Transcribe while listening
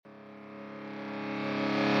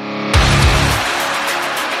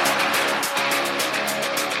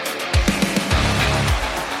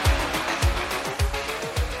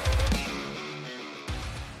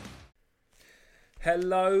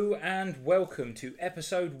Hello and welcome to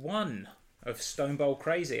episode 1 of Stone Bowl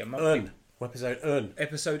Crazy, a monthly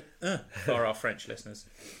episode for our French listeners.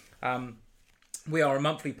 We are a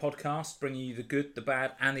monthly podcast bringing you the good, the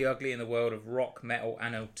bad, and the ugly in the world of rock, metal,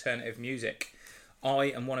 and alternative music. I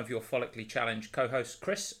am one of your follically challenged co-hosts,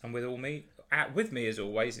 Chris, and with me as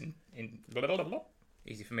always, in blah, blah, blah, blah,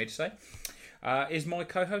 easy for me to say, is my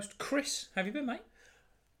co-host Chris. How have you been, mate?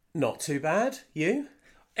 Not too bad. You?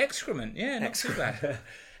 Excrement, yeah, not too bad.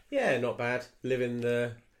 Yeah, not bad. Living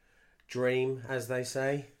the dream, as they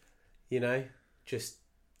say. You know, just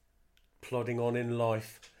plodding on in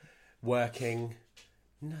life, working.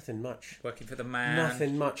 Nothing much. Working for the man.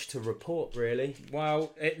 Nothing much to report, really.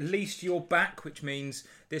 Well, at least you're back, which means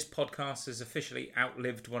this podcast has officially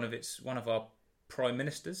outlived one of our prime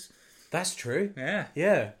ministers. That's true. Yeah.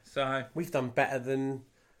 Yeah. So we've done better than...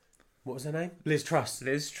 What was her name? Liz Truss.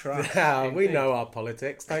 Liz Truss. We know our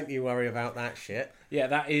politics. Don't you worry about that shit. Yeah,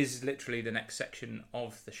 that is literally the next section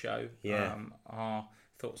of the show. Yeah. Our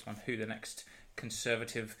thoughts on who the next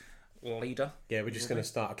Conservative leader. Yeah, we're just going to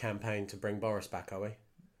start a campaign to bring Boris back, are we?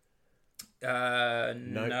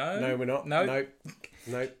 No. No, we're not. No.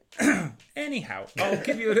 Anyhow, I'll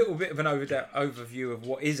give you a little bit of an overview of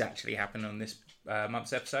what is actually happening on this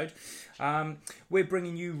month's episode. We're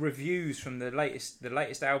bringing you reviews from the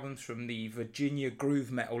latest albums from the Virginia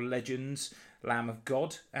groove metal legends Lamb of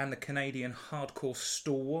God and the Canadian hardcore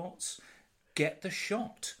stalwarts Get the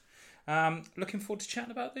Shot. Looking forward to chatting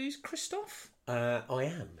about these, Christoph? I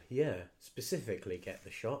am, yeah. Specifically Get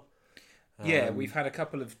the Shot. Yeah, we've had a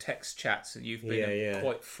couple of text chats and you've been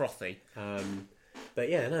quite frothy. But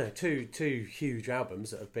yeah, no, two huge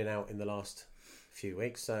albums that have been out in the last few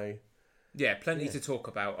weeks, so... Yeah, plenty to talk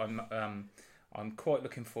about. I'm quite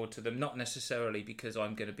looking forward to them, not necessarily because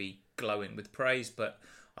I'm going to be glowing with praise, but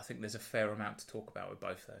I think there's a fair amount to talk about with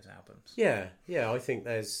both those albums. Yeah, I think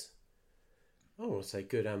there's... I don't want to say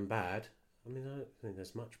good and bad. I mean, I don't think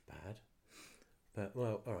there's much bad. But,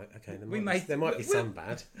 well, all right, okay. There might be some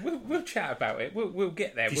bad. We'll chat about it. We'll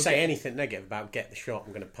get there. If you say anything negative about Get the Shot,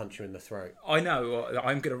 I'm going to punch you in the throat. I know.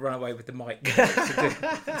 I'm going to run away with the mic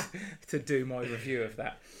to do my review of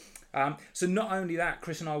that. So not only that,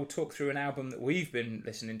 Chris and I will talk through an album that we've been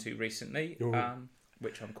listening to recently,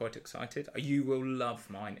 which I'm quite excited. You will love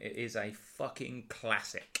mine. It is a fucking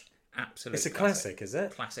classic. Absolutely. It's a classic, is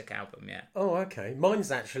it? Classic album, yeah. Oh, okay. Mine's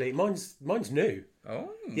new.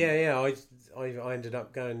 Oh. Yeah. I ended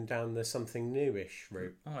up going down the something newish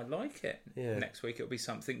route. Oh, I like it. Yeah. Next week it'll be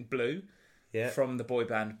Something Blue. Yeah. From the boy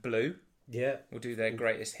band Blue. Yeah. We'll do their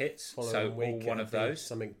greatest hits. Following week, all one of those.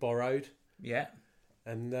 Something Borrowed. Yeah.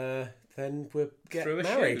 And then we'll get Through a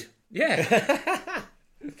married. Shoot. Yeah.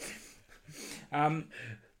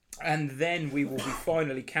 And then we will be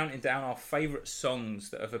finally counting down our favourite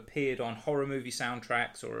songs that have appeared on horror movie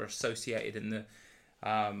soundtracks or are associated in the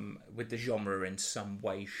with the genre in some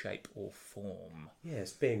way, shape, or form.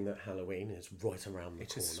 Yes, being that Halloween is right around the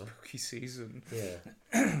corner. It is spooky season.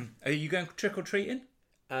 Yeah. Are you going trick or treating?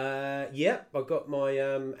 Yeah, I've got my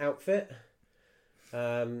outfit.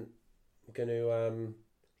 I'm going to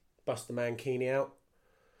bust the Mankini out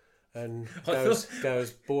and go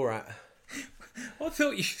as Borat. I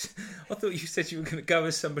thought you said you were going to go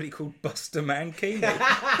as somebody called Buster Mankini.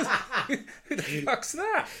 Who the fuck's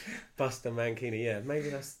that? Buster Mankini, yeah. Maybe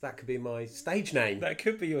that could be my stage name. That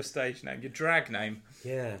could be your stage name, your drag name.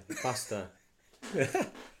 Yeah, Buster.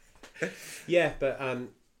 Yeah, but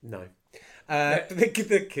no.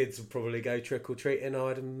 The kids will probably go trick or treating,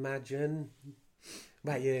 I'd imagine.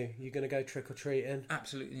 What about you? You going to go trick or treating?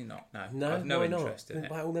 Absolutely not. No. No, I've no why interest not? in it.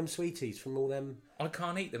 Buy all them sweeties from all them. I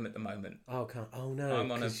can't eat them at the moment. Oh, can't. Oh no,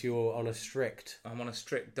 because you're on a strict. I'm on a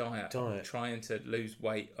strict diet. I'm trying to lose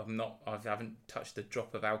weight. I haven't touched a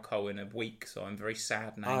drop of alcohol in a week, so I'm very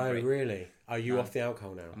sad and angry. Oh really? Are you off the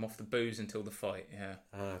alcohol now? I'm off the booze until the fight. Yeah.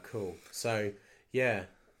 Ah, cool. So yeah,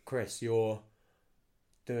 Chris, you're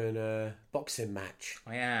doing a boxing match.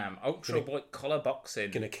 I am ultra white collar boxing.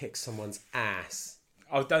 Gonna kick someone's ass.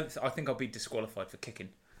 I think I'll be disqualified for kicking.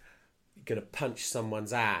 You're going to punch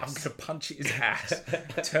someone's ass. I'm going to punch his ass.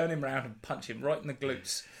 Turn him around and punch him right in the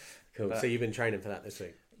glutes. Cool. But, so you've been training for that this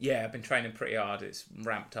week? Yeah, I've been training pretty hard. It's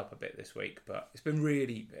ramped up a bit this week, but it's been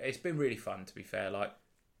really fun, to be fair. Like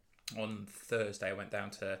on Thursday, I went down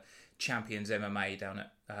to Champions MMA down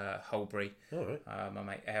at Holbury. All right. My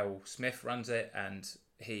mate L. Smith runs it, and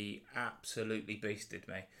he absolutely beasted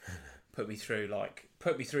me. Put me through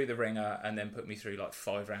the ringer and then put me through like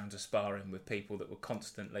 5 rounds of sparring with people that were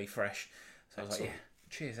constantly fresh. So I was like, yeah,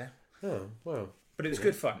 cheers, eh? Oh, well. But it was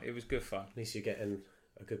good fun. It was good fun. At least you're getting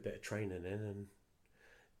a good bit of training in, and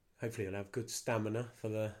hopefully you'll have good stamina for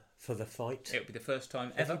the for the fight. It'll be the first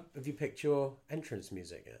time ever. Have you picked your entrance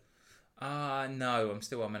music yet? No, I'm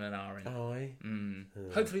still umming and ahhing. Oh, I?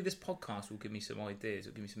 Hopefully this podcast will give me some ideas.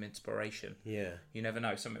 It'll give me some inspiration. Yeah. You never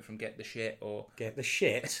know. Something from Get the Shit or... Get the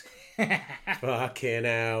shit? Fucking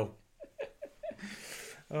hell.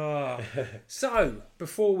 So,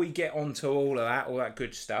 before we get on to all that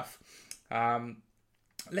good stuff,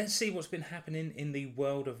 let's see what's been happening in the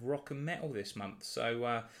world of rock and metal this month. So,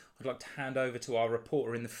 I'd like to hand over to our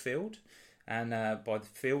reporter in the field. And by the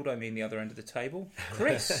field, I mean the other end of the table.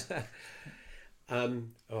 Chris.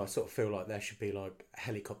 I sort of feel like there should be like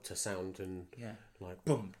helicopter sound and like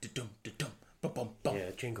boom, da-dum, da-dum, ba-bum, bum.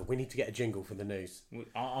 Yeah, jingle. We need to get a jingle for the news.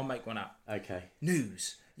 I'll make one up. Okay.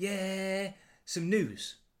 News. Yeah, some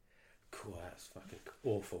news. Cool, that's fucking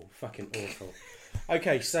awful. Fucking awful.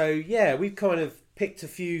 Okay, so yeah, we've kind of picked a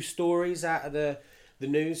few stories out of the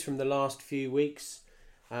news from the last few weeks.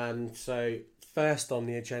 So first on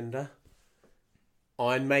the agenda,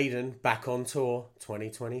 Iron Maiden back on tour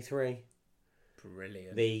 2023.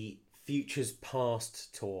 Brilliant. The Futures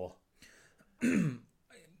Past tour.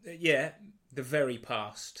 Yeah, the very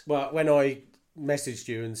past. Well, when I messaged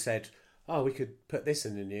you and said, "Oh, we could put this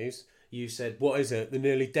in the news," you said, "What is it? The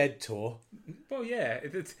Nearly Dead tour?" Well, yeah,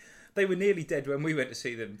 they were nearly dead when we went to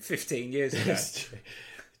see them 15 years ago. That's true.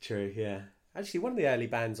 True, yeah. Actually, one of the early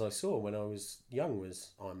bands I saw when I was young was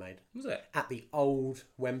Iron Maiden. Was it? At the old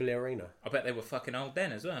Wembley Arena. I bet they were fucking old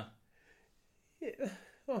then as well. Yeah,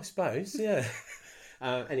 I suppose, yeah.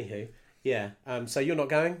 Anywho, yeah. So you're not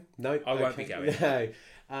going? No? I won't be going.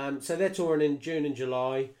 No. So they're touring in June and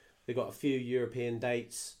July. They've got a few European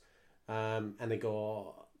dates. And they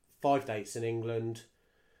got 5 dates in England.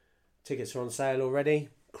 Tickets are on sale already.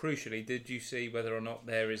 Crucially, did you see whether or not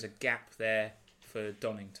there is a gap there for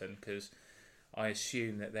Donington? Because I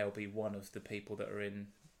assume that there'll be one of the people that are in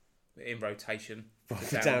rotation for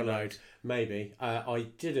download. Maybe. I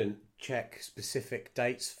didn't check specific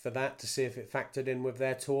dates for that to see if it factored in with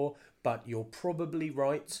their tour, but you're probably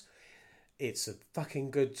right. It's a fucking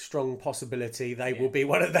good, strong possibility they will be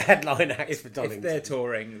one of the headline acts for Donington. If they're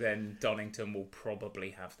touring, then Donington will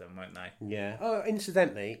probably have them, won't they? Yeah. Oh,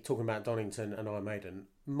 incidentally, talking about Donington and Iron Maiden,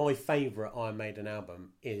 my favourite Iron Maiden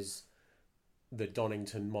album is the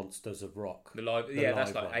Donington Monsters of Rock.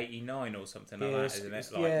 That's like 89 or something like that, isn't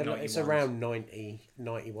it? Like 91. It's around 90,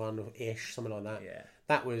 91-ish, something like that. Yeah.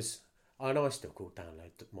 That was... And I still call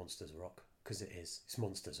Download Monsters of Rock, because it is. It's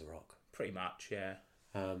Monsters of Rock. Pretty much, yeah.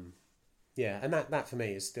 Yeah, and that for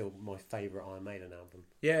me is still my favourite Iron Maiden album.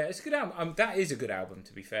 Yeah, it's a good album. That is a good album,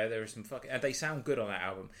 to be fair. There are some and they sound good on that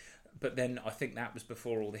album. But then I think that was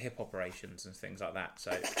before all the hip operations and things like that.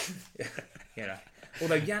 So, you know.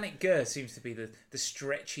 Although Yannick Gers seems to be the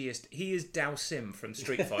stretchiest. He is Dao Sim from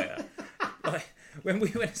Street Fighter. Like, when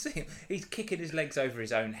we went to see him, he's kicking his legs over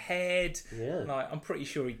his own head. Yeah. Like, I'm pretty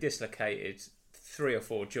sure he dislocated 3 or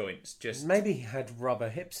 4 joints. Maybe he had rubber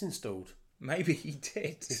hips installed. Maybe he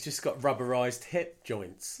did. He's just got rubberised hip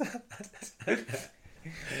joints.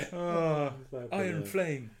 Iron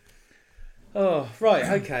Flame. Oh, right,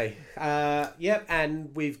 okay. Yep,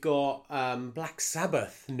 and we've got Black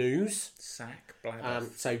Sabbath news. Sack Black.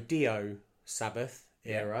 So Dio Sabbath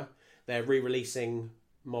era. They're re-releasing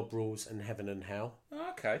Mob Rules and Heaven and Hell.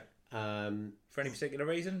 Okay. For any particular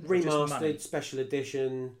reason? Remastered, special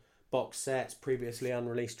edition, box sets, previously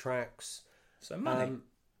unreleased tracks. So money.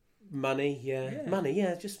 Money, yeah. Money,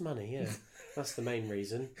 yeah, just money, yeah. That's the main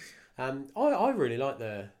reason. I really like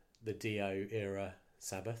the Dio era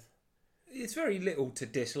Sabbath. It's very little to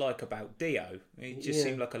dislike about Dio. He just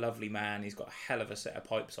seemed like a lovely man. He's got a hell of a set of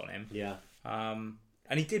pipes on him. Yeah. And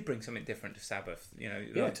he did bring something different to Sabbath. You know.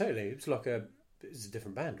 Yeah, totally. It's a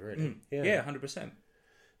different band, really. Yeah, 100%.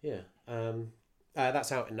 Yeah.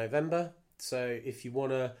 That's out in November. So if you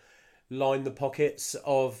want to line the pockets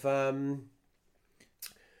of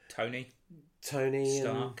Tony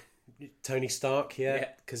Stark, yeah,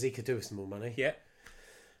 because he could do with some more money. Yeah.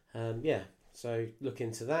 So look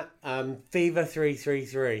into that. Fever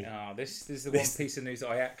 333. Oh, this is the one piece of news that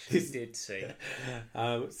I actually did see.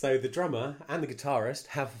 So the drummer and the guitarist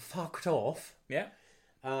have fucked off. Yeah.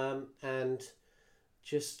 And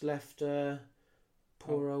just left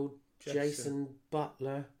poor old Jason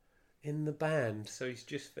Butler in the band. So he's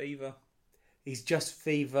just Fever. He's just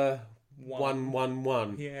Fever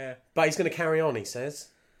 111. Yeah. But he's going to carry on, he says.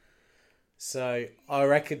 So I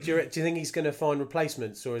reckon. Do you think he's going to find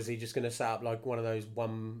replacements, or is he just going to set up like one of those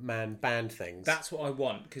one-man band things? That's what I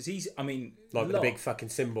want, because he's. I mean, like with a big fucking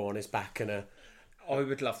symbol on his back and a I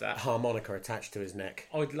would love that. harmonica attached to his neck.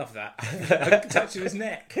 I'd love that. Attached to his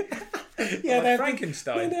neck. Yeah, Like they have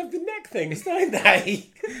Frankenstein. They have the neck things, don't they?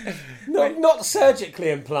 not surgically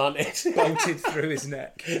implanted. Bolted through his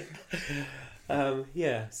neck.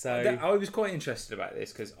 Yeah, so I was quite interested about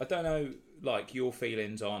this because I don't know, like, your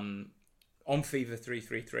feelings on Fever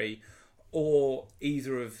 333 or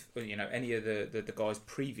either of, you know, any of the guys'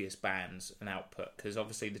 previous bands and output, because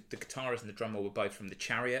obviously the guitarist and the drummer were both from the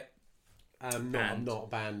Chariot. not a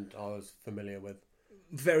band I was familiar with.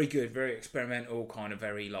 Very good, very experimental, kind of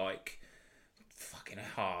very like fucking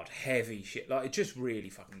hard, heavy shit. Like, it's just really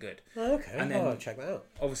fucking good. Oh, okay, and then I'll check that out.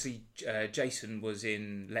 Obviously, Jason was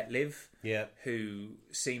in Let Live. Yeah, who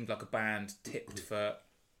seemed like a band tipped for,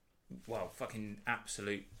 well, fucking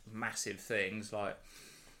absolute massive things. Like,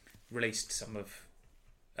 released some of,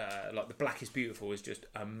 like, The Black is Beautiful is just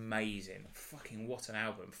amazing. Fucking what an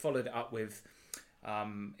album. Followed it up with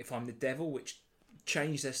If I'm the Devil, which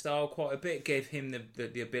changed their style quite a bit, gave him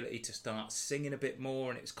the ability to start singing a bit more,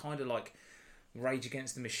 and it's kind of like Rage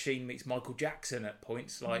Against the Machine meets Michael Jackson at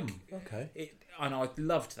points. Like, okay. And I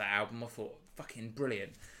loved that album. I thought, fucking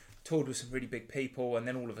brilliant. Toured with some really big people, and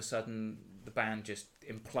then all of a sudden the band just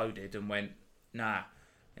imploded and went, nah.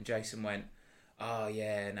 And Jason went, oh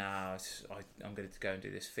yeah, nah, I'm going to go and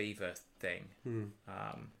do this Fever thing.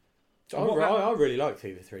 I really like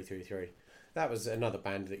Fever 333. That was another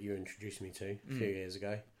band that you introduced me to a few years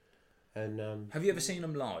ago. And have you ever seen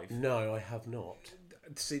them live? No, I have not.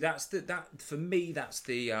 See, that's for me. That's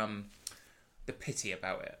the pity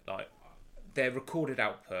about it. Like, their recorded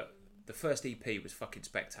output. The first EP was fucking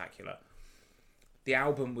spectacular. The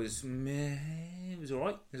album was meh. It was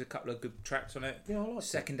alright. There's a couple of good tracks on it. Yeah, I like it.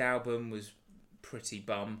 Second album was pretty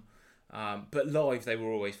bum. But live they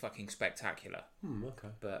were always fucking spectacular. Okay.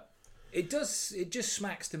 But it just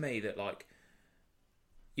smacks to me that, like,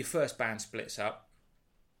 your first band splits up,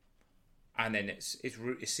 and then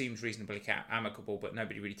it seems reasonably amicable, but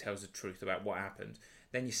nobody really tells the truth about what happened.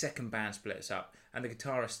 Then your second band splits up, and the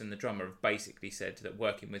guitarist and the drummer have basically said that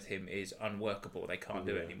working with him is unworkable. They can't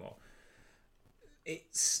do it anymore.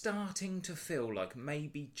 It's starting to feel like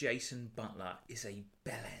maybe Jason Butler is a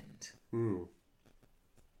bellend.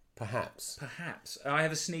 Perhaps. I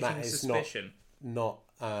have a sneaking suspicion. Not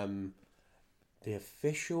the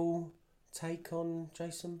official take on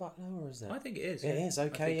Jason Butler, or is that? I think it is. It is,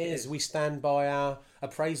 okay, it is. We stand by our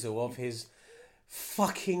appraisal of his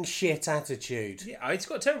fucking shit attitude. Yeah, he's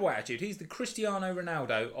got a terrible attitude. He's the Cristiano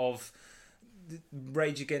Ronaldo of the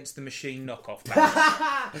Rage Against the Machine knockoff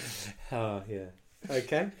band. Oh, yeah.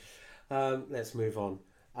 Okay. Let's move on.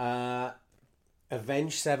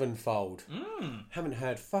 Avenged Sevenfold. Haven't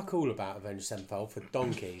heard fuck all about Avenged Sevenfold for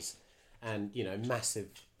donkeys. And, you know, massive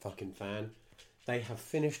fucking fan. They have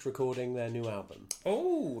finished recording their new album.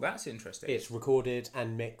 Oh, that's interesting. It's recorded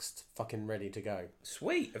and mixed, fucking ready to go.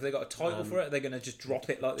 Sweet. Have they got a title for it? Are they going to just drop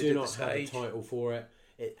it like they did the stage? Do not have a title for it.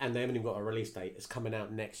 And they haven't even got a release date. It's coming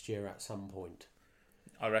out next year at some point.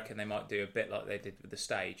 I reckon they might do a bit like they did with the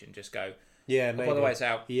stage and just go, yeah, maybe. By the way, it's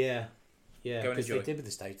out. Yeah. Yeah, because they did with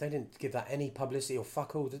the stage. They didn't give that any publicity or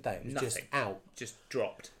fuck all, did they? It was Nothing. Just out. Just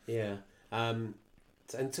dropped. Yeah. And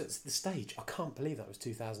to the stage, I can't believe that was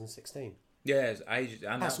 2016. Yeah, it's ages.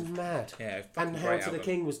 And that's mad. Yeah, and Hail to the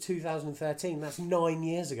King was 2013. That's 9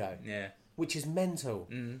 years ago. Yeah. Which is mental.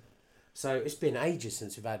 So it's been ages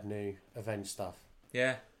since we've had new Avenged stuff.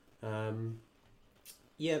 Yeah.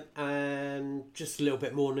 Yeah, and just a little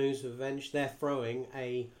bit more news of Avenged. They're throwing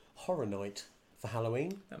a horror night for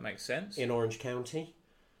Halloween. That makes sense. In Orange County.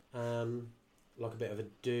 Like a bit of a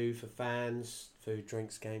do for fans, food,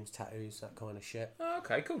 drinks, games, tattoos, that kind of shit. Oh,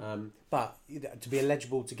 okay, cool. But to be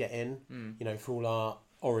eligible to get in, you know, for all our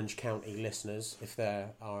Orange County listeners, if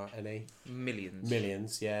there are any.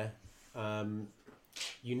 Millions, yeah.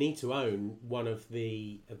 You need to own one of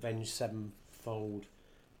the Avenged Sevenfold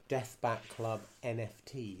Death Bat Club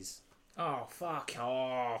NFTs. Oh, fuck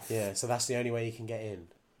off. Yeah, so that's the only way you can get in,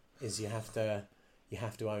 is you have to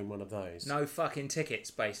own one of those. No fucking tickets,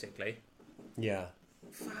 basically. Yeah.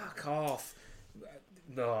 Fuck off.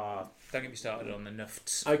 Oh, don't get me started on the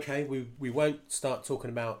nufts. Okay, we won't start talking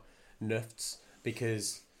about nufts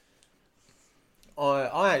because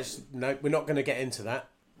I actually, no, we're not going to get into that.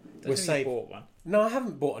 We're saying you bought one. No, I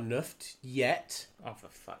haven't bought a nuft yet. Oh, for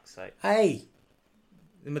fuck's sake. Hey.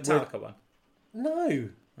 The Metallica one? No.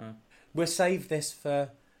 Oh. We'll save this for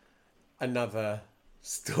another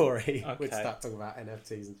story. Okay. We'll start talking about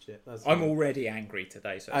NFTs and shit. I'm already angry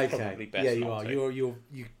today, so it's probably best. Yeah, you are. You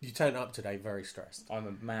turn up today very stressed. I'm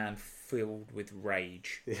a man filled with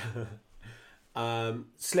rage.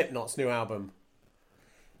 Slipknot's new album.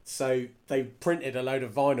 So they printed a load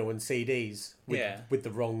of vinyl and CDs with the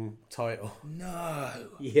wrong title. No.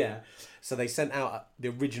 Yeah. So they sent out the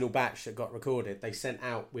original batch that got recorded. They sent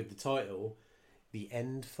out with the title, "The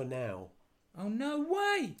End for Now." Oh, no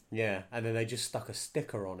way. Yeah. And then they just stuck a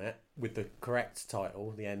sticker on it with the correct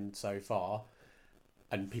title, "The End So Far."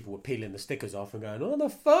 And people were peeling the stickers off and going, "Oh, the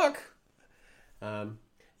fuck?"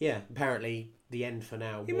 Yeah, apparently "The End for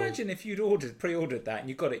Now." Imagine if you'd pre-ordered that and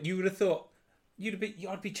you got it. You would have thought,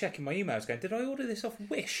 I'd be checking my emails going, did I order this off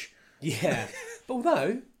Wish? Yeah. But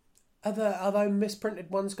although, are those misprinted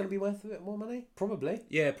ones going to be worth a bit more money? Probably.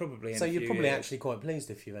 Yeah, probably. So you're probably actually quite pleased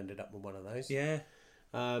if you've ended up with one of those. Yeah.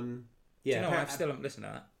 Yeah. Do you know, I still haven't listened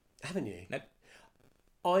to that. Haven't you? Nope.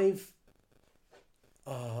 I've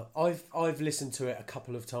listened to it a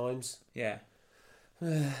couple of times. Yeah.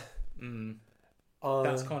 That's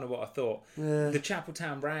kind of what I thought. The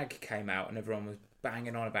Chapeltown Rag came out and everyone was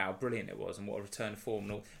banging on about how brilliant it was and what a return to form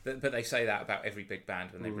and all. But they say that about every big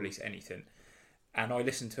band when they release anything. And I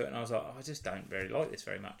listened to it and I was like, I just don't really like this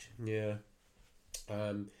very much. Yeah.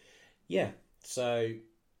 Yeah. So,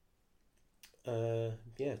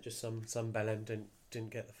 just some bellend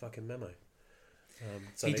didn't get the fucking memo.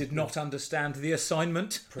 So he did not understand the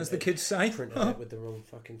assignment, as the kids say. Printed it with the wrong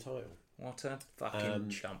fucking title. What a fucking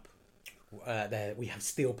chump. There we have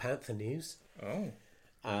Steel Panther news. Oh.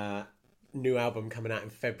 New album coming out in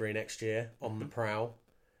February next year, On the Prowl.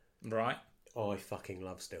 Right. I fucking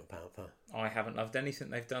love Steel Panther. I haven't loved anything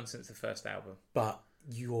they've done since the first album. But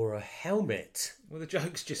you're a helmet. Well, the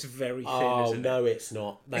joke's just very thin, Oh, isn't no, it? it's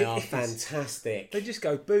not. They are fantastic. They just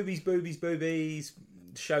go boobies, boobies, boobies.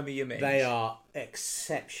 Show me your minge. They are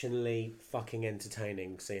exceptionally fucking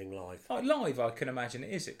entertaining seeing live. Live, I can imagine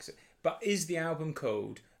it is. But is the album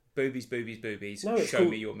called Boobies, Boobies, Boobies, No, Show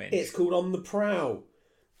Me Your Minge? It's called On the Prowl.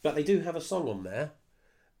 But they do have a song on there,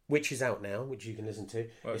 which is out now, which you can listen to.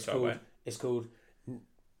 Well, it's called...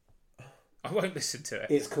 I won't listen to it.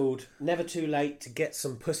 It's called Never Too Late to Get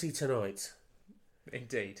Some Pussy Tonight.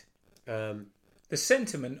 Indeed. The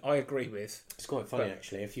sentiment I agree with. It's quite funny,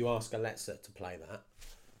 actually. If you ask Alexa to play that,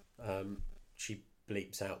 she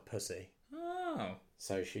bleeps out pussy. Oh.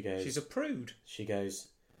 So she goes... She's a prude. She goes,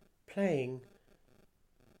 playing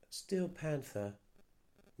Steel Panther,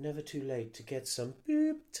 Never Too Late to Get Some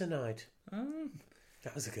Boop Tonight. Oh.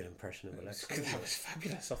 That was a good impression of Alexa. That was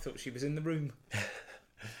fabulous. I thought she was in the room.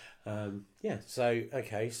 Yeah, so,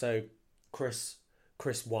 okay, so Chris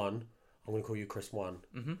 1, I'm going to call you Chris 1.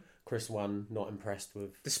 Mm-hmm. Chris 1, not impressed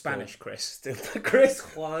with... The Spanish Chris. Chris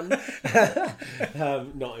 1,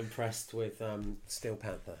 not impressed with Steel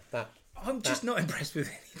Panther. I'm just not impressed with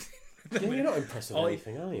anything. Yeah, you're not impressed with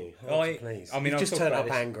anything, are you? Please. I mean, you've just turned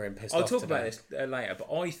up angry and pissed off. I'll talk about this later,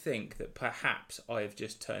 but I think that perhaps I have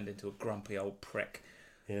just turned into a grumpy old prick.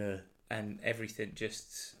 Yeah. And everything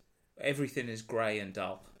is grey and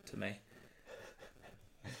dull to me.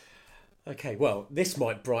 Okay, well, this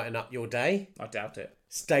might brighten up your day. I doubt it.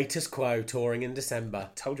 Status Quo touring in December.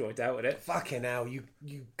 Told you I doubted it. Fucking hell, you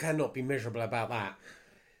cannot be miserable about that.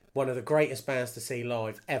 One of the greatest bands to see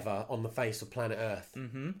live ever on the face of planet Earth.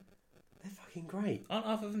 Mm-hmm. They're fucking great. Aren't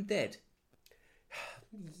half of them dead?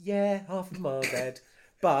 Yeah, half of them are dead.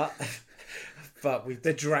 But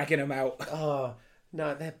they're dragging them out. Oh,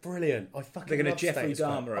 no, they're brilliant. They're going to Jeffrey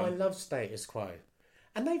Dahmer. I love Status Quo.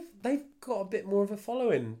 And they've got a bit more of a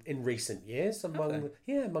following in recent years among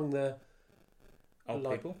the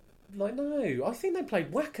old people. Like, no, I think they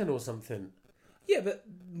played Wacken or something. Yeah, but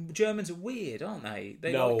Germans are weird, aren't they?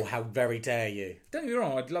 How very dare you? Don't get me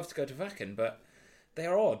wrong, I'd love to go to Wacken, but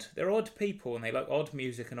they're odd. They're odd people and they like odd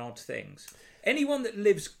music and odd things. Anyone that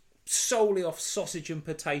lives solely off sausage and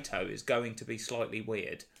potato is going to be slightly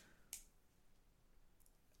weird.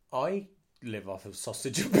 I live off of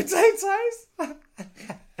sausage and potatoes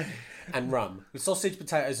and rum. Sausage,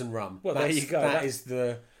 potatoes, and rum. Well, there you go. That is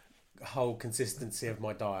the whole consistency of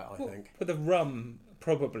my diet, I think. But the rum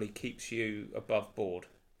probably keeps you above board.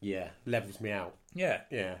 Yeah, levels me out. Yeah,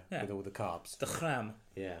 with all the carbs. The chram.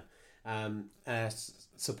 Yeah.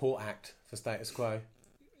 Support act for Status Quo.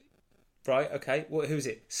 Right. Okay. Who is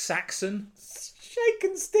it? Saxon.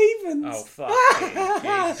 Shakin' Stevens. Oh fuck me.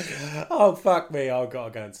 Oh fuck me! I've got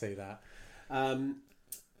to go and see that.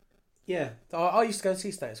 Yeah, I used to go and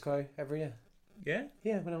see Status Quo every year. Yeah?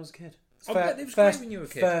 Yeah, when I was a kid. I bet it was great when you were a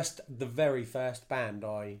kid. The very first band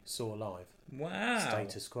I saw live. Wow.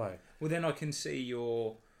 Status Quo. Well, then I can see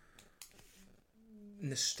your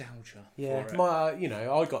nostalgia. Yeah, for it.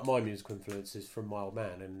 I got my musical influences from my old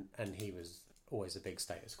man, and he was always a big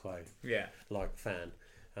Status Quo fan.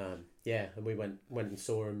 And we went and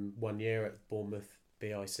saw him one year at Bournemouth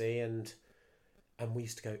BIC, and and we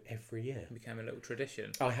used to go every year. It became a little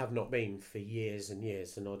tradition. I have not been for years and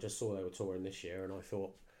years, and I just saw they were touring this year, and I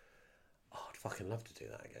thought, I'd fucking love to do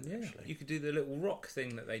that again. Yeah, actually. you could do the little rock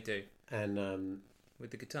thing that they do, and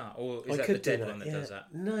with the guitar, or is that the dead one that does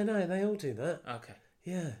that? No, they all do that. Okay.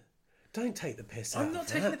 Yeah. Don't take the piss. I'm not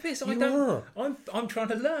taking the piss. You are. I'm trying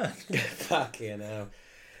to learn. Fucking hell.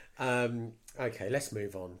 Okay, let's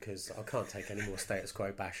move on because I can't take any more status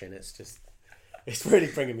quo bashing. It's really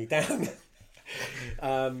bringing me down.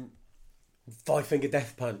 Five Finger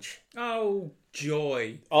Death Punch. Oh,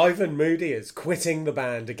 joy. Ivan Moody is quitting the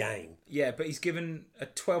band again. Yeah, but he's given a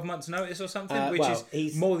 12 months notice or something, which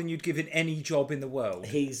is more than you'd give in any job in the world.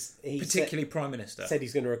 He's particularly Prime Minister. Said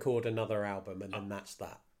he's going to record another album, and then that's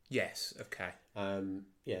that. Yes, okay.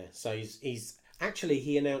 Yeah, so he's actually,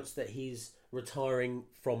 he announced that he's retiring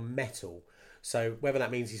from metal. So whether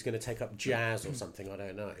that means he's going to take up jazz or something, I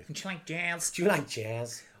don't know. Do you like jazz? Do you like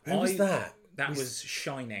jazz? Who was that? That was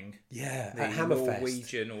Shining. Yeah, the at Hammerfest.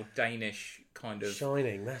 Norwegian or Danish kind of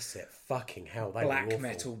Shining. That's it. Fucking hell, they black were awful.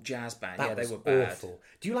 metal jazz band. That they was were bad. Awful.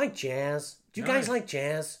 Do you like jazz? Do you guys like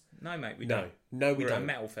jazz? No, mate, we don't. No, we We're don't. at a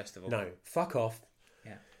metal festival. No, fuck off.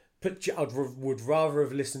 Yeah. I would rather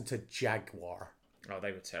have listened to Jaguar. Oh,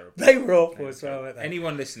 they were terrible. They were awful as well, weren't they?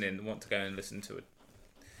 Anyone listening want to go and listen to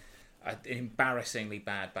an embarrassingly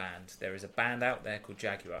bad band, there is a band out there called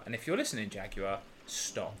Jaguar. And if you're listening, Jaguar,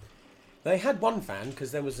 stop. They had one fan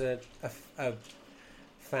because there was a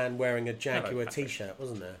fan wearing a Jaguar t-shirt,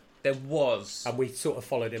 wasn't there? There was. And we sort of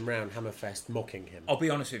followed him round Hammerfest mocking him. I'll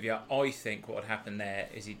be honest with you, I think what had happened there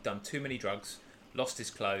is he'd done too many drugs, lost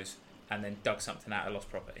his clothes, and then dug something out of lost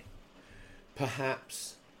property.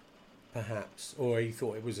 Perhaps. Or he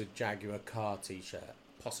thought it was a Jaguar car t-shirt.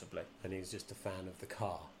 Possibly. And he's just a fan of the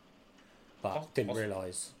car. But didn't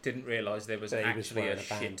realise. Didn't realise there was actually a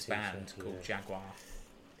shit band called Jaguar.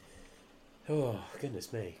 Oh,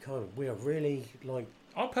 goodness me. We are really, like...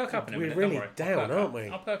 I'll perk up in a minute, we're really don't worry. down, aren't we?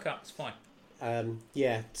 I'll perk up, it's fine.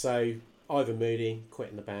 Yeah, so Ivan Moody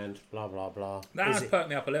quitting the band, blah, blah, blah. That has perked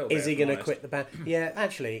me up a little bit. Is he going to quit the band? Yeah,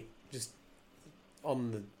 actually, just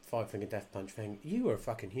on the Five Finger Death Punch thing, you were a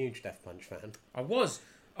fucking huge Death Punch fan. I was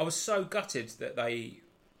so gutted that they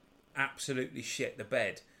absolutely shit the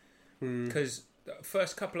bed. Because the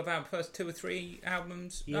first couple of albums, first 2 or 3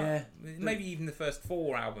 albums, maybe even the first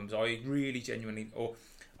 4 albums, I really genuinely, or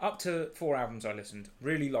up to 4 albums I listened,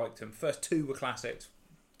 really liked them. First 2 were classics,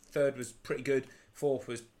 3rd was pretty good,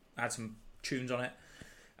 4th had some tunes on it,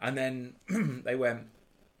 and then they went,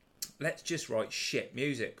 let's just write shit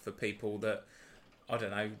music for people that, I don't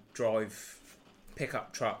know, drive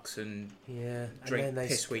pickup trucks and drink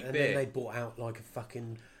piss-weak beer. And then they brought out like a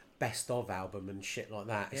fucking best of album and shit like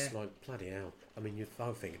that. It's like, bloody hell. I mean, you're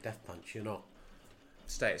Five Finger Death Punch, you're not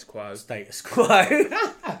Status quo.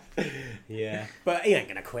 Yeah, but he ain't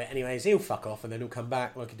gonna quit anyways. He'll fuck off and then he'll come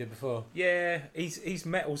back like he did before. Yeah, he's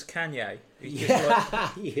metal's Kanye. He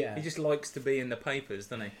just likes to be in the papers,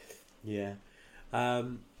 doesn't he? Yeah.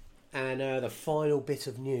 And the final bit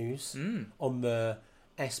of news on the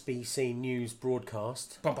SBC News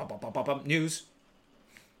broadcast. News.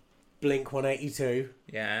 Blink 182.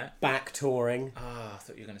 Yeah. Back touring. I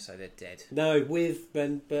thought you were going to say they're dead. No,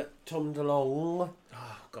 but Tom DeLonge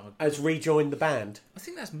God, has rejoined the band. I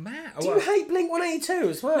think that's mad. Do you hate Blink 182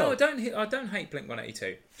 as well? No, I don't hate Blink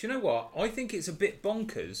 182. Do you know what? I think it's a bit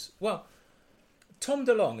bonkers. Well, Tom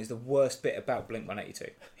DeLonge is the worst bit about Blink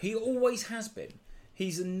 182. He always has been.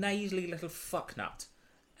 He's a nasally little fucknut.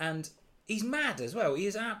 And he's mad as well. He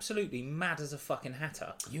is absolutely mad as a fucking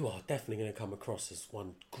hatter. You are definitely going to come across as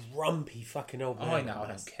one grumpy fucking old man. I know, I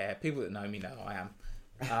don't care. People that know me know I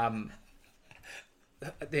am.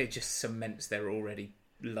 It just cements their already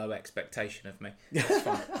low expectation of me. That's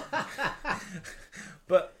fine.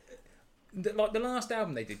 But like the last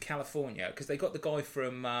album they did, California, because they got the guy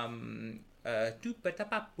from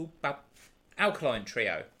Alkaline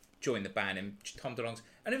Trio joined the band in Tom DeLonge's,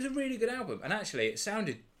 and it was a really good album. And actually, it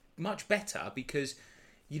sounded much better because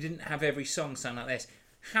you didn't have every song sound like this.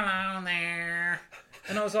 Hello there.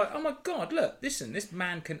 And I was like, oh my God, look, listen, this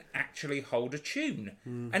man can actually hold a tune.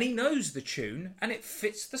 And he knows the tune and it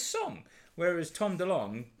fits the song. Whereas Tom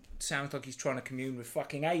DeLonge sounds like he's trying to commune with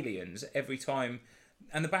fucking aliens every time.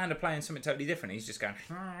 And the band are playing something totally different. He's just going...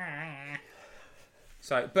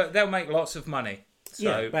 So, but they'll make lots of money. So,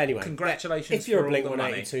 yeah, but anyway, congratulations if you're for a Blink all the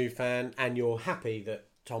 182 fan and you're happy that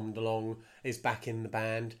Tom DeLonge is back in the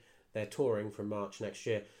band, they're touring from March next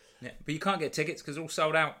year. Yeah, but you can't get tickets because they're all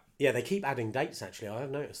sold out. Yeah, they keep adding dates, actually. I have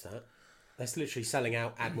noticed that. They're literally selling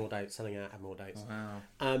out, add more dates, selling out, add more dates. Wow.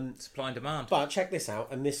 Supply and demand. But check this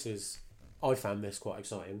out, and I found this quite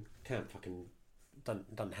exciting. Can't fucking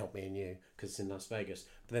doesn't help me and you because it's in Las Vegas.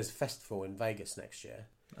 But there's a festival in Vegas next year.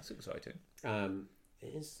 That's exciting.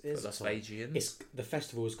 It is For Las Vegians. The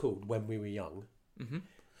festival is called When We Were Young. Mm-hmm.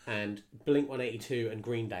 And Blink-182 and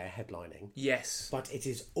Green Day are headlining. Yes. But it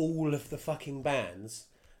is all of the fucking bands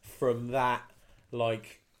from that,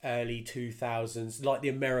 like, early 2000s, like the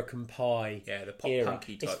American Pie the pop era.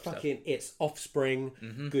 punky type stuff. It's Offspring,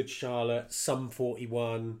 Good Charlotte, Sum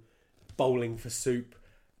 41, Bowling for Soup.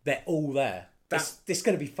 They're all there. This is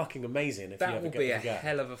going to be fucking amazing if you ever That will get be to a go.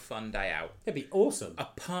 hell of a fun day out. It'd be awesome.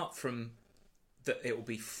 Apart from that, it will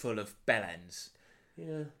be full of bellends.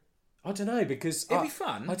 Yeah. I don't know, because... It'd be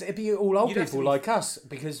fun. It'd be all old You'd people like us,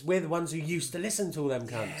 because we're the ones who used to listen to all them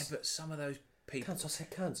cunts. Yeah, but some of those people... Cunts, I said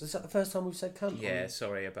cunts. Is that the first time we've said cunt? Yeah,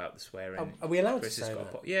 sorry about the swearing. Are we allowed Chris to has say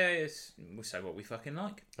got that? Yeah, we'll say what we fucking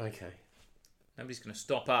like. Okay. Nobody's going to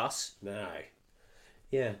stop us. No.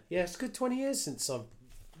 Yeah, it's a good 20 years since I've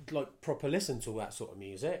like proper listened to all that sort of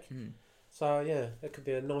music. So yeah, that could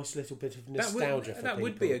be a nice little bit of nostalgia for that people.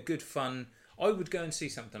 would be a good fun... I would go and see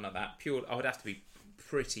something like that. I would have to be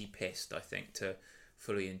pretty pissed, I think, to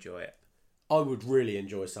fully enjoy it. I would really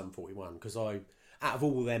enjoy Sum 41 because out of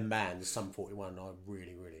all them bands, Sum 41 I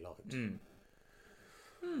really, really liked.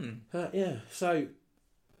 Yeah, so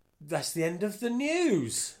that's the end of the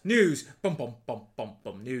news. News! Bum, bum, bum, bum,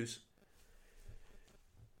 bum, news.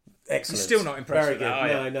 Excellent. You're still not impressed Very with good. that,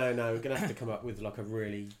 are you? No. We're going to have to come up with like a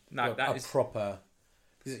really... that proper...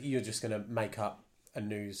 You're just going to make up a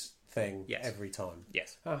news thing every time.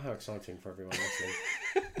 Yes. Oh, how exciting for everyone listening.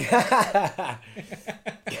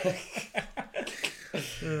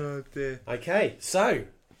 Oh dear. Okay, so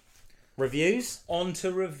reviews. On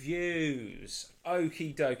to reviews.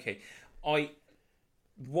 Okie dokie. I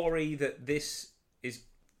worry that this is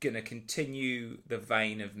going to continue the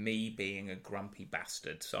vein of me being a grumpy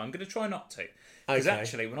bastard, so I'm going to try not to. Because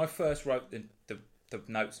actually, when I first wrote the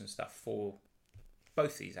notes and stuff for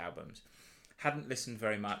both these albums, hadn't listened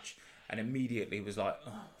very much and immediately was like,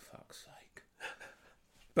 oh, fuck's sake.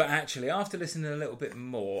 But actually, after listening a little bit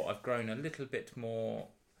more, I've grown a little bit more...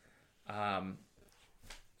 I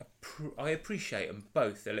appreciate them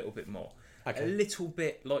both a little bit more. Okay. A little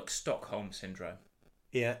bit like Stockholm Syndrome.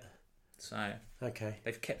 Yeah. So okay,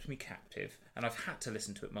 they've kept me captive, and I've had to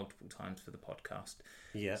listen to it multiple times for the podcast.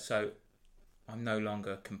 Yeah. So I'm no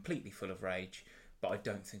longer completely full of rage, but I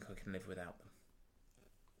don't think I can live without them.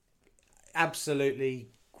 Absolutely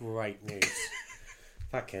great news.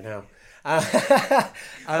 Fucking hell. I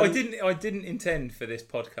didn't intend for this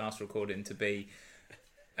podcast recording to be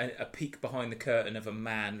a peek behind the curtain of a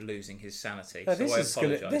man losing his sanity. So I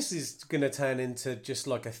apologise. This is going to turn into just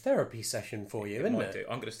like a therapy session for you, isn't it?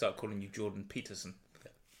 I'm going to start calling you Jordan Peterson.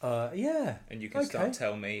 Yeah. And you can start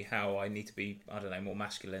telling me how I need to be, I don't know, more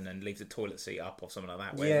masculine and leave the toilet seat up or something like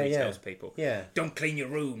that. Where he tells people, don't clean your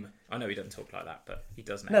room. I know he doesn't talk like that, but he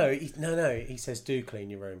does now. No. He says, do clean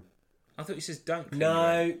your room. I thought he says, don't clean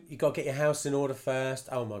your room. You got to get your house in order first.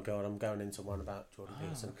 Oh my God, I'm going into one about Jordan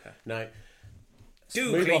Peterson. Okay. No.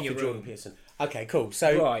 Do clean your room. Jordan Peterson. Okay, cool.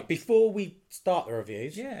 So before we start the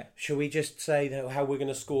reviews, shall we just say how we're going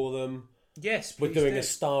to score them? Yes, we're doing a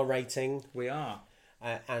star rating. We are.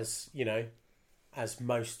 As you know, as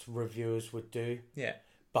most reviewers would do. Yeah.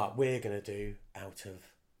 But we're going to do out of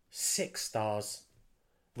 6 stars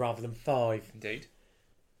rather than 5. Indeed.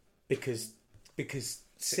 Because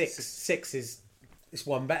 6 is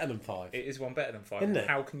one better than 5. It is one better than 5. Isn't it?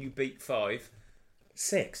 How can you beat 5?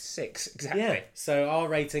 6, exactly. Yeah. So our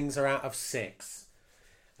ratings are out of 6.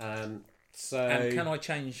 And can I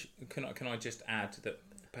change? Can I just add that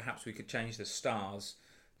perhaps we could change the stars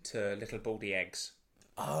to little baldy eggs?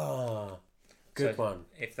 Ah, good one.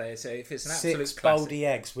 If it's an absolute 6 classic. baldy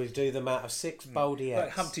eggs, we'll do them out of 6 baldy eggs.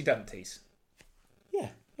 Like Humpty Dumpty's. Yeah.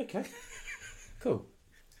 Okay. Cool.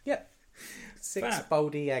 Yep. 6 Fab.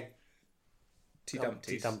 baldy egg.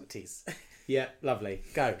 Dumpties. Dumpties. Yeah, lovely.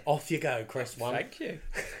 Go. Off you go, Chris. One. Thank you.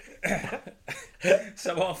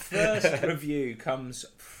 So our first review comes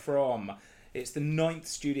from... It's the 9th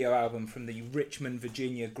studio album from the Richmond,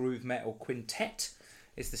 Virginia groove metal quintet.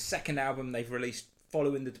 It's the second album they've released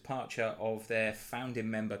following the departure of their founding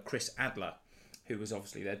member, Chris Adler, who was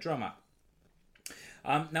obviously their drummer.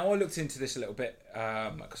 Now, I looked into this a little bit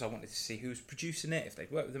because I wanted to see who was producing it, if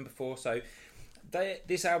they'd worked with them before. So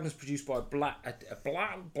this album is produced by a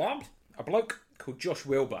bloke called Josh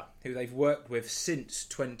Wilbur, who they've worked with since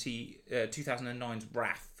 2009's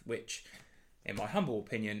Wrath, which, in my humble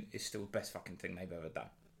opinion, is still the best fucking thing they've ever done.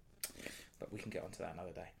 But we can get onto that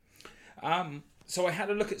another day. So I had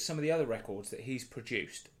a look at some of the other records that he's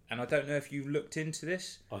produced, and I don't know if you've looked into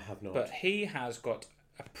this. I have not. But he has got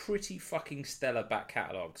a pretty fucking stellar back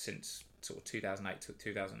catalogue since sort of 2008 to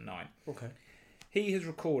 2009. Okay. He has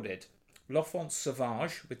recorded L'Enfant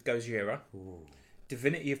Sauvage with Gojira,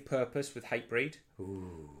 Divinity of Purpose with Hatebreed,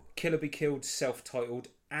 Killer Be Killed self-titled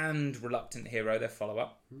and Reluctant Hero, their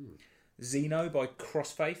follow-up, Xeno by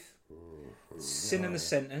Crossfaith, Sin and the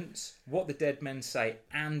Sentence, What the Dead Men Say,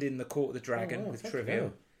 and In the Court of the Dragon with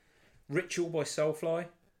Trivial, Ritual by Soulfly,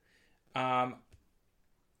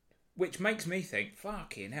 which makes me think,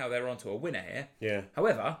 fucking hell, they're onto a winner here. Yeah.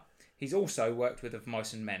 However, he's also worked with Of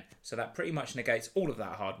Mice and Men, so that pretty much negates all of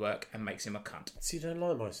that hard work and makes him a cunt. So you don't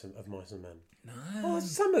like Mice and Men? No. Oh,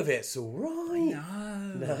 some of it's all right.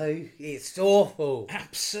 No, it's awful.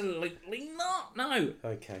 absolutely not. No.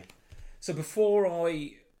 Okay. So before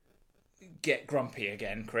I get grumpy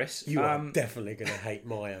again, Chris, You are definitely going to hate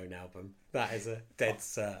my own album. That is a dead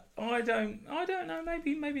cert. I don't know.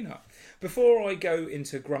 Maybe not. Before I go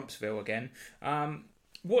into Grumpsville again,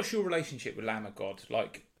 what's your relationship with Lamb of God?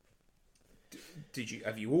 Like,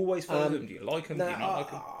 have you always followed them? Do you like them? Do you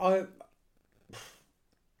not like them?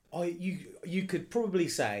 You could probably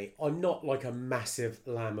say I'm not like a massive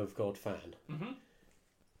Lamb of God fan. Mm-hmm.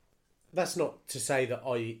 That's not to say that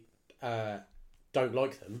I don't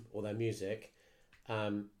like them or their music.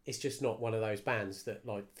 It's just not one of those bands that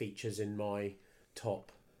like features in my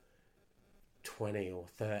top 20 or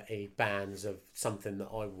 30 bands of something that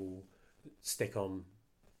I will stick on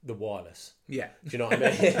the wireless. Yeah. Do you know what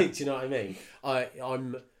I mean? Do you know what I mean?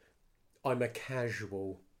 I'm a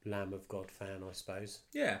casual Lamb of God fan, I suppose.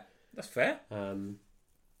 Yeah, that's fair.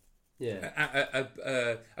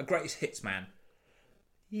 Yeah. A greatest hits man.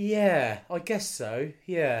 Yeah, I guess so.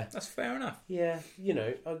 Yeah. That's fair enough. Yeah,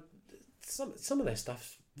 some of their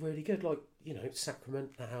stuff's really good. Like,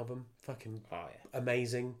 Sacrament, that album, fucking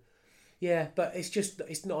amazing. Yeah, but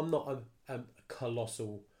it's not. I'm not a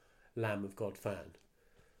colossal Lamb of God fan,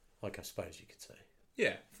 like I suppose you could say.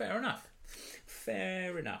 Yeah, fair enough.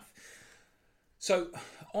 Fair enough. So,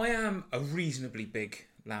 I am a reasonably big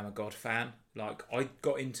Lamb of God fan. Like, I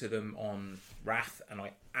got into them on Wrath, and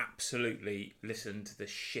I absolutely listened to the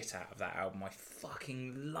shit out of that album. I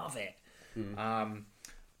fucking love it.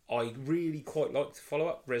 I really quite like the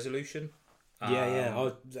follow-up, Resolution.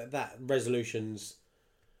 That Resolutions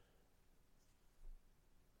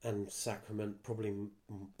and Sacrament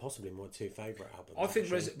possibly my two favourite albums. I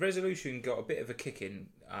think Resolution got a bit of a kick in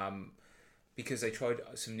because they tried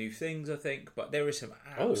some new things, I think, but there is some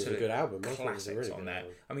absolute good album. classics on there.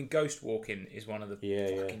 Album. I mean, Ghost Walking is one of the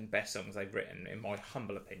fucking best songs they've written, in my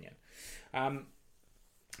humble opinion.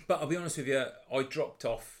 But I'll be honest with you, I dropped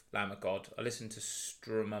off Lamb of God. I listened to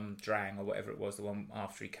Strumum Drang or whatever it was, the one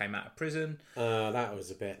after he came out of prison. That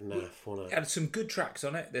was a bit naff, wasn't it? It had some good tracks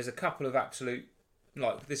on it. There's a couple of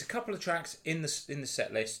there's a couple of tracks in the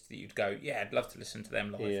set list that you'd go, yeah, I'd love to listen to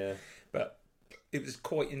them live. Yeah. But it was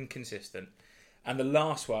quite inconsistent. And the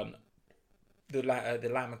last one, the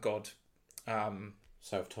Lamb of God,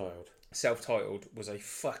 self-titled, was a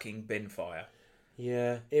fucking bin fire.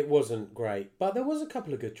 Yeah, it wasn't great, but there was a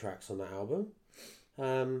couple of good tracks on that album.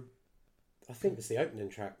 I think it's the opening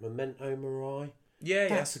track, Memento Mori. Yeah,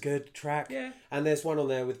 that's a good track. Yeah, and there's one on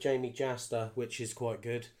there with Jamie Jaster, which is quite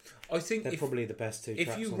good. I think they're probably the best two.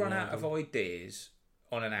 If you run out of ideas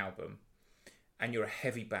on an album, and you're a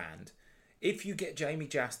heavy band, if you get Jamie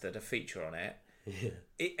Jaster to feature on it,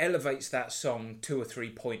 it elevates that song 2 or 3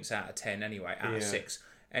 points out of 10 anyway, out of 6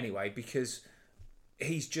 anyway, because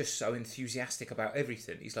he's just so enthusiastic about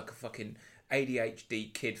everything. He's like a fucking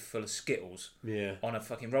ADHD kid full of Skittles on a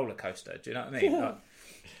fucking roller coaster. Do you know what I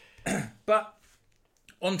mean? But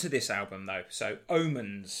onto this album though. So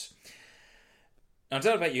Omens. Now, I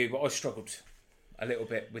don't know about you, but I struggled a little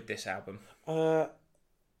bit with this album.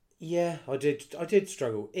 Yeah, I did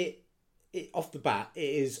struggle. It off the bat,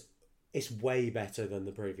 it's way better than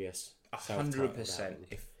the previous. 100%.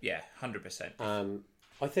 100%.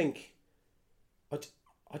 I think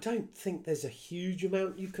I don't think there's a huge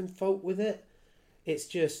amount you can fault with it. It's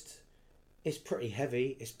pretty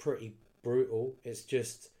heavy. It's pretty brutal.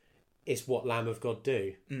 It's what Lamb of God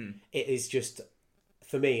do. It is just,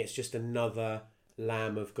 for me, it's just another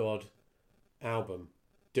Lamb of God album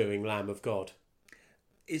doing Lamb of God.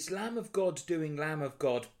 Is Lamb of God doing Lamb of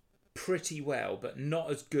God pretty well, but not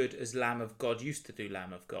as good as Lamb of God used to do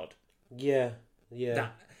Lamb of God? Yeah.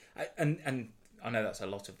 And I know that's a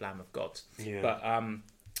lot of Lamb of Gods, yeah. But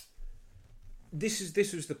this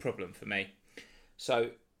was the problem for me.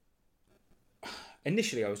 So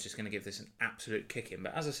initially I was just going to give this an absolute kick in,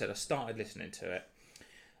 but as I said, I started listening to it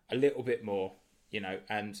a little bit more,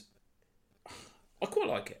 and I quite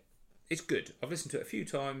like it. It's good. I've listened to it a few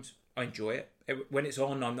times. I enjoy it. When it's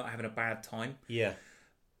on, I'm not having a bad time. Yeah.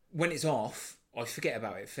 When it's off, I forget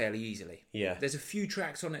about it fairly easily. Yeah. There's a few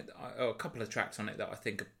tracks on it, or a couple of tracks on it that I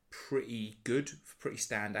think are pretty good, pretty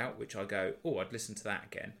stand out, which I go, oh, I'd listen to that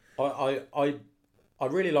again. I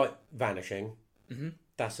really like Vanishing. Mm-hmm.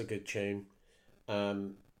 That's a good tune.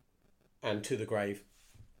 And To the Grave.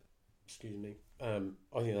 Excuse me. I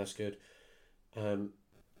think that's good.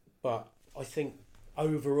 But I think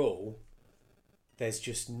overall, there's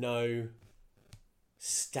just no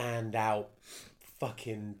standout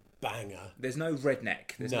fucking banger. There's no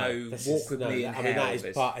redneck. There's no walk with me in hell. I mean, that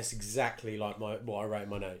is, but it's exactly like what I wrote in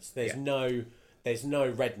my notes. There's no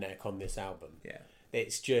redneck on this album. Yeah,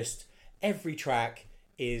 it's just every track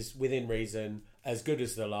is within reason, as good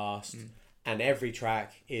as the last, and every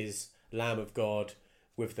track is Lamb of God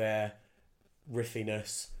with their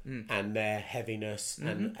riffiness and their heaviness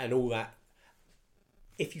and all that.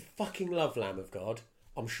 If you fucking love Lamb of God,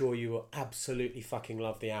 I'm sure you will absolutely fucking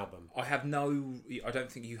love the album. I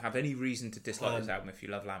don't think you have any reason to dislike this album if you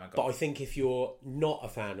love Lamb of God. But I think if you're not a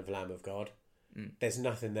fan of Lamb of God, there's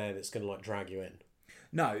nothing there that's going to like drag you in.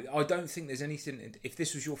 No, I don't think there's anything. If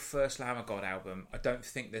this was your first Lamb of God album, I don't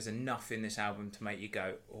think there's enough in this album to make you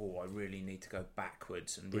go, oh, I really need to go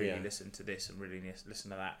backwards and really listen to this and really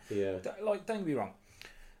listen to that. Yeah. Like, don't get me wrong.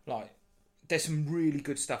 Like, there's some really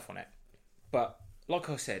good stuff on it. But, like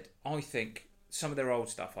I said, I think some of their old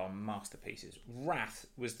stuff are masterpieces. Wrath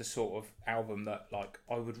was the sort of album that, like,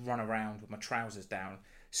 I would run around with my trousers down,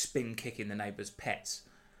 spin kicking the neighbours' pets.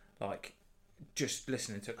 Like, just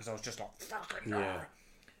listening to it because I was just like, fucking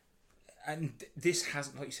And this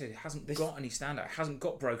hasn't, like you said, it hasn't got any standout. It hasn't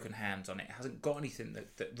got Broken Hands on it. It hasn't got anything that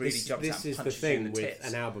really jumps out and punches you in the tits. This is the thing with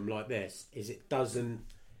an album like this, is it doesn't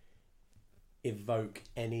evoke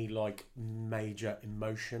any, like, major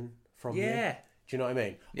emotion from you. Do you know what I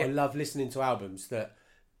mean? Yeah. I love listening to albums that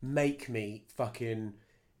make me fucking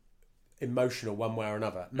emotional one way or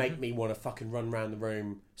another. Make me want to fucking run around the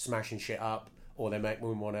room smashing shit up, or they make me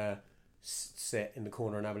want to sit in the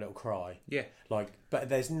corner and have a little cry. Yeah. Like, but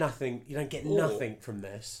there's nothing, you don't get nothing from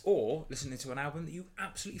this. Or listening to an album that you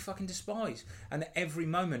absolutely fucking despise and that every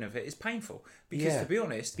moment of it is painful. Because to be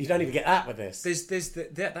honest, you don't even get that with this.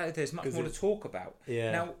 There's much more to talk about.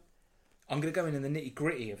 Yeah. Now, I'm going to go in the nitty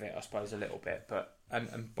gritty of it, I suppose, a little bit, but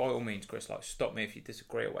and by all means, Chris, like, stop me if you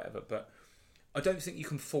disagree or whatever, but I don't think you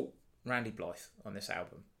can fault Randy Blythe on this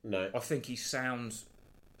album. No. I think he sounds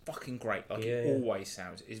fucking great, like he always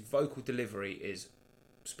sounds. His vocal delivery is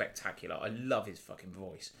spectacular. I love his fucking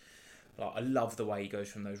voice. Like, I love the way he goes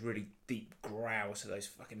from those really deep growls to those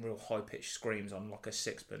fucking real high pitched screams on like a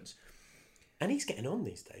sixpence. And he's getting on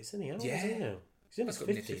these days, isn't he? How old is he now? He's in his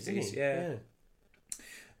 50s, isn't he? Yeah.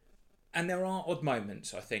 And there are odd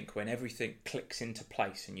moments, I think, when everything clicks into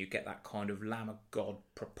place and you get that kind of Lamb of God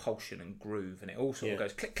propulsion and groove, and it all sort of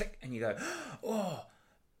goes click, click, and you go, oh.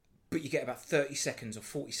 But you get about 30 seconds or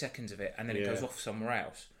 40 seconds of it, and then it goes off somewhere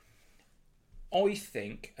else. I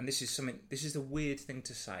think, and this is the weird thing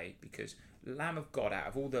to say, because Lamb of God, out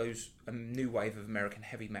of all those new wave of American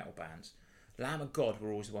heavy metal bands, Lamb of God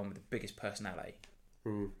were always the one with the biggest personality.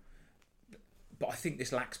 But I think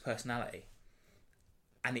this lacks personality.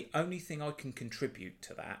 And the only thing I can contribute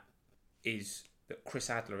to that is that Chris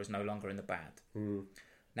Adler is no longer in the band.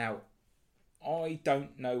 Now, I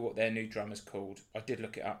don't know what their new drummer's called. I did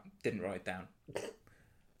look it up, didn't write it down.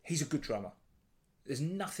 He's a good drummer. There's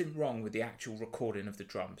nothing wrong with the actual recording of the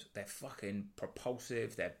drums. They're fucking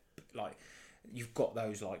propulsive. They're like, you've got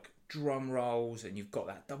those like drum rolls and you've got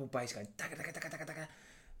that double bass going daga, daga, daga, daga, daga.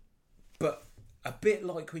 But a bit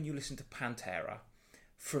like when you listen to Pantera,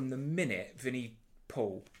 from the minute Vinnie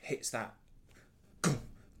Paul hits that,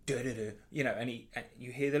 you know, and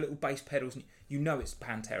you hear the little bass pedals, and you know it's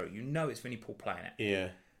Pantera, you know it's Vinnie Paul playing it. Yeah.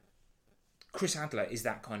 Chris Adler is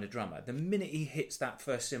that kind of drummer. The minute he hits that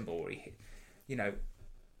first cymbal, or you know,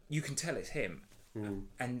 you can tell it's him.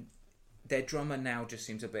 And their drummer now just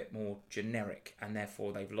seems a bit more generic, and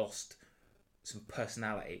therefore they've lost some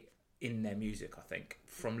personality in their music, I think,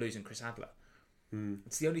 from losing Chris Adler.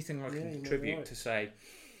 It's the only thing I can contribute to say,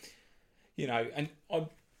 you know, and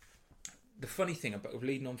the funny thing about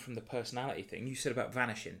leading on from the personality thing, you said about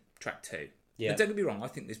Vanishing, track 2. Yeah. And don't get me wrong, I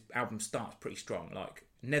think this album starts pretty strong. Like,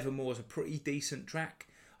 Nevermore's a pretty decent track.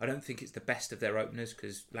 I don't think it's the best of their openers,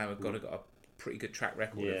 because Lamb of God have got a pretty good track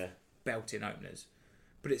record of belting openers.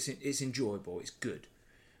 But it's enjoyable, it's good.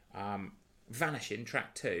 Vanishing,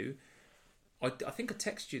 track 2, I think I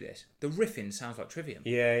texted you this. The riffing sounds like Trivium.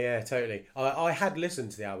 Yeah, totally. I had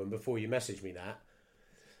listened to the album before you messaged me that,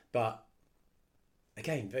 but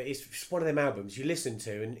again, it's one of them albums you listen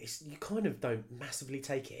to and you kind of don't massively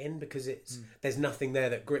take it in because there's nothing there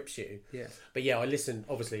that grips you. Yeah. But yeah, I listened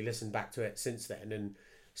back to it since then, and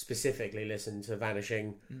specifically listened to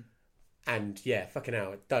Vanishing, and yeah, fucking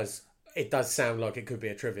hell, it does sound like it could be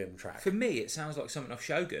a Trivium track. For me, it sounds like something off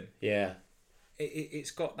Shogun. Yeah.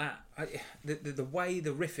 It's got that... The way the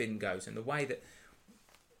riffing goes and the way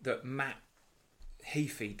that Matt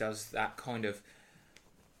Heafy does that kind of...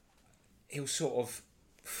 He'll sort of...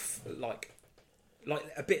 like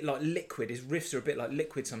a bit like Liquid. His riffs are a bit like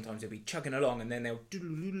Liquid sometimes. They'll be chugging along and then they'll...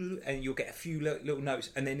 and you'll get a few little notes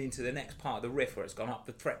and then into the next part of the riff where it's gone up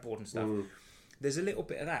the fretboard and stuff. There's a little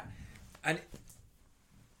bit of that. And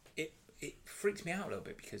it freaks me out a little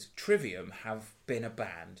bit because Trivium have been a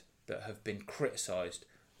band that have been criticised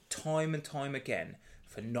time and time again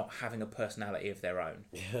for not having a personality of their own.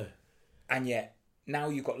 Yeah. And yet, now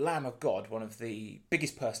you've got Lamb of God, one of the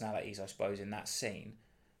biggest personalities, I suppose, in that scene,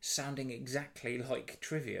 sounding exactly like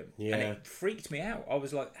Trivium. Yeah. And it freaked me out. I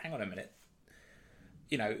was like, hang on a minute.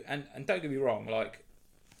 You know, and don't get me wrong, like,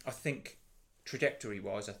 I think,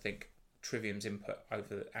 trajectory-wise, I think Trivium's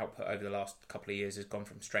output over the last couple of years has gone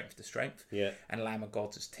from strength to strength. Yeah. And Lamb of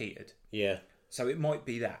God's has teetered. Yeah. So it might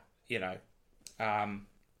be that, you know.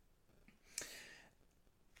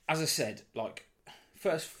 As I said, like,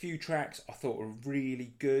 first few tracks I thought were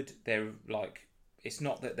really good. They're like, it's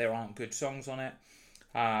not that there aren't good songs on it.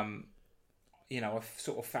 You know, I've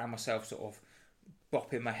sort of found myself sort of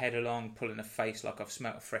bopping my head along, pulling a face like I've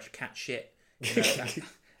smelt a fresh cat shit. You know,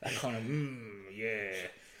 that kind of, yeah.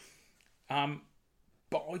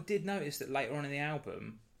 But I did notice that later on in the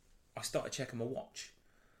album, I started checking my watch.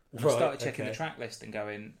 I started checking the track list and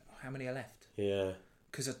going, how many are left? Yeah.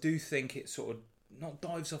 Because I do think it sort of not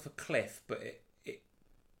dives off a cliff, but it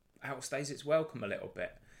outstays its welcome a little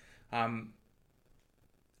bit.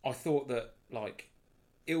 I thought that, like,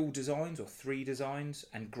 Ill Designs or 3 Designs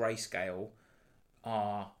and Grayscale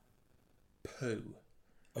are poo.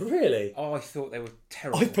 Really? Oh, I thought they were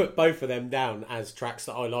terrible. I put both of them down as tracks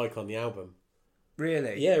that I like on the album.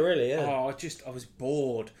 Really? Yeah, really, yeah. Oh, I was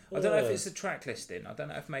bored. I don't know if it's the track listing. I don't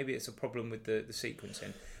know if maybe it's a problem with the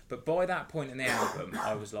sequencing. But by that point in the album,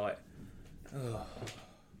 I was like, oh,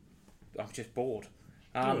 I'm just bored.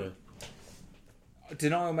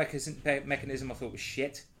 Denial Mechanism I thought was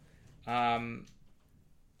shit. I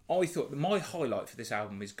thought my highlight for this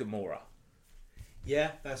album is Gomorrah.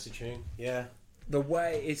 Yeah, that's a tune. Yeah. The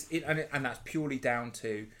way and that's purely down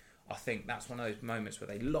to, I think that's one of those moments where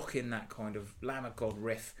they lock in that kind of Lamb of God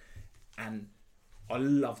riff, and I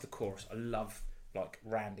love the chorus. I love, like,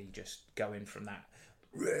 Randy just going from that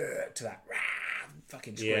to that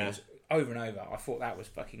fucking screams over and over. I thought that was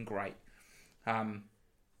fucking great.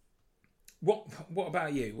 What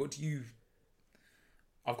about you? What do you?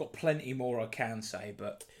 I've got plenty more I can say,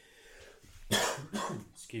 but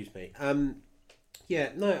excuse me.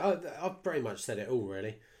 Yeah, no, I've pretty much said it all,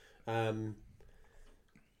 really.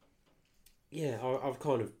 Yeah, I've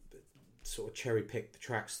kind of sort of cherry picked the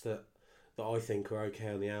tracks that I think are okay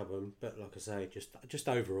on the album, but like I say, just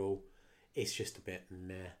overall, it's just a bit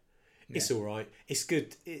meh. Yeah. It's all right. It's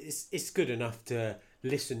good. It's good enough to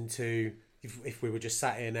listen to if we were just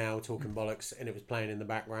sat here now talking bollocks and it was playing in the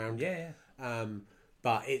background. Yeah.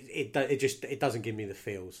 But it doesn't give me the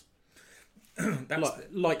feels.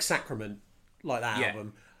 like Sacrament, like that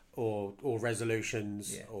album, or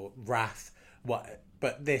Resolutions, or Wrath.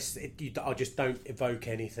 But this, I just don't evoke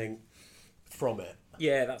anything from it.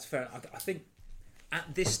 Yeah, that's fair. I think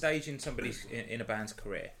at this stage in somebody's in a band's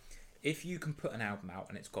career, if you can put an album out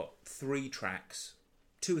and it's got 2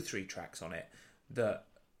 or 3 tracks on it that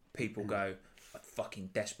people go, I fucking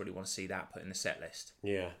desperately want to see that put in the set list.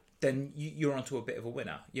 Yeah. Then you're onto a bit of a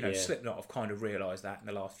winner. You know, Slipknot have kind of realised that in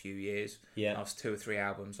the last few years. Yeah. Last 2 or 3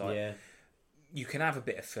 albums. You can have a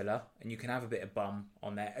bit of filler and you can have a bit of bum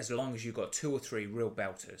on there as long as you've got 2 or 3 real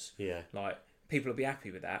belters. Yeah. Like, people will be happy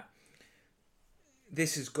with that.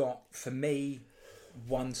 This has got, for me,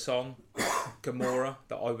 1 song, Gomorrah,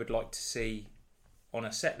 that I would like to see on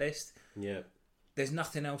a set list. Yeah. There's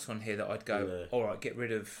nothing else on here that I'd go, all right, get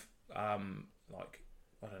rid of, like,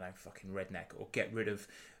 I don't know, fucking Redneck, or get rid of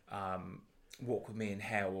Walk With Me in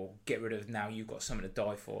Hell, or get rid of Now You've Got Something to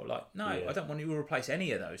Die For. Like, no, I don't want you to replace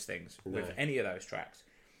any of those things with any of those tracks.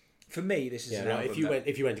 For me, this is an album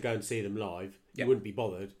if you went to go and see them live, you wouldn't be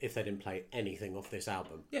bothered if they didn't play anything off this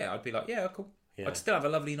album. Yeah, I'd be like, yeah, cool. Yeah. I'd still have a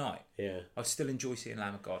lovely night. Yeah. I'd still enjoy seeing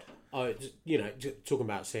Lamb of God. Talking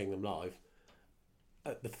about seeing them live,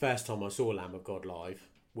 the first time I saw Lamb of God live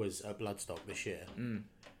was at Bloodstock this year.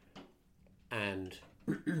 And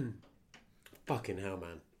fucking hell,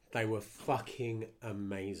 man. They were fucking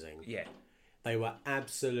amazing. Yeah. They were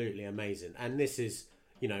absolutely amazing. And this is,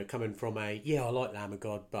 coming from I like Lamb of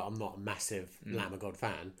God, but I'm not a massive Lamb of God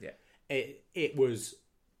fan. Yeah. It was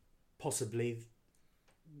possibly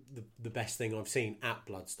the best thing I've seen at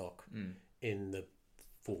Bloodstock in the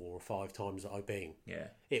 4 or 5 times that I've been. Yeah,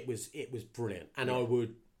 it was brilliant, and I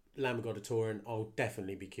would Lamb of God are touring. I'll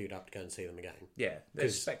definitely be queued up to go and see them again. Yeah, they're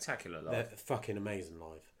spectacular live. They're fucking amazing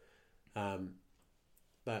live.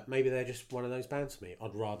 But maybe they're just one of those bands for me.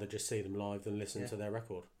 I'd rather just see them live than listen to their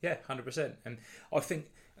record. Yeah, 100%. And I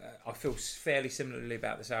think I feel fairly similarly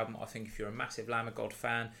about this album. I think if you're a massive Lamb of God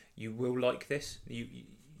fan, you will like this. You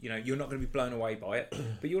know, you're not going to be blown away by it,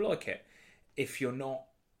 but you'll like it. If you're not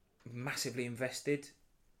massively invested,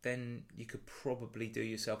 then you could probably do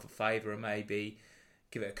yourself a favour and maybe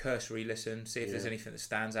give it a cursory listen, see if there's anything that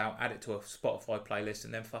stands out, add it to a Spotify playlist,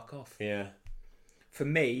 and then fuck off. Yeah. For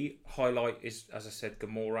me, highlight is, as I said,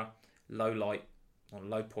 Gomorrah. Low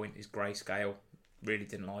point is Grayscale. Really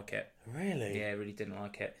didn't like it. Really? Yeah, really didn't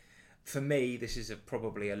like it. For me, this is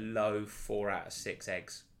probably a low 4 out of 6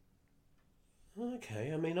 eggs.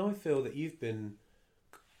 Okay, I mean, I feel that you've been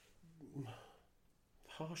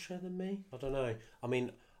harsher than me. I don't know. I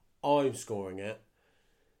mean, I'm scoring it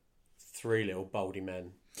 3 little baldy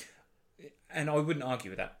men. And I wouldn't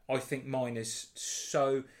argue with that. I think mine's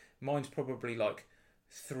probably like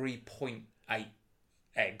 3.8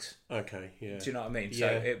 eggs. Okay, yeah. Do you know what I mean?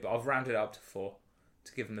 Yeah. So I've rounded it up to 4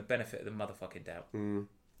 to give them the benefit of the motherfucking doubt.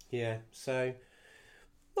 Yeah, so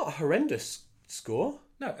not a horrendous score.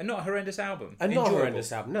 No, and not a horrendous album. And not a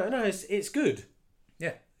horrendous album. No, it's good.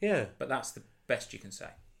 Yeah. Yeah. But that's the best you can say.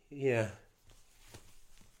 Yeah.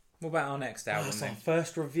 What about our next album That's then? our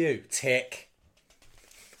first review. Tick.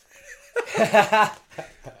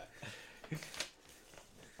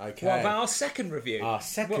 Okay. What about our second review? Our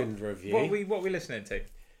second review. What are we listening to?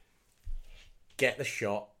 Get the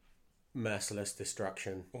Shot, Merciless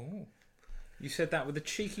Destruction. Oh, you said that with a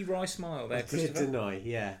cheeky wry smile there, Christopher. Didn't I?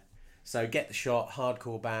 Yeah. So Get the Shot,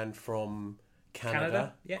 hardcore band from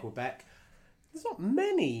Canada, Yeah. Quebec. There's not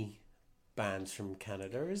many bands from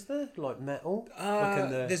Canada, is there? Like metal.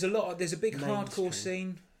 There's a lot. There's a big mainstream. hardcore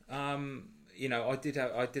scene. You know, I did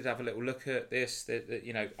have a little look at this.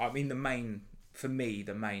 You know, I mean, the main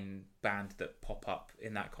band that pop up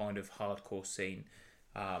in that kind of hardcore scene,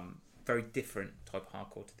 very different type of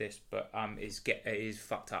hardcore to this, but is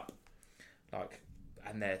Fucked Up, like,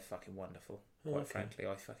 and they're fucking wonderful. Quite frankly,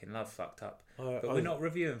 I fucking love Fucked Up. But we're not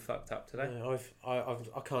reviewing Fucked Up today.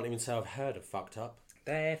 I can't even say I've heard of Fucked Up.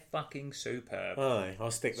 They're fucking superb. Aye,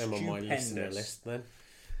 I'll stick them on my Stupendous. listener list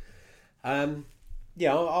then.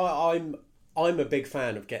 Yeah, I'm a big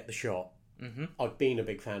fan of Get the Shot. Mm-hmm. I've been a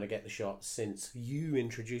big fan of Get the Shot since you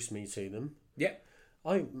introduced me to them. Yeah.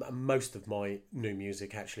 Most of my new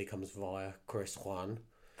music actually comes via Chris Juan.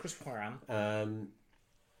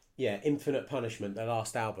 Yeah, Infinite Punishment, their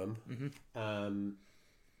last album. Mm-hmm.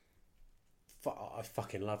 I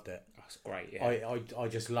fucking loved it. That's great. Yeah. I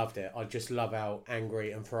just loved it. I just love how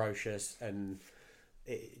angry and ferocious and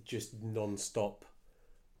it just non-stop.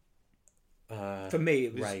 For me,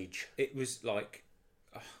 it was rage. It was like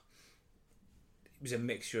it was a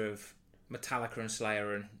mixture of Metallica and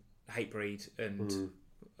Slayer and Hatebreed, and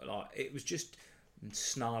like it was just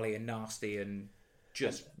snarly and nasty and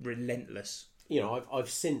just relentless. You know, I've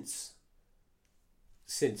since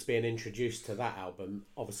being introduced to that album,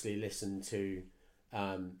 obviously listened to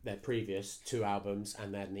their previous 2 albums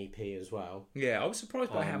and then an EP as well. Yeah, I was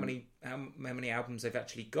surprised by how many albums they've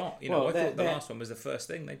actually got. You know, I thought the last one was the first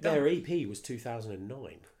thing they'd done. Their EP was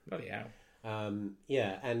 2009. Bloody hell.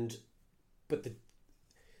 Yeah, but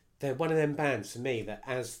they're one of them bands for me that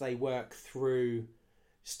as they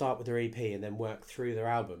start with their EP and then work through their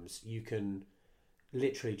albums, you can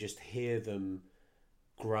literally just hear them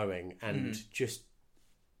growing and just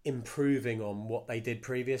improving on what they did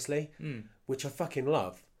previously, which I fucking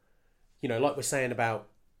love. You know, like we're saying about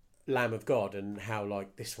Lamb of God and how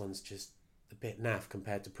like this one's just a bit naff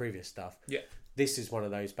compared to previous stuff. Yeah. This is one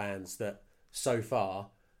of those bands that so far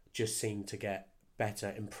just seem to get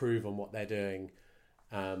better, improve on what they're doing.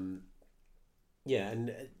 Yeah,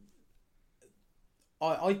 and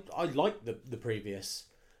I like the previous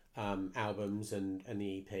albums and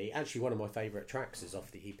the EP. Actually, one of my favourite tracks is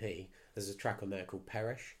off the EP. There's a track on there called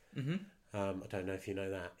Perish. Mm-hmm. I don't know if you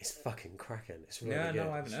know that. It's fucking cracking. It's really good.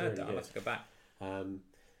 No, I haven't heard that. I'll have to go back.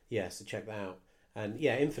 Yeah, so check that out. And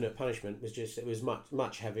yeah, Infinite Punishment was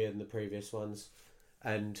much heavier than the previous ones,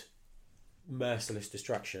 and Merciless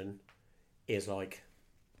Destruction is like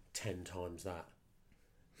 10 times that.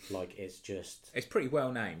 Like it's pretty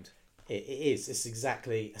well named. It is. That's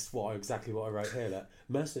exactly what I wrote here. That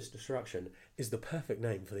Merciless Destruction is the perfect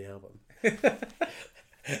name for the album.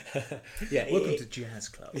 Yeah. Welcome to Jazz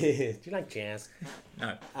Club. Do you like jazz?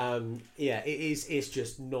 No. Yeah, it is. It's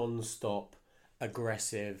just non-stop,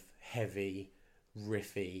 aggressive, heavy,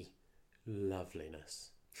 riffy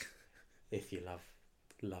loveliness. If you love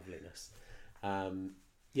loveliness. I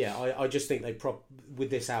just think with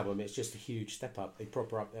this album, it's just a huge step up. They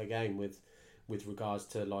proper up their game with regards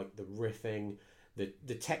to like the riffing,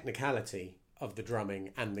 the technicality of the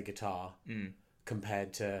drumming and the guitar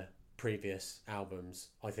compared to previous albums.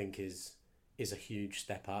 I think is a huge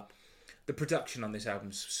step up. The production on this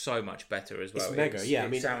album's so much better as well. It's mega, yeah.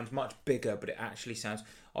 It sounds much bigger, but it actually sounds.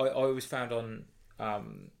 I always found on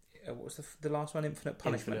what was the last one? Infinite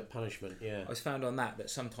Punishment. Infinite Punishment, yeah. I was found on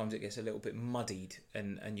that sometimes it gets a little bit muddied,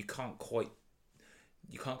 and you can't quite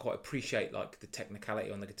appreciate like the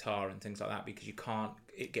technicality on the guitar and things like that because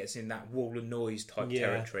it gets in that wall of noise type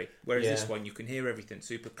territory. Whereas this one, you can hear everything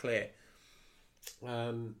super clear.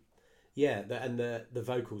 The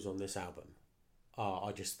vocals on this album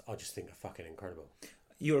I just think are fucking incredible.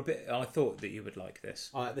 I thought that you would like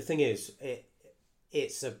this. The thing is,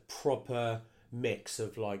 it's a proper mix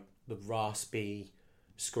of like the raspy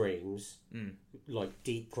screams, like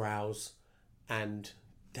deep growls, and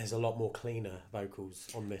there's a lot more cleaner vocals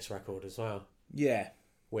on this record as well. Yeah.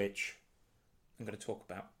 Which I'm going to talk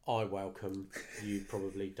about. I welcome. You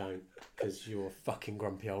probably don't because you're a fucking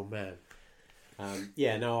grumpy old man.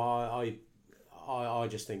 I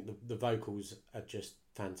just think the vocals are just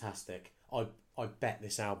fantastic. I bet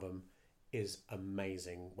this album is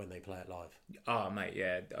amazing when they play it live. Oh, mate,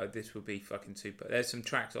 yeah. This will be fucking super. There's some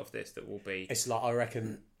tracks off this that will be... It's like, I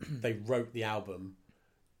reckon they wrote the album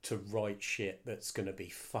to write shit that's going to be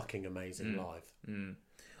fucking amazing live.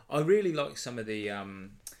 I really like some of the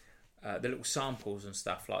little samples and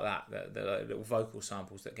stuff like that, the little vocal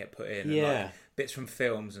samples that get put in. Yeah. And like bits from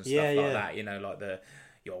films and stuff like that, you know, like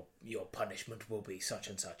your punishment will be such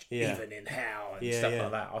and such, even in hell, and stuff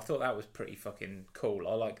like that. I thought that was pretty fucking cool.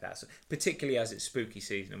 I like that, so, particularly as it's spooky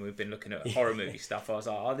season and we've been looking at horror movie stuff. I was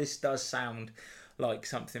like, oh, this does sound like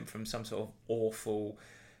something from some sort of awful,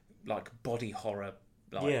 like body horror,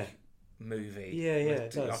 movie.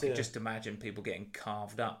 It does, I could just imagine people getting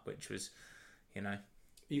carved up, which was, you know.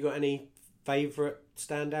 You got any favourite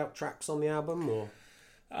standout tracks on the album, or?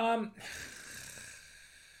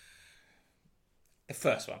 The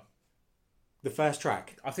first one. The first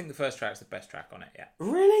track? I think the first track's the best track on it, yeah.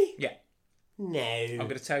 Really? Yeah. No. I'm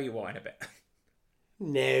going to tell you why in a bit.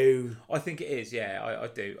 No. I think it is, yeah, I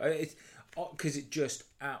do. It's because it just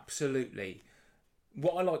absolutely...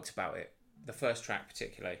 What I liked about it, the first track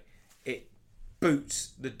particularly, it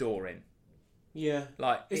boots the door in. Yeah.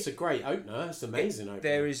 Like it's a great opener. It's an amazing opener.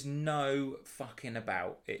 There is no fucking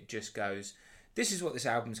about. It just goes, this is what this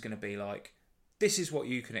album's going to be like. This is what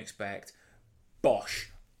you can expect. Bosh,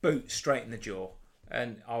 boot straight in the jaw.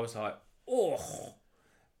 And I was like, oh.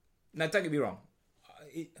 Now, don't get me wrong.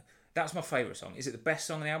 That's my favourite song. Is it the best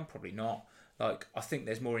song on the album? Probably not. Like, I think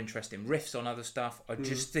there's more interesting riffs on other stuff. I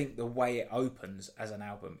just think the way it opens as an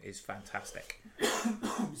album is fantastic.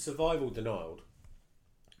 Survival Denied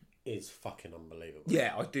is fucking unbelievable.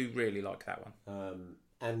 Yeah, I do really like that one.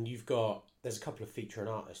 And there's a couple of featuring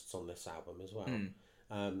artists on this album as well.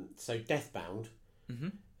 So Deathbound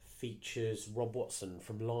features Rob Watson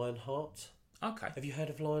from Lionheart. Okay. Have you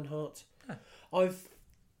heard of Lionheart? No. I've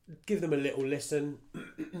given them a little listen.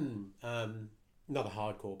 Another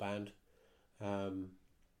hardcore band.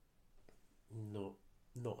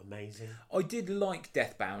 Not amazing. I did like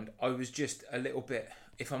Deathbound. I was just a little bit,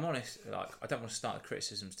 if I'm honest, like I don't want to start the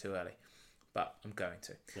criticisms too early, but I'm going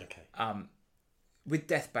to. Okay. With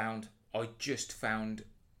Deathbound, I just found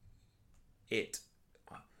it.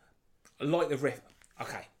 I like the riff.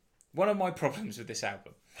 Okay. One of my problems with this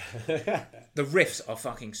album, the riffs are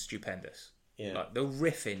fucking stupendous. Yeah. Like the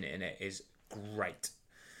riffing in it is great.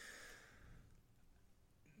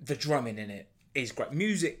 The drumming in it is great.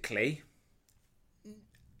 Musically,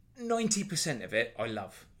 90% of it I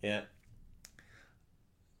love. Yeah.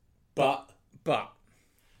 But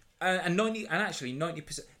and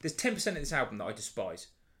 90%. There's 10% of this album that I despise,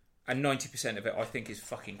 and 90% of it I think is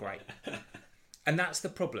fucking great. And that's the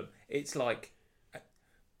problem. It's like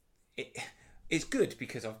it's good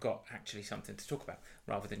because I've got actually something to talk about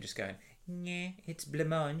rather than just going, yeah, it's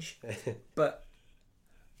blancmange. But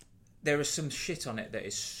there is some shit on it that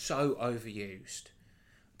is so overused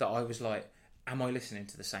that I was like, am I listening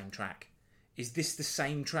to the same track? Is this the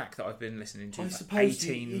same track that I've been listening to for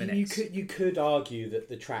 18 minutes? You could argue that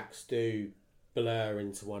the tracks do blur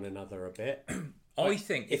into one another a bit. I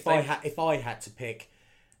think if I had to pick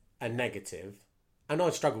a negative, and I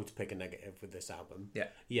struggle to pick a negative with this album.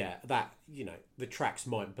 Yeah, that the tracks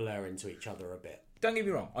might blur into each other a bit. Don't get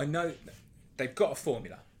me wrong. I know they've got a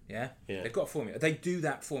formula. Yeah, they've got a formula. They do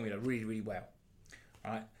that formula really, really well.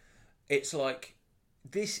 Right? It's like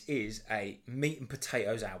this is a meat and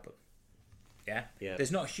potatoes album. Yeah?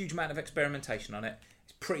 There's not a huge amount of experimentation on it.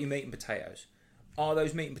 It's pretty meat and potatoes. Are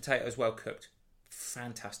those meat and potatoes well cooked?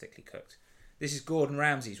 Fantastically cooked. This is Gordon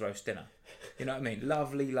Ramsay's roast dinner. You know what I mean?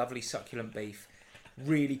 Lovely, lovely succulent beef.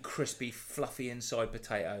 Really crispy, fluffy inside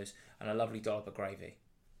potatoes. And a lovely dollop of gravy.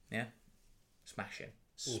 Yeah? Smashing.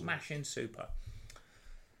 Smashing super.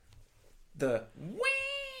 The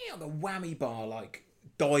whammy bar, like,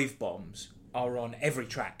 dive bombs are on every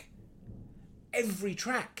track. Every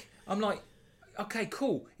track. I'm like, okay,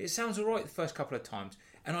 cool. It sounds alright the first couple of times.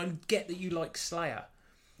 And I get that you like Slayer.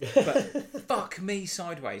 But fuck me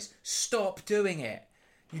sideways. Stop doing it.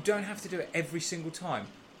 You don't have to do it every single time.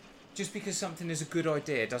 Just because something is a good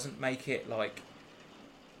idea doesn't make it like...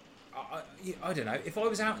 I don't know. If I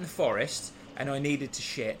was out in the forest and I needed to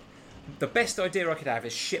shit, the best idea I could have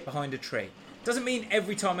is shit behind a tree. Doesn't mean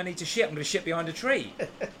every time I need to shit, I'm going to shit behind a tree.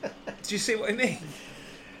 Do you see what I mean?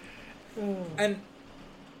 And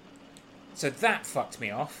so that fucked me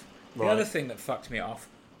off. The other thing that fucked me off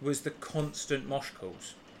was the constant mosh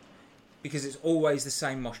calls. Because it's always the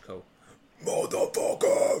same mosh call.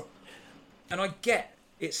 Motherfucker! And I get,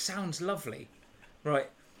 it sounds lovely. Right?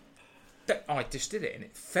 I just did it and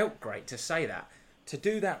it felt great to say that. To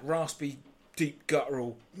do that raspy, deep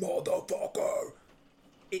guttural, motherfucker,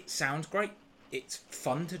 it sounds great. It's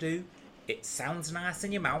fun to do. It sounds nice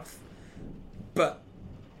in your mouth. But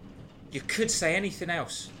you could say anything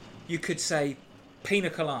else. You could say pina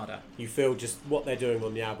colada. You feel just what they're doing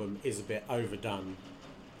on the album is a bit overdone.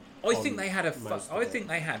 I think they had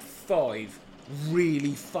they had 5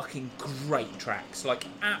 really fucking great tracks. Like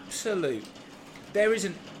absolute. There is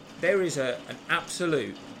an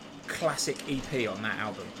absolute classic EP on that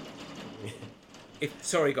album.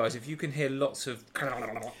 Sorry guys, if you can hear lots of...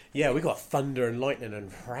 Yeah, we got thunder and lightning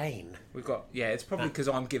and rain. We've got... Yeah, it's probably because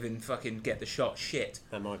I'm giving fucking get the shot shit.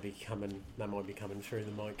 That might be coming through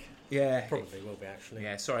the mic. Yeah. Probably will be, actually.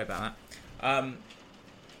 Yeah, sorry about that.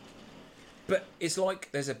 But it's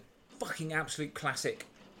like there's a fucking absolute classic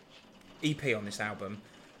EP on this album,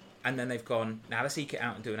 and then they've gone, now let's eke it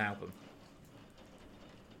out and do an album.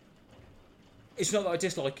 It's not that I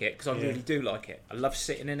dislike it, because I really do like it. I love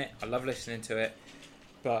sitting in it. I love listening to it.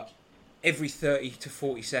 But every 30 to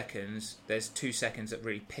 40 seconds, there's 2 seconds that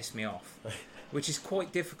really piss me off. Which is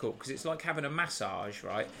quite difficult, because it's like having a massage,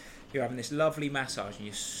 right? You're having this lovely massage, and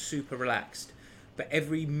you're super relaxed. But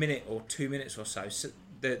every minute or 2 minutes or so,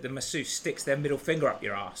 the masseuse sticks their middle finger up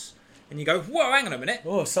your ass. And you go, whoa, hang on a minute.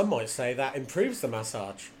 Oh, some might say that improves the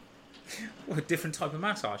massage. Well, a different type of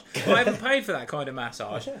massage. I haven't paid for that kind of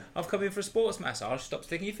massage. I've come in for a sports massage. Stop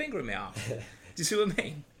sticking your finger in my arse. Do you see what I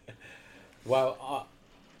mean? Well,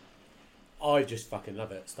 I just fucking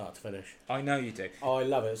love it, start to finish. I know you do. I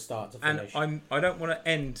love it, start to finish. And I don't want to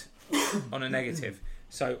end on a negative,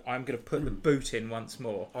 so I'm going to put the boot in once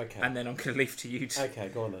more. Okay. And then I'm going to leave to you to... Okay,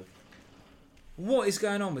 go on then. What is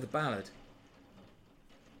going on with the ballad?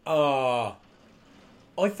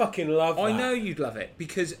 I fucking love that. I know you'd love it,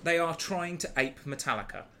 because they are trying to ape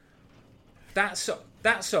Metallica. That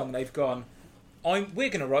song, they've gone, we're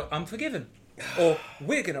going to write Unforgiven. Or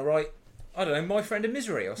we're going to write, I don't know, My Friend in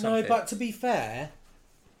Misery or something. No, but to be fair,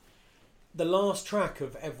 the last track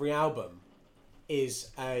of every album is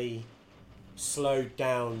a slowed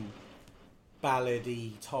down,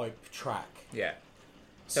 ballady type track. Yeah.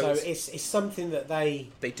 So it's something that they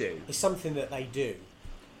do. It's something that they do.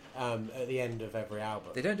 At the end of every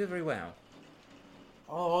album. They don't do it very well.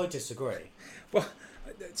 Oh, I disagree. Well,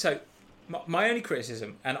 so my only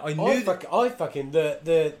criticism, and I knew I fucking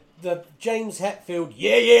the James Hetfield,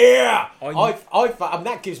 yeah.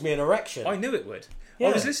 That gives me an erection. I knew it would. Yeah.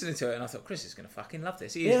 I was listening to it and I thought Chris is going to fucking love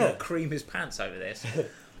this. He is going to cream his pants over this.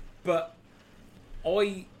 But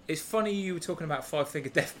it's funny you were talking about Five Finger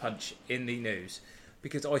Death Punch in the news,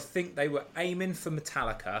 because I think they were aiming for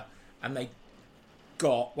Metallica, and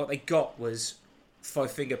what they got was Five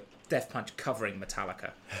Finger Death Punch covering Metallica.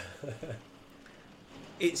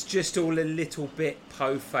 It's just all a little bit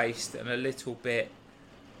po-faced and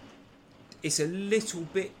it's a little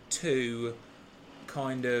bit too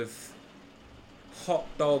kind of hot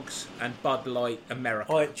dogs and Bud Light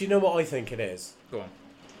America. Do you know what I think it is? Go on.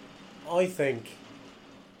 I think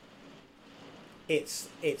it's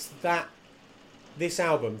that this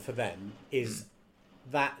album for them is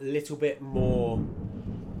that little bit more.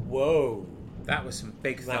 Whoa! That was some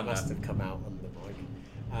big thunder. That must have come out on the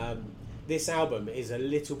mic. This album is a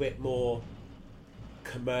little bit more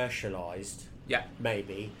commercialised. Yeah.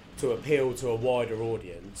 Maybe to appeal to a wider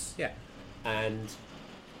audience. Yeah. And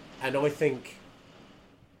I think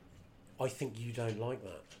you don't like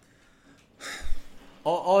that.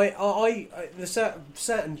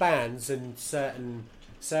 Certain bands and certain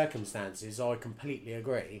circumstances, I completely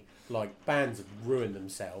agree. Like, bands have ruined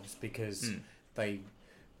themselves because they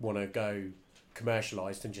want to go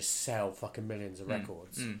commercialised and just sell fucking millions of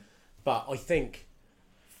records. But I think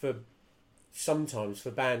sometimes for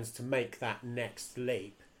bands to make that next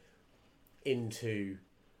leap into,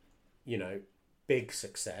 big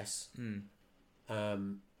success,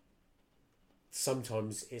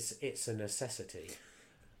 sometimes it's a necessity.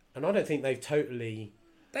 And I don't think they've totally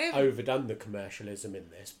overdone the commercialism in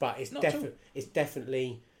this, but it's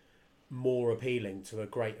definitely more appealing to a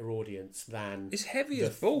greater audience than it's heavy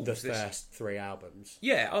as balls, the first 3 albums.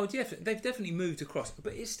 Yeah, they've definitely moved across,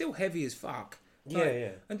 but it's still heavy as fuck. Yeah.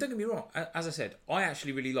 And don't get me wrong, as I said, I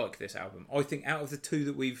actually really like this album. I think out of the two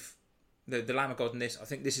that we've, the Lamb of God and this, I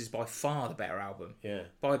think this is by far the better album. Yeah.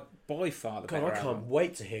 By far the better album. I can't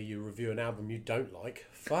wait to hear you review an album you don't like.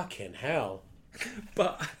 Fucking hell.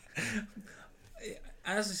 But,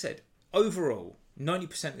 as I said, overall,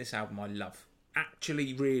 90% of this album I love.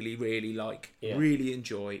 Actually really, really like, really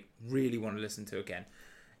enjoy, really want to listen to again.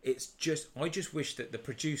 It's just, I just wish that the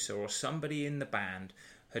producer or somebody in the band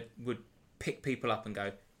would pick people up and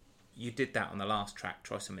go, you did that on the last track,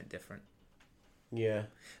 try something different. Yeah.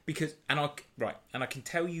 Because, and I can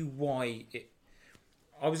tell you why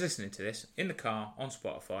I was listening to this in the car on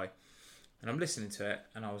Spotify, and I'm listening to it,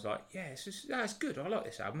 and I was like, yeah, it's good, I like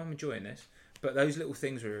this album, I'm enjoying this, but those little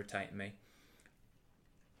things were irritating me.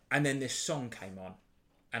 And then this song came on,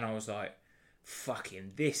 and I was like,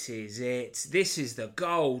 fucking, this is it. This is the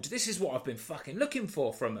gold. This is what I've been fucking looking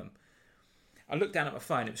for from them. I looked down at my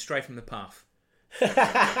phone, it was Straight from the Path.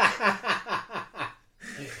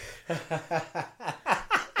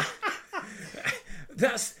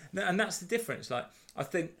 That's the difference. Like, I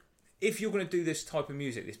think if you're going to do this type of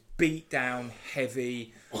music, this beat down,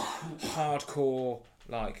 heavy, hardcore,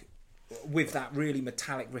 like, with that really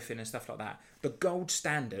metallic riffing and stuff like that, the gold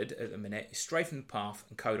standard at the minute is Straight from the Path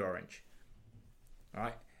and Code Orange.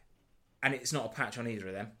 Right? And it's not a patch on either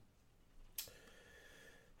of them.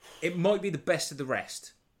 It might be the best of the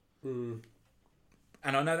rest. And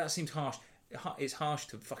I know that seems harsh. It's harsh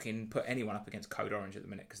to fucking put anyone up against Code Orange at the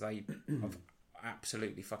minute, because they have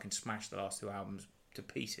absolutely fucking smashed the last 2 albums to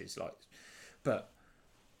pieces. Like, but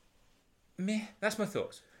meh, that's my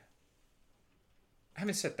thoughts.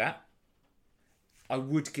 Having said that, I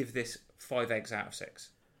would give this 5 eggs out of 6.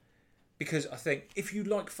 Because I think if you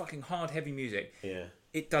like fucking hard, heavy music,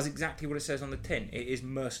 it does exactly what it says on the tin. It is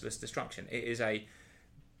merciless destruction. It is a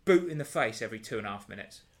boot in the face every 2.5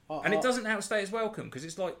 minutes. And it doesn't outstay its welcome, because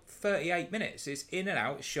it's like 38 minutes. It's in and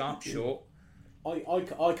out, it's sharp, short.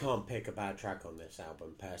 I can't pick a bad track on this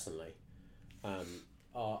album, personally.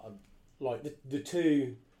 Like the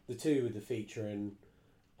two with the featuring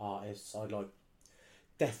artists, I like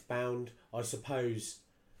Deathbound. I suppose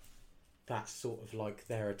that's sort of like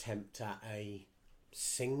their attempt at a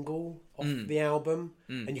single off the album,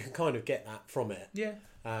 and you can kind of get that from it. Yeah.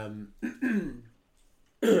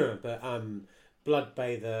 But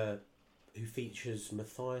Bloodbather, who features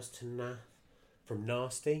Matthias Tanath from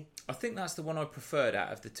Nasty. I think that's the one I preferred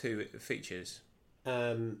out of the 2 features.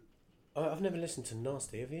 I've never listened to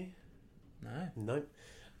Nasty, have you? No.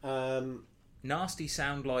 No. Nasty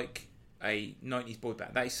sound like a 90s boy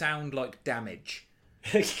band. They sound like Damage.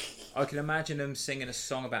 I can imagine them singing a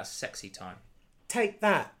song about sexy time. Take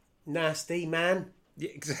that, Nasty man. Yeah,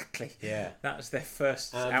 exactly. Yeah. That was their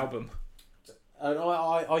first album. And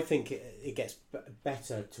I think it gets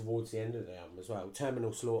better towards the end of the album as well.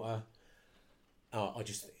 Terminal Slaughter,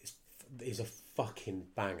 is a fucking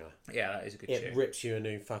banger. Yeah, that is a good tune. It rips you a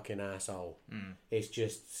new fucking asshole.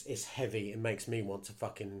 It's heavy. It makes me want to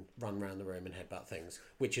fucking run around the room and headbutt things,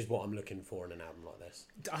 which is what I'm looking for in an album like this.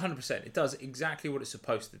 100%. It does exactly what it's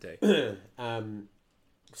supposed to do.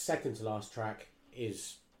 Second to last track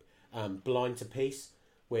is Blind to Peace,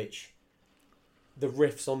 which the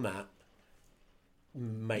riffs on that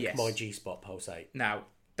make my G-spot pulsate. Now,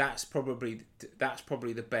 that's probably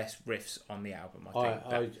the best riffs on the album, I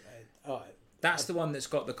think. That's the one that's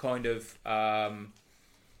got the kind of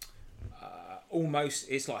almost,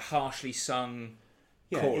 it's like harshly sung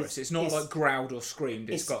chorus. It's not like growled or screamed.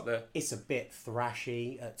 It's got the... It's a bit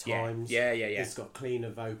thrashy at times. Yeah. It's got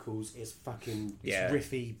cleaner vocals. It's fucking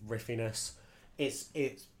riffiness.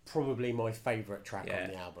 It's probably my favourite track on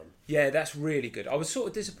the album. Yeah, that's really good. I was sort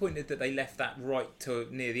of disappointed that they left that right to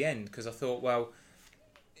near the end, because I thought, well,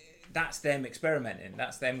 that's them experimenting.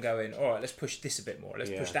 That's them going, all right, let's push this a bit more. Let's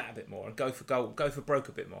push that a bit more, and go for gold, go for broke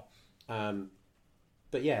a bit more.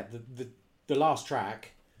 But yeah, the last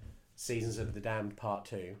track, Seasons of the Damned Part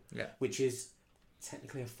 2, which is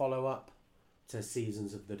technically a follow-up to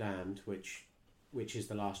Seasons of the Damned, which is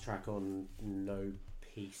the last track on No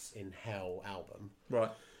Peace in Hell album.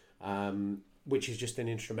 Right. Which is just an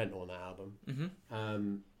instrumental on that album.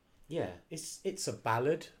 Mm-hmm. Yeah, it's a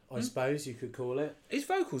ballad, I suppose you could call it. His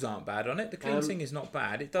vocals aren't bad on it. The clean sing is not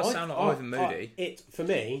bad. It does sound like Ivan Moody. For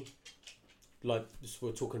me, like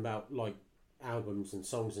we're talking about like albums and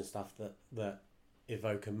songs and stuff that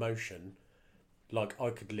evoke emotion. Like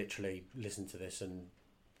I could literally listen to this and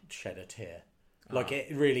shed a tear. Like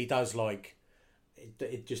it really does. Like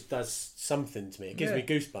it just does something to me. It gives me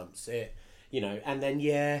goosebumps. It, and then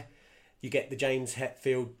you get the James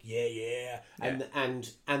Hetfield, and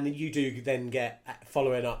then you do then get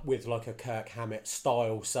following up with like a Kirk Hammett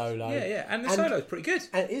style solo. And the solo's pretty good.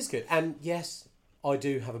 And it is good. And yes, I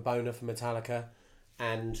do have a boner for Metallica,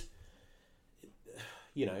 and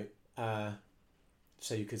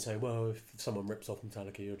so you could say, well, if someone rips off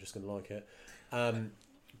Metallica, you're just going to like it.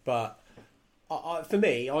 But for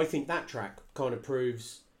me, I think that track kind of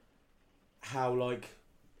proves how like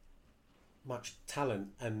much talent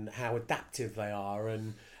and how adaptive they are,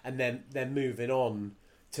 and then they're moving on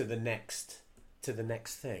to the next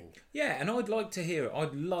thing. Yeah, and I'd love to hear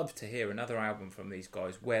another album from these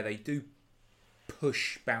guys where they do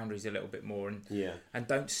push boundaries a little bit more and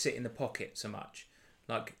don't sit in the pocket so much.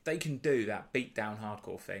 Like they can do that beat down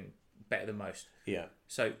hardcore thing better than most. Yeah.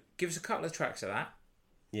 So give us a couple of tracks of that.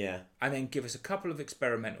 Yeah. And then give us a couple of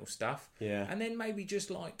experimental stuff. Yeah. And then maybe just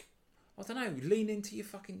like, I don't know, lean into your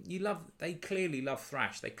fucking... They clearly love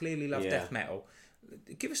thrash. They clearly love death metal.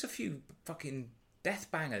 Give us a few fucking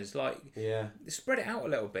death bangers. Like, spread it out a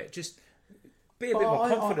little bit. Just be a bit more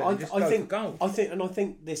confident and just go for gold. I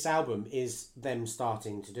think this album is them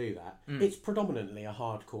starting to do that. It's predominantly a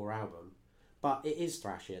hardcore album, but it is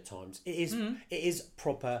thrashy at times. It is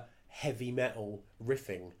proper heavy metal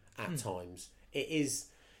riffing at times. It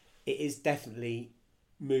is definitely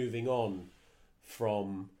moving on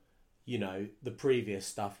from... the previous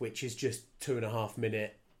stuff, which is just 2.5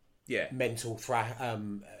 minute mental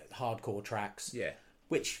hardcore tracks. Yeah.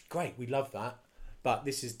 Which, great, we love that. But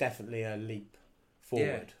this is definitely a leap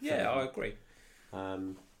forward. Yeah, I agree.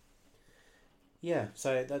 So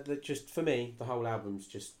that just, for me, the whole album's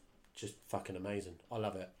just fucking amazing. I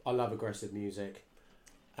love it. I love aggressive music.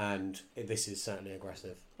 And this is certainly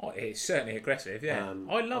aggressive. Oh, it's certainly aggressive, yeah.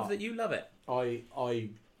 I love that you love it. I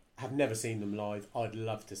have never seen them live. I'd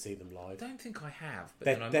love to see them live. I don't think I have.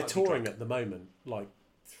 But they're touring at the moment, like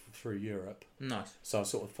through Europe. Nice. So I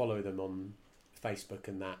sort of follow them on Facebook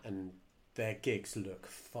and that, and their gigs look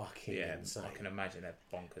fucking insane. I can imagine they're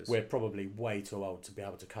bonkers. We're probably way too old to be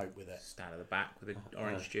able to cope with it. Stand at the back with the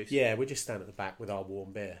orange juice. Yeah, we just stand at the back with our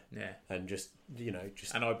warm beer. Yeah. And just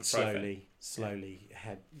and slowly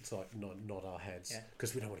head, it's like nod our heads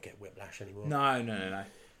because we don't want to get whiplash anymore. No.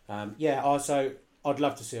 So I'd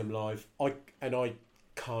love to see them live. I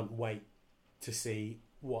can't wait to see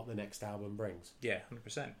what the next album brings. Yeah,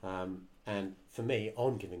 100%. And for me,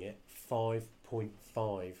 I'm giving it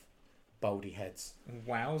 5.5 Baldy heads.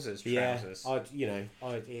 Wowzers, trousers. Yeah,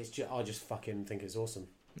 I just fucking think it's awesome.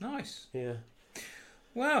 Nice. Yeah.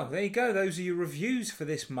 Well, there you go. Those are your reviews for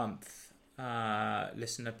this month,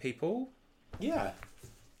 listener people. Yeah.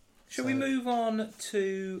 Shall we move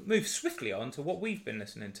swiftly on to what we've been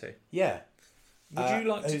listening to? Yeah. Would you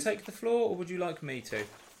like to take the floor, or would you like me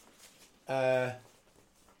to?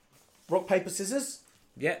 Rock, paper, scissors?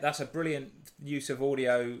 Yeah, that's a brilliant use of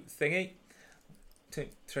audio thingy. 2,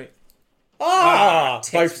 3.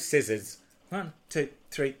 Both scissors. 1, 2,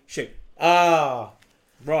 3, shoot. Right.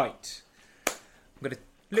 I'm going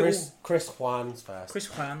to... Chris Juan's first. Chris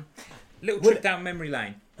Juan. Little trip down memory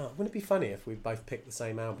lane. Oh, wouldn't it be funny if we both picked the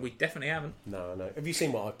same album? We definitely haven't. No. Have you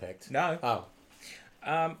seen what I picked? No. Oh.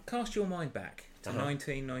 Cast your mind back to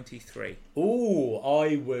 1993. Ooh,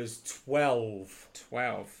 I was 12.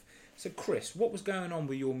 12. So, Chris, what was going on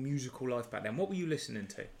with your musical life back then? What were you listening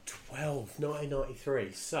to?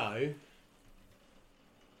 1993. So,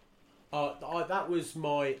 that was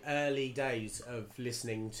my early days of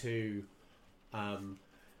listening to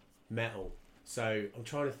metal. So, I'm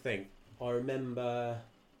trying to think. I remember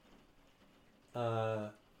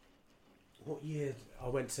what year I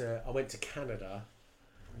went to Canada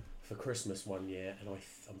for Christmas one year, and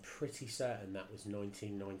I'm pretty certain that was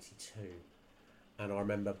 1992. And I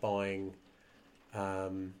remember buying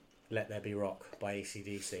Let There Be Rock by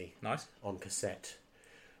AC/DC. Nice. On cassette.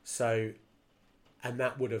 So, and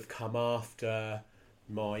that would have come after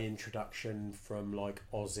my introduction from like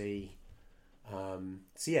Ozzy.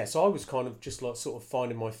 So I was kind of just like sort of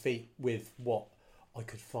finding my feet with what I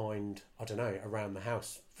could find, I don't know, around the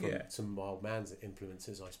house from some of my old man's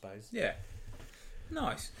influences, I suppose. Yeah.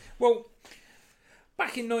 Nice. Well,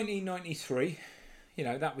 Back in 1993, you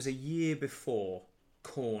know, that was a year before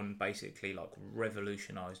Korn basically like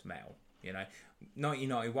revolutionised metal. You know,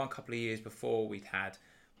 1991, a couple of years before, we'd had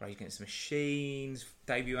Rage Against the Machine's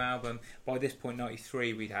debut album. By this point,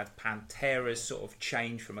 93, we'd had Pantera's sort of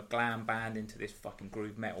change from a glam band into this fucking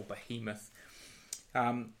groove metal behemoth.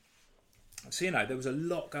 So, you know, there was a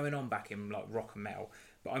lot going on back in like rock and metal.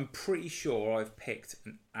 But I'm pretty sure I've picked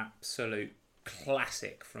an absolute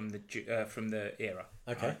classic from the era.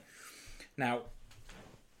 Okay. Right? Now,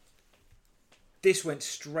 this went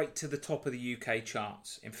straight to the top of the UK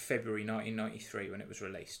charts in February 1993 when it was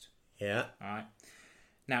released. Yeah. All right.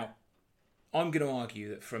 Now, I'm going to argue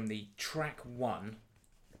that from the track one,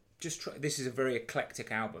 this is a very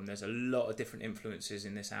eclectic album. There's a lot of different influences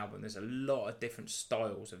in this album. There's a lot of different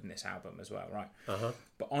styles in this album as well, right? Uh-huh.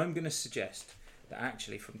 But I'm going to suggest that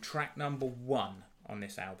actually from track number one on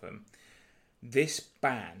this album, this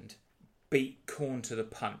band beat Korn to the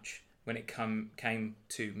punch when it came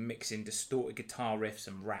to mixing distorted guitar riffs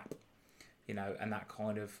and rap, you know, and that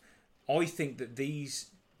kind of... I think that this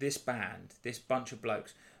band, this bunch of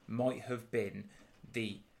blokes, might have been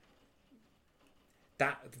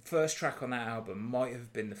that first track on that album might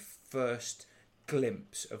have been the first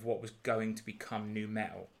glimpse of what was going to become nu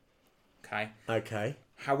metal. Okay?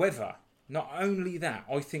 However, not only that,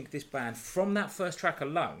 I think this band, from that first track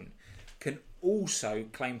alone, can also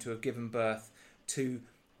claim to have given birth to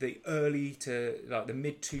the early to like the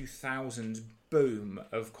mid 2000s boom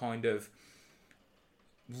of kind of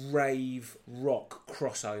rave rock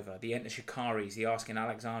crossover. The Enter Shikaris, the Asking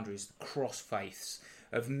Alexandrias, the Crossfaiths,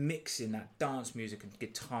 of mixing that dance music and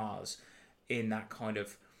guitars in that kind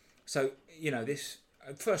of... So, you know, this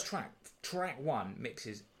first track one,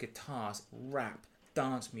 mixes guitars, rap,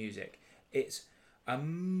 dance music. It's a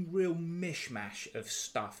real mishmash of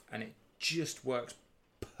stuff, and it just works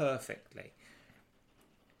perfectly.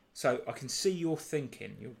 So I can see your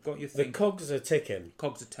thinking. You've got your thinking. The cogs are ticking.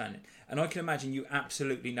 Cogs are turning. And I can imagine you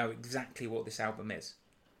absolutely know exactly what this album is.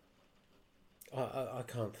 I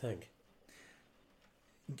can't think.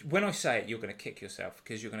 When I say it, you're going to kick yourself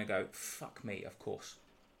because you're going to go, fuck me, of course.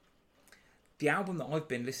 The album that I've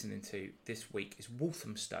been listening to this week is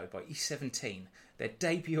Walthamstow by E17, their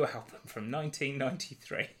debut album from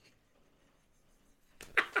 1993.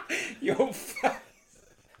 Your face.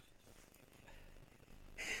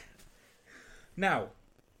 Now,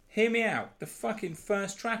 hear me out. The fucking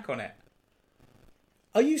first track on it.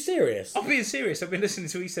 Are you serious? I'm being serious. I've been listening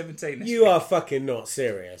to E17 this You week. are fucking not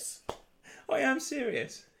serious. I am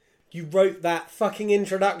serious. You wrote that fucking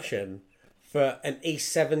introduction for an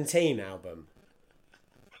E17 album.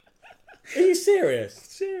 Are you serious?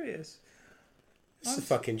 Serious. It's a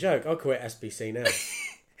fucking joke. I'll quit SBC now.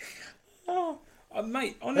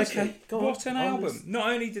 Mate, honestly, Okay, go on. what an album. Not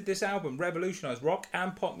only did this album revolutionise rock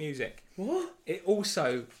and pop music, What? it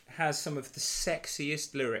also has some of the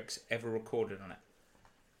sexiest lyrics ever recorded on it.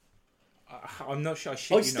 I'm not sure.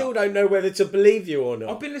 I still don't know whether to believe you or not.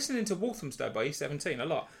 I've been listening to Walthamstow by E17 a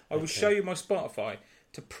lot. I will show you my Spotify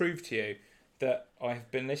to prove to you that I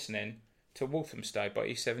have been listening to Walthamstow by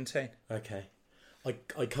E17. Okay.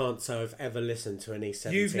 I can't say I've ever listened to an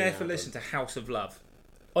E17 You've never album. listened to House of Love.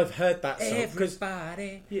 I've heard that song.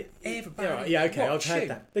 Everybody. Yeah, okay, I've heard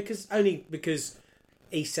that. Because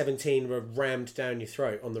E17 were rammed down your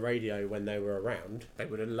throat on the radio when they were around. They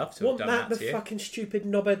would have loved to have done that the to you. fucking stupid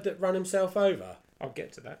knobhead that ran himself over? I'll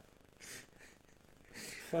get to that.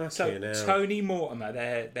 Fucking hell. Tony Mortimer,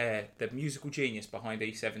 they're the musical genius behind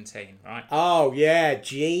E17, right? Oh, yeah,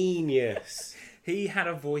 genius. He had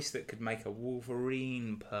a voice that could make a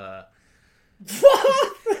Wolverine purr.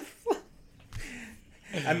 What?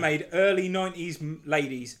 And made early 90s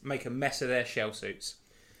ladies make a mess of their shell suits.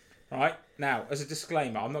 Right? Now, as a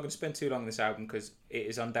disclaimer, I'm not going to spend too long on this album because it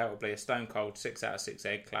is undoubtedly a stone cold 6 out of 6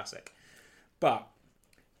 egg classic. But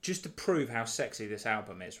just to prove how sexy this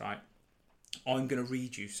album is, right? I'm going to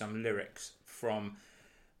read you some lyrics from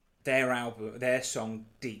their song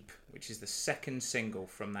Deep, which is the second single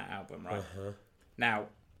from that album, right? Uh-huh. Now,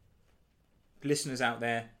 listeners out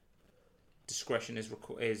there, discretion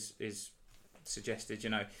is suggested.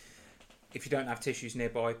 You know, if you don't have tissues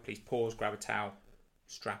nearby, please pause, grab a towel,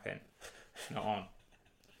 strap in. Not on.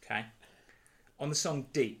 Okay? On the song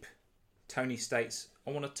Deep, Tony states,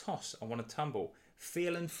 I want to toss, I want to tumble,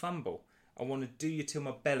 feel and fumble, I want to do you till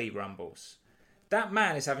my belly rumbles. That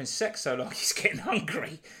man is having sex so long he's getting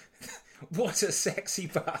hungry. What a sexy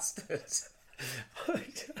bastard.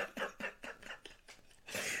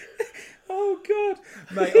 Oh God,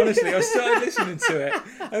 mate! Honestly, I started listening to it,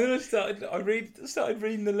 and then I started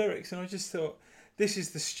reading the lyrics, and I just thought, this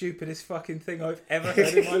is the stupidest fucking thing I've ever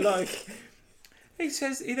heard in my life.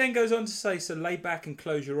 He then goes on to say, so lay back and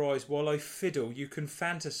close your eyes while I fiddle, you can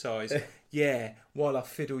fantasize. Yeah, while I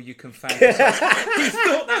fiddle, you can fantasize. He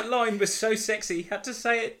thought that line was so sexy, he had to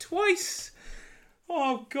say it twice.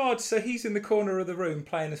 Oh, God. So he's in the corner of the room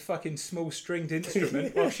playing a fucking small stringed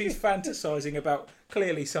instrument while she's fantasising about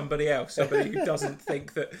clearly somebody else. Somebody who doesn't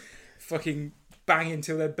think that fucking banging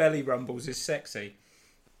till their belly rumbles is sexy.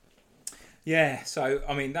 Yeah, so,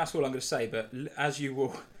 I mean, that's all I'm going to say. But as you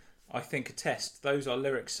will, I think, attest, those are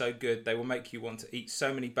lyrics so good, they will make you want to eat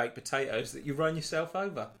so many baked potatoes that you run yourself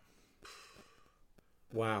over.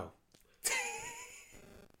 Wow.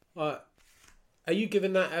 Are you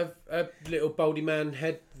giving that a little Baldy Man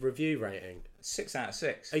head review rating? 6 out of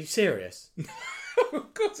 6. Are you serious?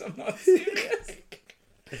 Of course I'm not serious.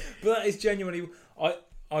 But that is genuinely... I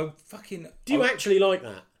fucking... Do you actually like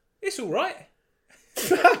that? It's alright.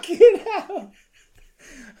 Fucking hell.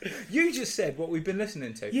 You just said what we've been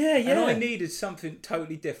listening to. Yeah. And I needed something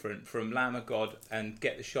totally different from Lamb of God and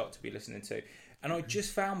Get the Shot to be listening to. And I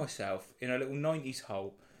just found myself in a little 90s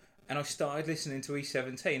hole. And I started listening to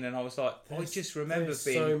E17 and I was like, I just remember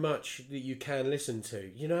being... so much that you can listen to.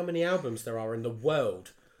 You know how many albums there are in the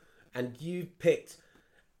world? And you picked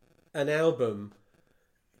an album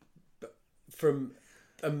from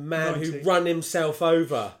a man 90. who run himself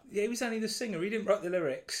over. Yeah, he was only the singer. He didn't write the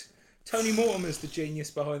lyrics. Tony Mortimer's the genius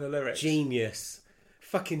behind the lyrics. Genius.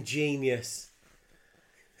 Fucking genius.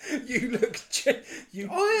 You look...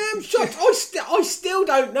 I am shocked. I still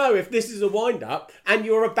don't know if this is a wind-up and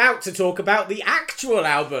you're about to talk about the actual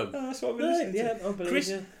album. Oh, that's what I've been listening to. Yeah, I believe Chris,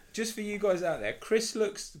 you. just for you guys out there, Chris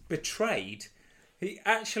looks betrayed. He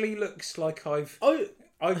actually looks like I've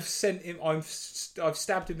sent him... I've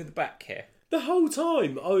stabbed him in the back here. The whole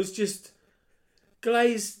time I was just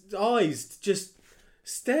glazed eyes, just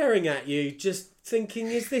staring at you, just thinking,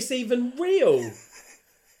 is this even real?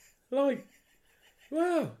 Like...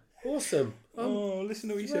 Wow, awesome. Listen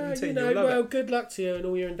to E17. You know, well, good luck to you in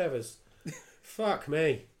all your endeavours. Fuck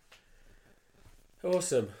me.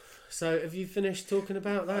 Awesome. So, have you finished talking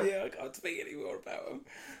about that? Oh, yeah, I can't speak anymore about them.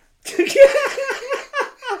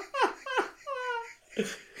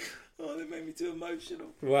 They made me too emotional.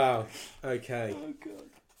 Wow. Okay. Oh, God.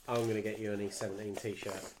 I'm going to get you an E17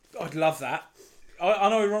 t-shirt. I'd love that.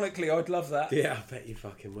 Unironically, I'd love that. Yeah, I bet you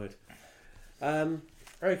fucking would.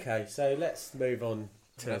 Okay, so let's move on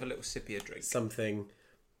to have a little sip of your drink. Something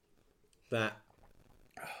that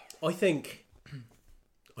I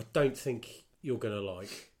don't think you're going to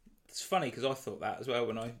like. It's funny because I thought that as well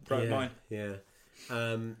when I wrote mine. Yeah.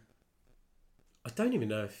 I don't even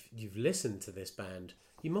know if you've listened to this band.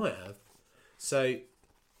 You might have. So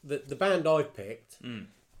the band I've picked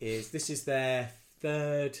this is their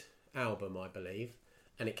third album, I believe,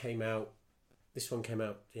 and this one came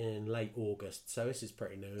out in late August, so this is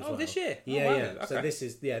pretty new as well. Oh, this year? Yeah, oh, wow. yeah. Okay. So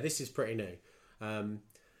this is pretty new.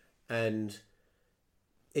 And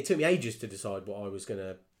it took me ages to decide what I was going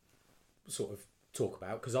to sort of talk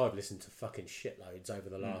about, because I've listened to fucking shitloads over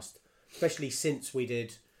the last, especially since we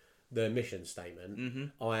did the mission statement.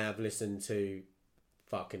 Mm-hmm. I have listened to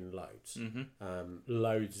fucking loads. Mm-hmm.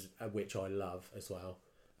 Loads of which I love as well,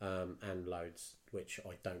 and loads which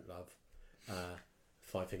I don't love.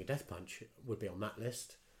 Five Finger Death Punch would be on that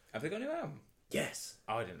list. Have they got a new album? Yes.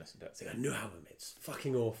 I didn't listen to it. They got a new album. It's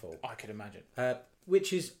fucking awful. I could imagine.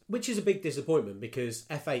 Which is a big disappointment, because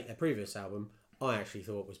F8, their previous album, I actually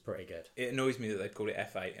thought was pretty good. It annoys me that they called it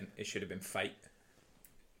F8 and it should have been Fate.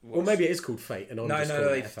 Well, maybe it is called Fate, and I'm just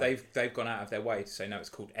calling it F8. They've gone out of their way to say no, it's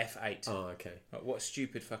called F8. Oh, okay. Like, what a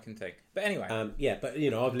stupid fucking thing. But anyway. But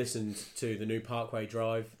I've listened to the new Parkway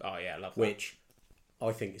Drive. Oh yeah, I love that. Which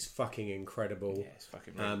I think is fucking incredible. Yeah, it's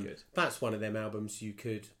fucking really good. That's one of them albums you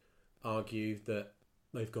could argue that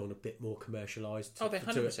they've gone a bit more commercialised. They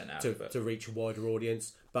 100% have. To reach a wider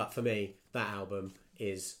audience. But for me, that album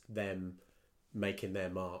is them making their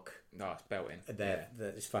mark. No, it's belting.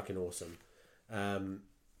 It's fucking awesome. And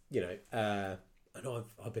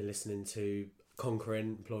I've been listening to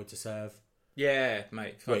Conquering, Employed to Serve. Yeah,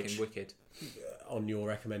 mate, fucking wicked. On your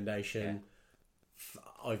recommendation. Yeah.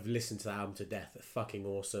 I've listened to that album to death. It's fucking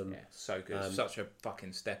awesome. Yeah, so good. Such a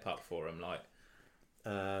fucking step up for them. Like,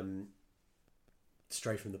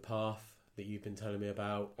 Stray from the Path that you've been telling me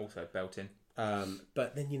about. Also belting.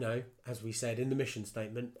 But then, as we said in the mission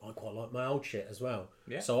statement, I quite like my old shit as well.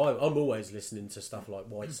 Yeah. So I'm always listening to stuff like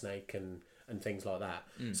Whitesnake and things like that.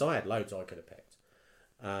 So I had loads I could have picked.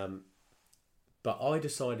 But I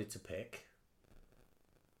decided to pick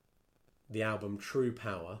the album True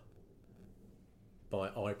Power by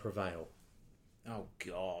I Prevail. Oh,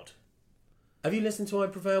 God. Have you listened to I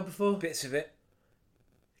Prevail before? Bits of it.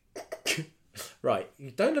 Right.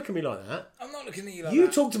 You don't look at me like that. I'm not looking at you like You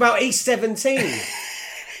that. talked about E17.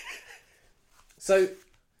 So,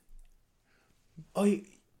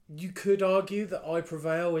 you could argue that I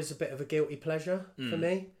Prevail is a bit of a guilty pleasure for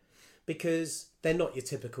me, because they're not your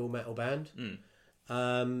typical metal band.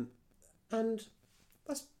 And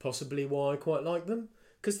that's possibly why I quite like them,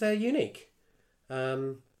 because they're unique.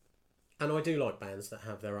 And I do like bands that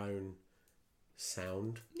have their own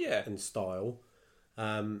sound and style.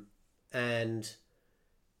 And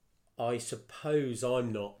I suppose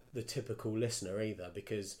I'm not the typical listener either,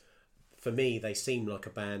 because for me they seem like a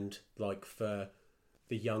band like for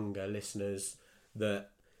the younger listeners that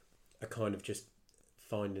are kind of just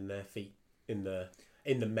finding their feet in the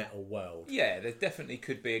metal world. Yeah, there definitely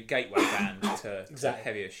could be a gateway band to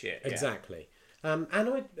heavier shit. Yeah. Exactly. And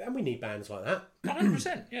we need bands like that.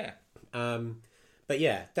 100%, yeah. But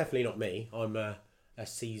yeah, definitely not me. I'm a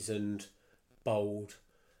seasoned, bold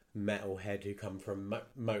metalhead who come from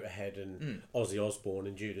Motorhead and Ozzy Osbourne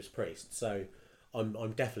and Judas Priest. So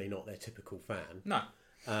I'm definitely not their typical fan. No.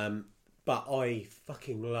 But I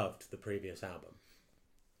fucking loved the previous album.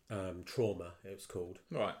 Trauma, it was called.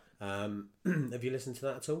 Right. Have you listened to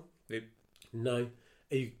that at all? Yep. No.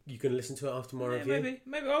 Are you going to listen to it after my review?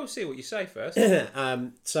 Maybe I'll see what you say first.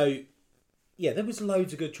 So, yeah, there was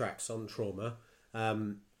loads of good tracks on Trauma.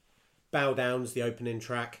 Bow Down's the opening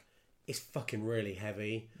track. It's fucking really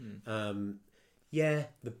heavy. Yeah,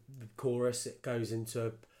 the chorus, it goes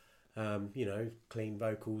into, clean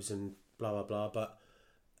vocals and blah, blah, blah.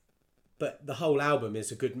 But the whole album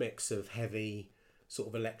is a good mix of heavy, sort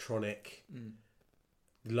of electronic,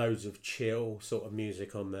 loads of chill sort of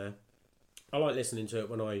music on there. I like listening to it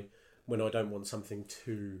when I don't want something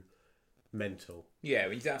too mental. Yeah,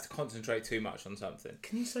 when you don't have to concentrate too much on something.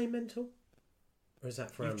 Can you say mental? Or is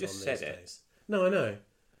that frowned on just these said it. days? No, I know.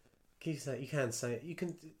 You can say it. You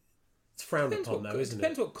can. It's frowned upon, though, isn't it? It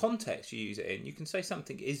depends what context you use it in. You can say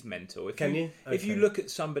something is mental. If Can you? If you Okay. look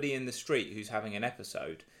at somebody in the street who's having an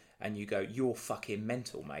episode and you go, "You're fucking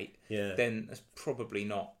mental, mate," Yeah. then that's probably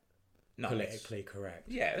not nice. Politically correct.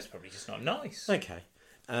 Yeah, that's probably just not nice. Okay.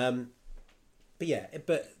 But yeah,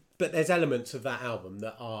 but there's elements of that album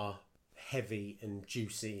that are heavy and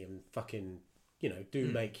juicy and fucking, do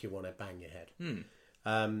make you want to bang your head.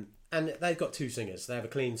 And they've got two singers. They have a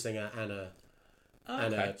clean singer and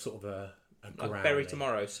a sort of a growly. Like Bury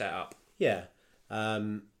Tomorrow set up. Yeah.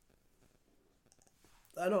 And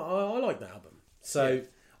I like the album. So Yeah.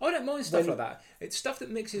 I don't mind stuff like that. It's stuff that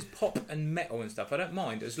mixes pop and metal and stuff. I don't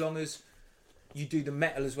mind as long as you do the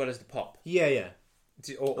metal as well as the pop. yeah.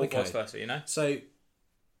 Or vice versa, So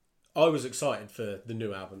I was excited for the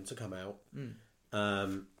new album to come out.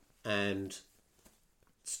 And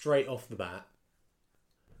straight off the bat,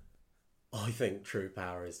 I think True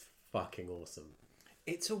Power is fucking awesome.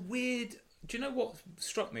 It's a weird... Do you know what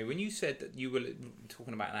struck me? When you said that you were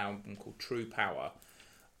talking about an album called True Power,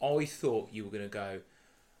 I thought you were going to go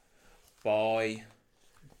by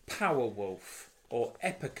Powerwolf or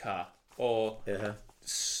Epica or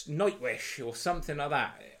Nightwish or something like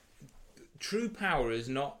that. True Power is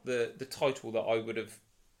not the title that I would have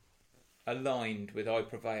aligned with I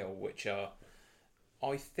Prevail, which are,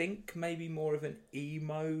 I think, maybe more of an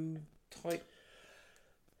emo type.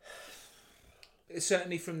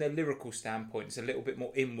 Certainly from their lyrical standpoint, it's a little bit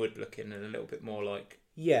more inward looking and a little bit more like...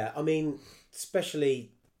 Yeah, I mean,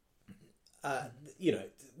 especially,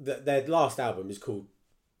 their last album is called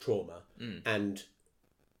Trauma, and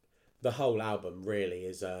the whole album really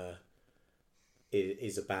is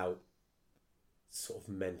about sort of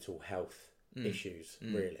mental health issues,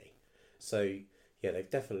 really. So, yeah, they've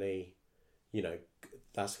definitely,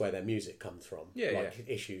 that's where their music comes from.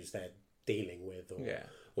 Issues they're dealing with. Or,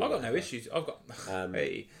 I've got no issues. I've got...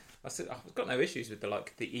 I've got no issues with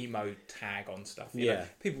the emo tag on stuff. You know?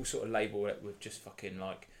 People sort of label it with just fucking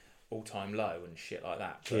like all-time low and shit like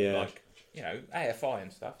that. But AFI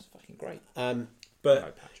and stuff is fucking great.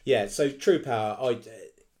 So True Power,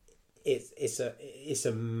 it's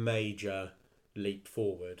a major leap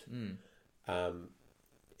forward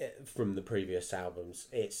from the previous albums.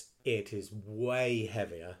 It is way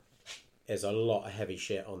heavier. There's a lot of heavy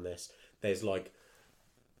shit on this. There's like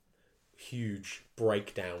huge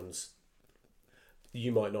breakdowns.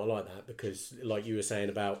 You might not like that because, like you were saying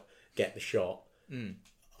about Get the Shot, they're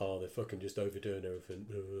fucking just overdoing everything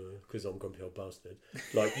because I'm grumpy old bastard.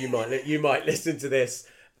 Like you might listen to this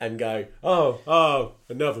and go, oh,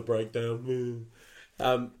 another breakdown.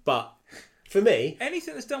 But for me,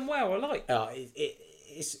 anything that's done well, I like.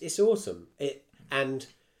 It's awesome. And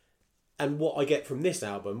what I get from this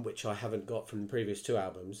album, which I haven't got from the previous two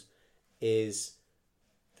albums, is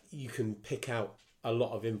you can pick out a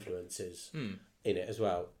lot of influences in it as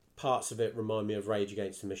well. parts of it remind me of Rage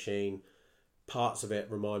Against the Machine. Parts of it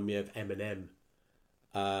remind me of Eminem.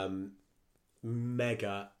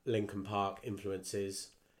 Mega Linkin Park influences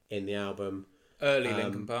in the album. Early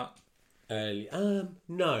Linkin Park? Early.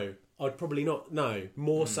 No. I'd probably not. No.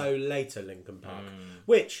 More so later Linkin Park.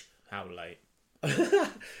 Which... How late?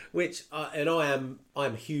 And I'm a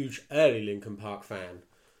huge early Linkin Park fan.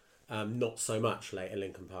 Not so much later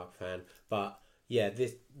Linkin Park fan. But yeah,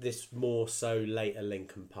 this more so later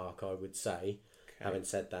Linkin Park, I would say. Okay. Having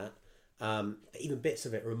said that. Even bits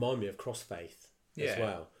of it remind me of Crossfaith as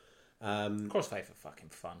well. Crossfaith are fucking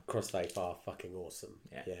fun. Crossfaith are fucking awesome.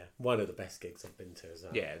 Yeah. One of the best gigs I've been to as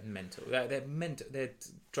well. Yeah, mental. They're mental. Their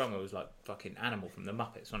drummer was like fucking Animal from the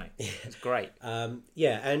Muppets, wasn't he? It's great.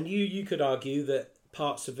 Yeah, and you could argue that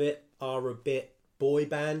parts of it are a bit boy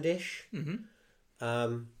bandish.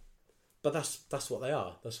 But that's what they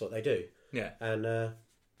are. That's what they do. Yeah. And I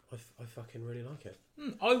fucking really like it.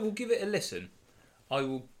 I will give it a listen.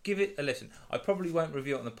 I probably won't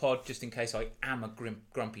review it on the pod just in case I am a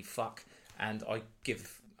grumpy fuck and I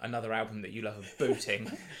give another album that you love a booting.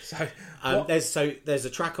 There's a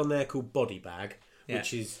track on there called Body Bag,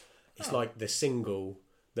 which is like the single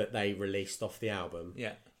that they released off the album.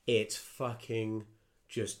 Yeah. It's fucking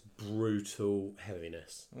just brutal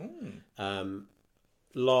heaviness.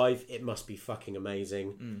 Live, it must be fucking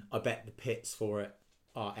amazing. I bet the pits for it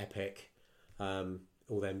are epic.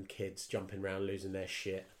 All them kids jumping around losing their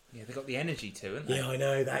shit. Yeah, they got the energy too, haven't they? Yeah, I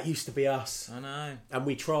know. That used to be us. I know. And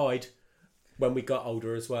we tried when we got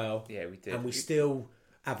older as well. Yeah, we did. And we still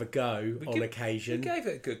have a go on occasion. We gave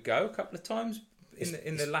it a good go a couple of times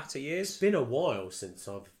in the latter years. It's been a while since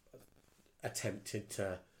I've attempted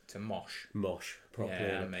to mosh properly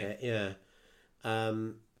in a pit. Yeah.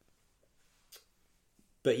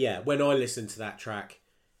 But yeah, when I listen to that track,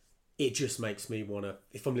 it just makes me want to...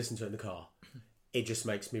 If I'm listening to it in the car, it just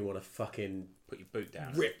makes me want to fucking... Put your boot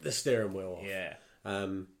down. Rip the steering wheel off.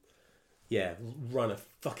 Yeah. Run a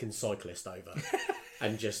fucking cyclist over.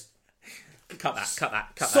 And just... Cut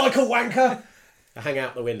that. Cycle wanker! Hang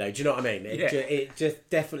out the window. Do you know what I mean? It just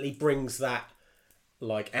definitely brings that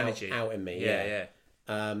like energy out in me. Yeah.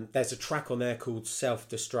 There's a track on there called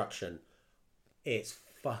Self-Destruction. It's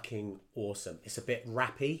fucking awesome. It's a bit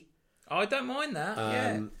rappy. I don't mind that.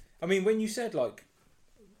 Yeah. I mean, when you said like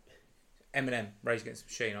Eminem, Rage Against the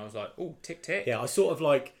Machine, I was like, oh, tick tick. Yeah, I sort of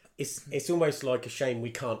like it's almost like a shame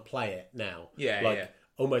we can't play it now. Yeah,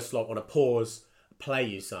 almost like want to pause, play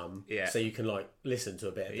you some, so you can like listen to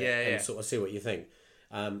a bit of it and sort of see what you think.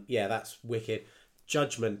 That's wicked.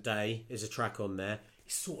 Judgment Day is a track on there.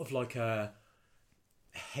 It's sort of like a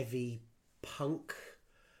heavy punk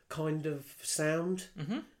kind of sound.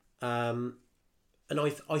 And I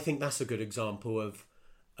think that's a good example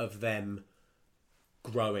of them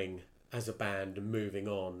growing as a band and moving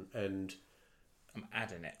on. And I'm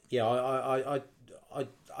adding it. Yeah, I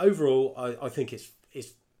overall I think it's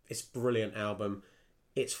a brilliant album.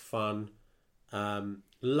 It's fun.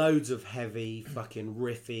 Loads of heavy, fucking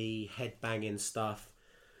riffy, headbanging stuff.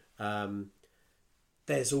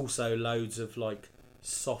 There's also loads of like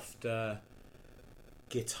softer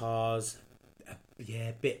guitars,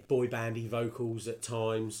 bit boy bandy vocals at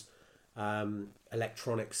times,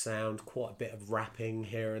 electronic sound, quite a bit of rapping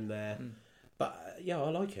here and there. But I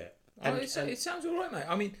like it. It sounds all right, mate.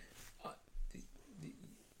 I mean,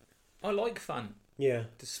 I like fun. Yeah.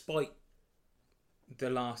 Despite the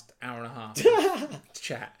last hour and a half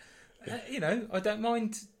chat, I don't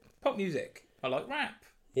mind pop music. I like rap.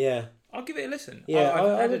 Yeah. I'll give it a listen. Yeah,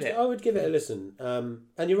 I would give it a listen.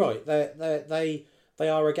 And you're right. They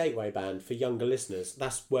are a gateway band for younger listeners.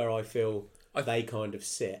 That's where I feel they kind of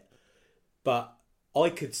sit. But I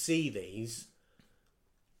could see these.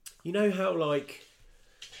 You know how like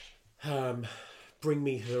Bring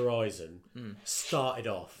Me Horizon started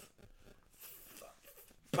off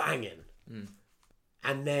banging,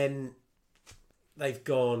 and then they've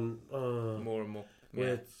gone more and more.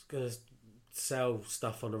 We're gonna sell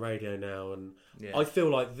stuff on the radio now, and I feel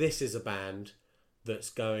like this is a band that's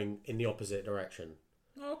going in the opposite direction.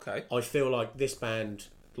 Okay. I feel like this band,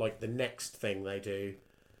 like the next thing they do,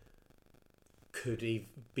 could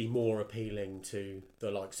be more appealing to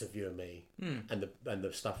the likes of you and me and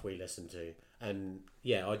the stuff we listen to. And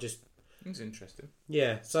I just... It's interesting.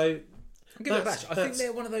 Yeah, so... I'll give it a bash. I think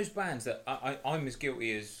they're one of those bands that I'm as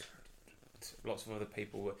guilty as lots of other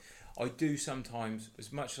people. I do sometimes,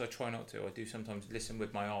 as much as I try not to, I do sometimes listen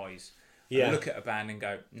with my eyes and look at a band and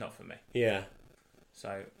go, not for me. Yeah.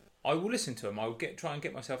 So I will listen to them. I will try and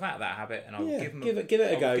get myself out of that habit, and I will give them give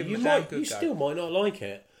it a go. You still might not like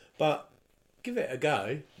it, but give it a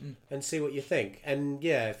go and see what you think. And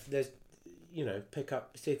if there's, pick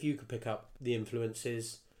up, see if you could pick up the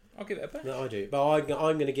influences. I'll give it a bash. That I do, but I'm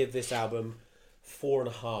going to give this album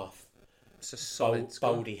 4.5. It's a solid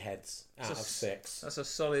Baldy heads out of 6. That's a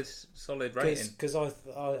solid rating. Because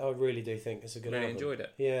I really do think it's a good album. Really enjoyed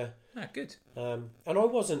it. Yeah. Ah, good. And I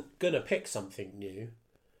wasn't going to pick something new,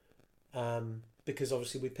 because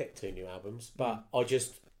obviously we picked 2 new albums, but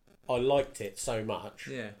I liked it so much.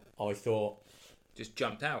 Yeah. I thought... Just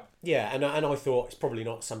jumped out. Yeah, and I thought it's probably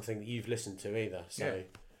not something that you've listened to either, so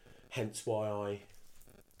hence why I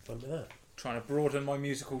went with that. Trying to broaden my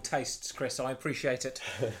musical tastes, Chris. I appreciate it.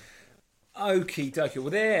 Okie dokie. Well,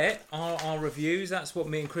 there are our reviews. That's what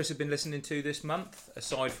me and Chris have been listening to this month,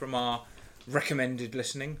 aside from our recommended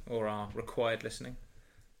listening or our required listening.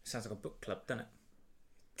 It sounds like a book club, doesn't it?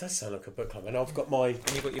 It does sound like a book club. And I've got my...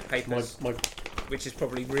 And you've got your papers, my which is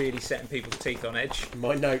probably really setting people's teeth on edge.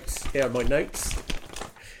 My notes. Here are my notes.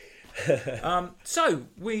 So,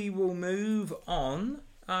 we will move on...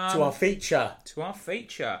 to our feature.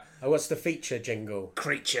 Oh, what's the feature jingle?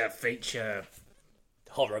 Creature feature.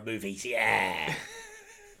 Horror movies, yeah.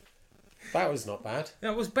 That was not bad.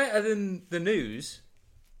 That was better than the news.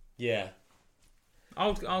 Yeah.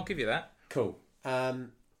 I'll give you that. Cool. Do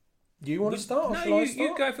you want to start? No,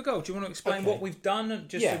 you go for gold. Do you want to explain what we've done?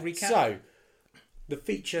 Just to recap. So, the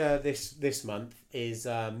feature this month is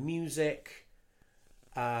music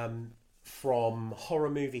from horror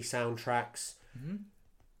movie soundtracks. Mm-hmm.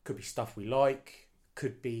 Could be stuff we like.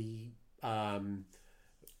 Could be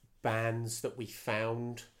bands that we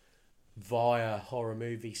found via horror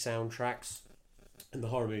movie soundtracks. And the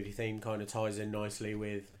horror movie theme kind of ties in nicely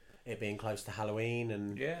with it being close to Halloween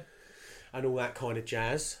and all that kind of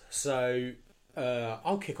jazz. So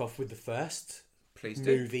I'll kick off with the first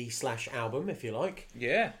movie/album, if you like.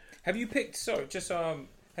 Yeah. Have you picked?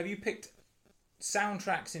 Have you picked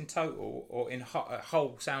soundtracks in total, or in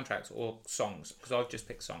whole soundtracks, or songs? Because I've just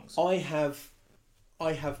picked songs. I have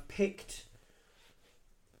picked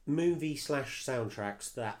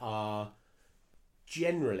movie/soundtracks that are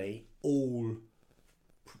generally all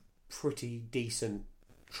pretty decent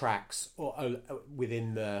tracks or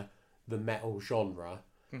within the metal genre.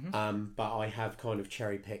 Mm-hmm. But I have kind of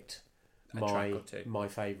cherry picked my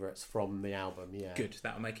favourites from the album. Yeah, good.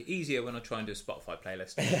 That'll make it easier when I try and do a Spotify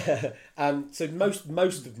playlist. So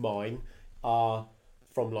most of mine are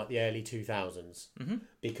from like the early 2000s, mm-hmm.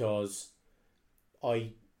 because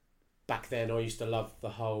back then I used to love the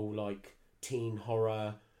whole like teen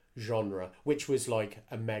horror genre, which was like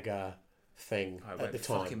a mega thing at the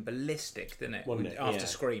time. Fucking ballistic, didn't it? Wasn't it? After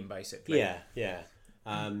Scream, basically. Yeah.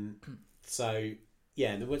 So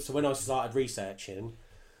when I started researching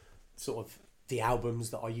sort of the albums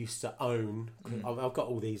that I used to own, I've got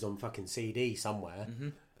all these on fucking CD somewhere.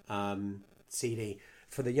 Mm-hmm. CD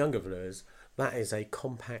for the younger viewers, that is a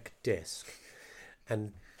compact disc,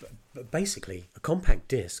 and basically a compact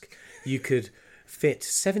disc, you could fit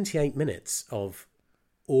 78 minutes of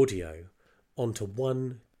audio onto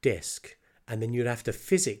one disc, and then you'd have to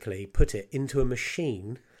physically put it into a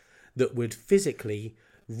machine that would physically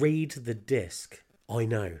read the disc. I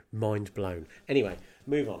know, mind blown. Anyway,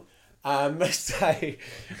 move on. The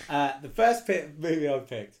first movie I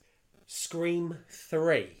picked, Scream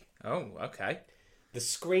 3. Oh, okay. The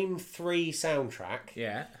Scream 3 soundtrack.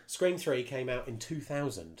 Yeah. Scream 3 came out in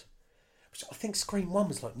 2000. Which I think Scream 1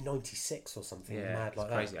 was like 96 or something. Yeah, mad like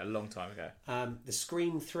crazy, that. a long time ago. The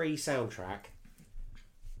Scream 3 soundtrack,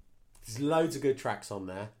 there's loads of good tracks on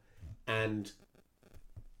there. And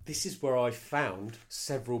this is where I found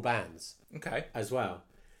several bands. Okay. As well.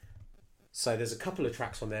 So there's a couple of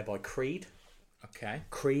tracks on there by Creed. Okay.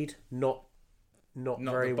 Creed, not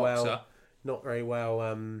very well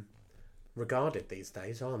regarded these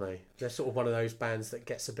days, aren't they? They're sort of one of those bands that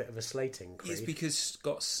gets a bit of a slating. Creed. It's because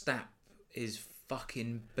Scott Stapp is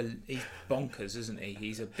fucking he's bonkers, isn't he?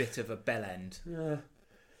 He's a bit of a bellend. Yeah.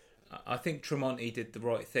 I think Tremonti did the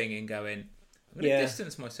right thing in going, I'm going to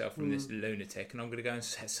distance myself from this lunatic, and I'm going to go and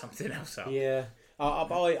set something else up. Yeah.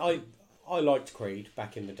 I liked Creed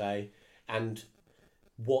back in the day, and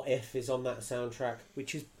What If is on that soundtrack,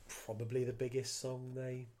 which is probably the biggest song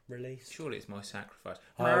they released. Surely it's My Sacrifice.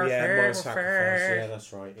 Oh yeah, My Sacrifice. Yeah,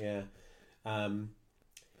 that's right. Yeah.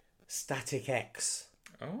 Static X.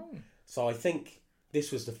 Oh. So I think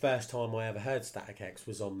this was the first time I ever heard Static X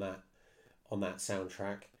was on that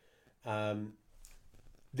soundtrack.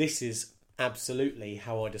 This is absolutely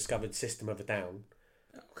how I discovered System of a Down.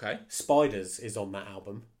 Okay. Spiders is on that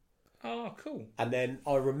album. Oh, cool. And then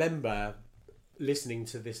I remember listening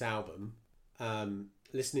to this album,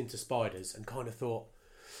 listening to Spiders, and kind of thought,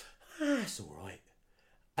 it's all right.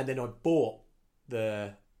 And then I bought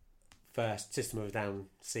the first System of a Down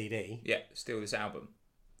CD. Yeah, Steal This Album.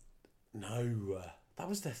 No, that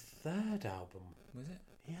was their third album. Was it?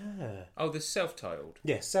 Yeah. Oh, the self-titled.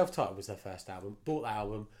 Yeah, self-titled was their first album. Bought that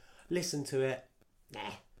album, listened to it.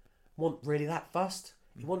 Nah, wasn't really that fussed.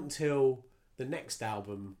 It wasn't until the next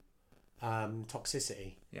album,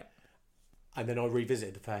 Toxicity. Yeah. And then I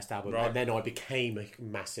revisited the first album, Right. and then I became a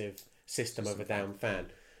massive System of a Down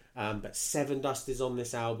fan. But Seven Dust is on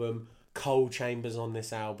this album. Cold Chamber's on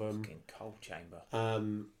this album. Fucking Cold Chamber.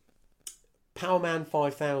 Powerman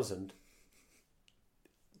 5000.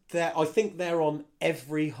 I think they're on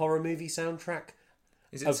every horror movie soundtrack.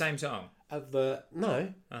 Is it the same song? Of the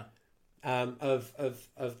no, Oh.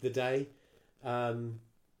 Of the day.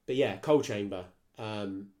 But yeah, Cold Chamber.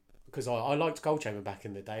 Because I liked Cold Chamber back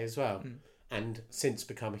in the day as well, and since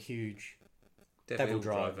become a huge Devil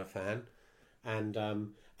Driver fan. And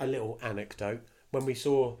a little anecdote: when we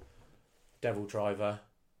saw Devil Driver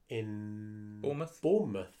in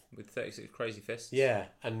Bournemouth with 36 Crazy Fists. Yeah,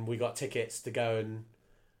 and we got tickets to go and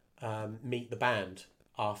meet the band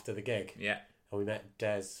after the gig. Yeah. And we met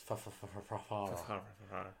Des.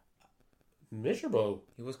 Miserable.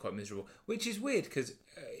 He was quite miserable, which is weird because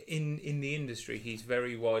in the industry he's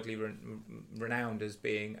very widely renowned as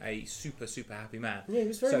being a super happy man. Yeah, he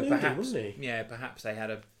was very moody, wasn't he? Yeah, perhaps they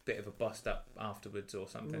had a bit of a bust up afterwards or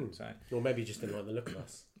something. So, or maybe he just didn't like the look of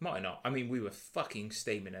us. Might not. I mean, we were fucking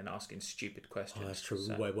steaming and asking stupid questions. Oh, that's true.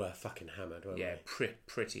 So, we were fucking hammered, weren't we?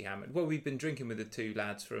 pretty hammered. Well, we've been drinking with the two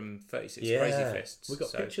lads from 36 Yeah, Crazy Fists. we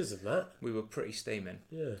got pictures of that. We were pretty steaming.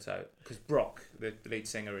 Yeah. So, because Brock, the lead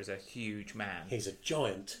singer, is a huge man. He's a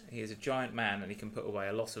giant. He is a giant man, and he can put away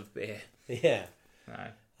a lot of beer. Yeah.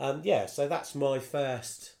 No. Yeah. So that's my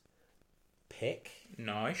first pick.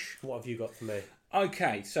 Nice. What have you got for me?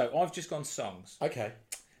 Okay, so I've just gone songs. Okay.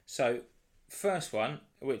 So, first one,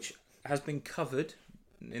 which has been covered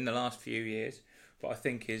in the last few years, but I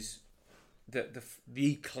think is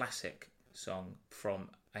the classic song from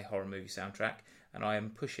a horror movie soundtrack, and I am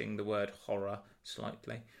pushing the word horror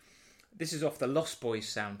slightly. This is off the Lost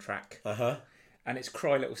Boys soundtrack. And it's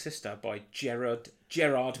Cry Little Sister by Gerard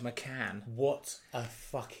McCann. What a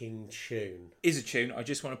fucking tune. Is a tune. I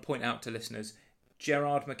just want to point out to listeners,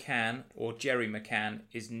 Gerard McCann or Jerry McCann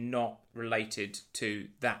is not related to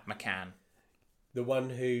that McCann. The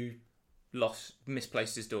one who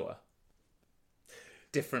misplaced his daughter.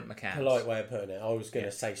 Different McCann. Polite way of putting it. I was going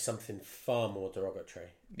to say something far more derogatory.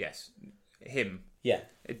 Yes. Him. Yeah.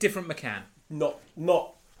 A different McCann. Not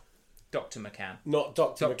Dr. McCann. Not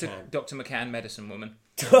Dr. McCann. Dr. McCann, medicine woman.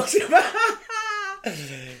 Dr.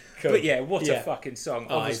 Cool. But yeah, what a fucking song.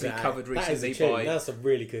 Obviously covered recently by... That's a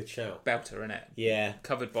really good shout. Belter, innit? Yeah.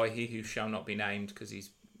 Covered by He Who Shall Not Be Named because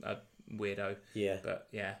he's a weirdo. Yeah. But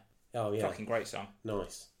yeah. Oh yeah. Fucking great song.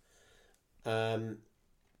 Nice. So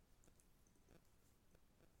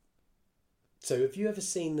have you ever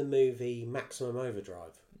seen the movie Maximum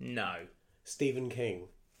Overdrive? No. Stephen King?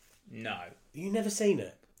 No. You never seen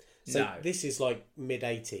it? So No. this is like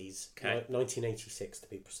mid-80s, Okay. like 1986 to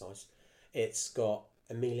be precise. It's got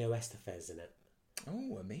Emilio Estevez in it.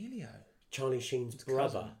 Oh, Emilio. Charlie Sheen's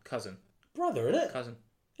brother. Cousin. Brother, isn't it? Cousin.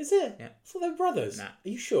 Is it? Yeah. I thought they were brothers. Nah. Are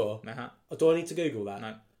you sure? Uh-huh. Or do I need to Google that?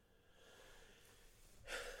 No.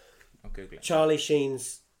 I'll Google it. Charlie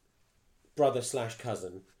Sheen's brother /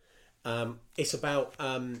 cousin. It's about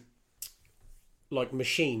like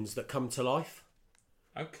machines that come to life.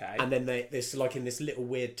 Okay. And then there's like in this little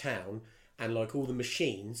weird town, and like all the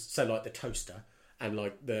machines, so like the toaster and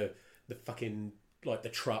like the fucking like the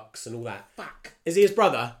trucks and all that. Fuck. Is he his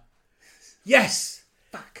brother? Yes.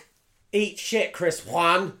 Fuck. Eat shit, Chris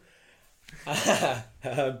Juan. Yeah,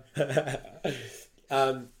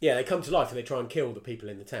 they come to life and they try and kill the people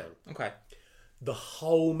in the town. Okay. The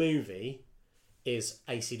whole movie is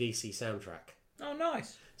AC/DC soundtrack. Oh,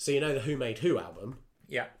 nice. So you know the Who Made Who album?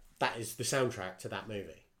 Yeah. That is the soundtrack to that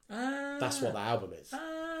movie. Ah. That's what that album is.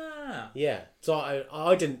 Ah. Yeah. So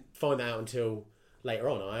I didn't find that out until later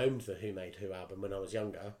on. I owned the Who Made Who album when I was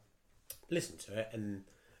younger. Listened to it and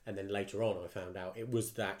then later on I found out it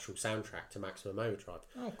was the actual soundtrack to Maximum Overdrive.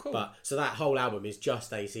 Oh, cool. But so that whole album is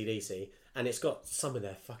just AC/DC and it's got some of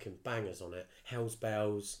their fucking bangers on it. Hell's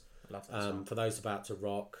Bells. Love that song. For Those About to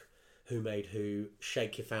Rock, Who Made Who,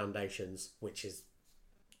 Shake Your Foundations, which is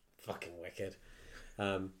fucking wicked.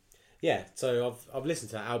 Yeah, so I've listened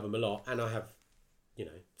to that album a lot, and I have,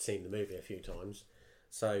 seen the movie a few times.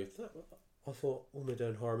 So I thought, when we're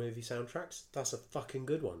doing horror movie soundtracks, that's a fucking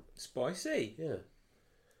good one. Spicy. Yeah.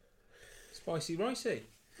 Spicy ricey.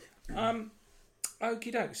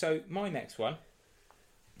 Okie doke. So my next one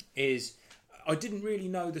is, I didn't really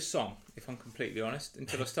know the song, if I'm completely honest,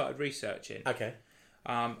 until I started researching. Okay.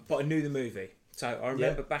 But I knew the movie. So I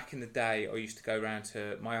remember back in the day, I used to go round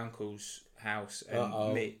to my uncle's house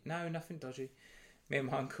and meet... No, nothing dodgy. Me and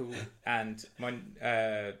my uncle and my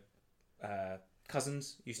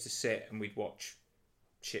cousins used to sit and we'd watch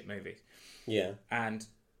shit movies. Yeah. And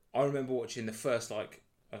I remember watching the first, I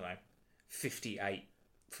don't know, 58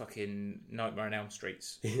 fucking Nightmare on Elm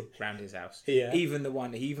Streets around his house. Yeah. Even the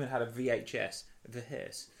one, he even had a VHS,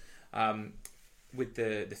 with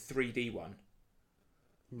the 3D one.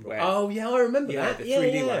 Where, I remember that. The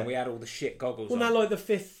 3D one. We had all the shit goggles on. Wasn't that like the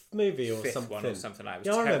fifth movie or fifth something? One or something like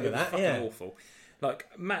that. I remember that. Fucking awful. Like,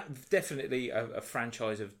 definitely a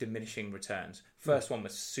franchise of diminishing returns. First one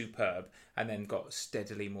was superb, and then got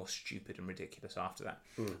steadily more stupid and ridiculous after that.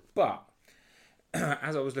 But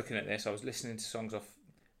as I was looking at this, I was listening to songs off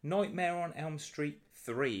Nightmare on Elm Street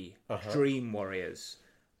 3, Dream Warriors.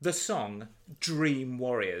 The song Dream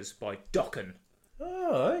Warriors by Dokken.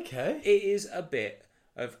 Oh, okay. It is a bit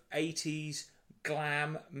of 80s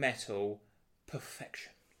glam metal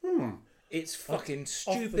perfection. It's fucking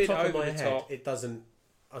stupid, over the top. It doesn't.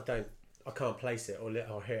 I can't place it or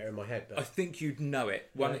hear it in my head. But I think you'd know it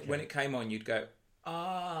when it came on. You'd go,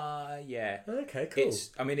 yeah. Okay, cool.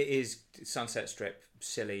 It is Sunset Strip,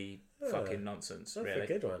 silly fucking nonsense. That's really a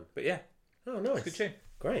good one. But yeah, oh nice, it's a good tune.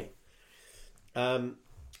 Great.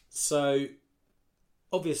 So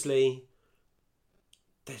obviously,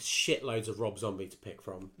 there's shitloads of Rob Zombie to pick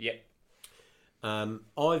from. Yep.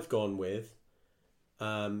 I've gone with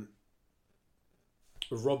a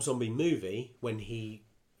Rob Zombie movie when he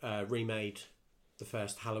remade the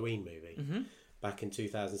first Halloween movie back in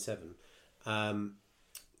 2007.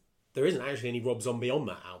 There isn't actually any Rob Zombie on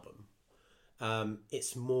that album.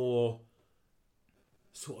 It's more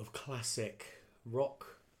sort of classic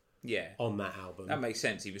rock. Yeah, on that album. That makes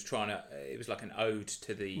sense. He was trying to... It was like an ode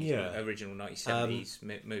to the original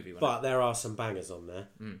 1970s movie. But there are some bangers on there.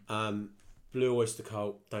 Blue Oyster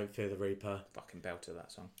Cult, Don't Fear the Reaper. Fucking belter,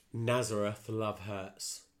 that song. Nazareth, Love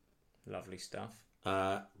Hurts. Lovely stuff.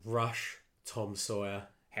 Rush, Tom Sawyer.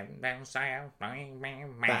 That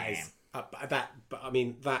is...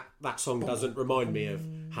 that song doesn't remind me of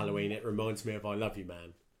Halloween. It reminds me of I Love You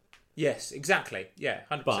Man. Yes, exactly. Yeah,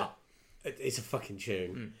 100%. But it's a fucking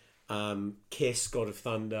tune. Kiss, God of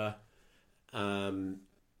Thunder, and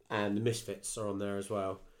the Misfits are on there as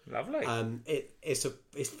well. Lovely.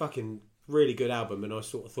 It's fucking really good album, and I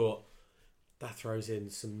sort of thought that throws in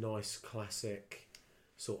some nice classic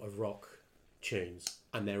sort of rock tunes,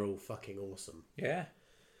 and they're all fucking awesome. Yeah.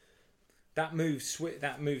 That moves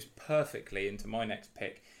perfectly into my next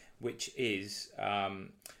pick, which is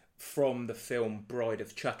from the film Bride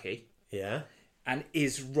of Chucky. Yeah. And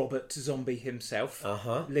is Robert Zombie himself,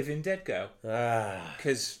 Living Dead Girl.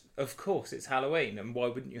 Because, of course, it's Halloween, and why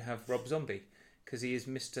wouldn't you have Rob Zombie? Because he is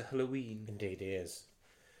Mr. Halloween. Indeed he is.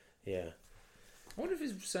 Yeah. I wonder if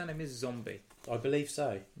his surname is Zombie. I believe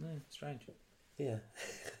so. No, strange. Yeah.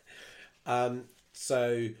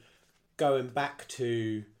 So, going back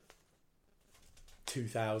to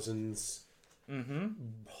 2000s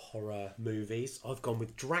horror movies, I've gone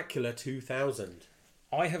with Dracula 2000.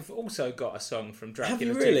 I have also got a song from Dracula have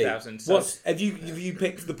you really? 2000. So... Have you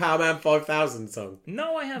picked the Power Man 5000 song?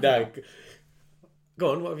 No, I haven't. No.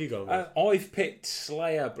 Go on, what have you gone with? I've picked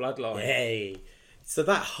Slayer Bloodline. Hey. So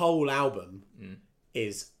that whole album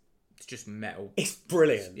is... It's just metal. It's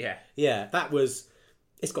brilliant. Yeah. Yeah,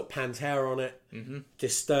 it's got Pantera on it.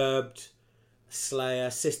 Disturbed,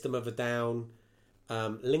 Slayer, System of a Down,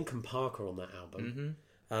 Linkin Park are on that album.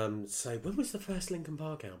 So when was the first Linkin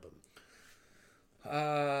Park album?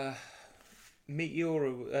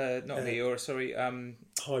 Meteora, sorry.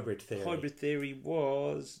 Hybrid Theory. Hybrid Theory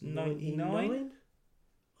was 99?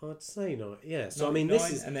 I'd say not. Yeah. So 99, I mean,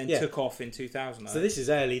 this is and then took off in 2000. So this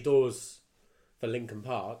is early doors for Linkin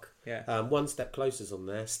Park. Yeah. One Step Closer's on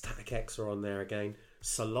there. Static X are on there again.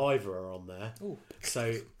 Saliva are on there. Ooh.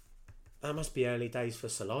 So that must be early days for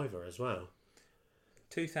Saliva as well.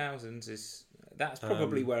 2000s that's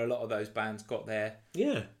probably where a lot of those bands got their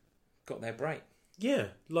break. Yeah,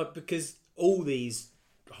 like because all these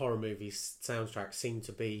horror movies soundtracks seem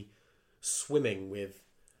to be swimming with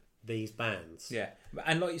these bands. Yeah,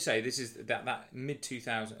 and like you say, this is that mid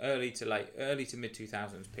 2000s, early to mid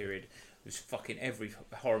 2000s period was fucking every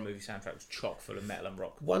horror movie soundtrack was chock full of metal and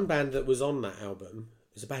rock. One band that was on that album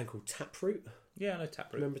was a band called Taproot. Yeah, I know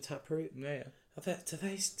Taproot. Remember Taproot? Yeah. Do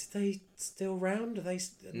they still round? Are they?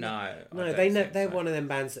 No, they're one of them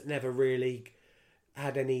bands that never really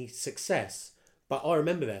had any success. But I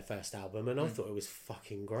remember their first album, and I thought it was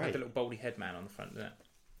fucking great. Had the little baldy head man on the front, didn't it?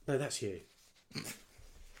 No, that's you.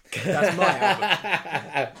 That's my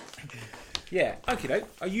album. Yeah, okay, doke.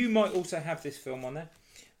 You might also have this film on there,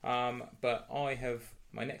 but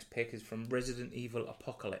my next pick is from Resident Evil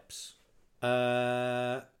Apocalypse.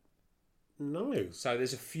 No. So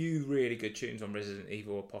there's a few really good tunes on Resident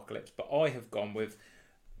Evil Apocalypse, but I have gone with a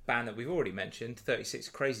band that we've already mentioned, 36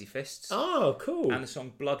 Crazy Fists. Oh, cool. And the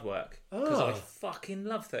song Bloodwork. Because I fucking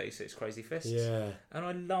love 36 Crazy Fists. Yeah. And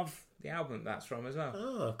I love the album that's from as well.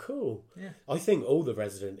 Oh, cool. Yeah. I think all the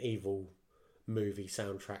Resident Evil movie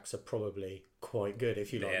soundtracks are probably quite good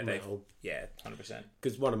if you like metal. Yeah, 100%.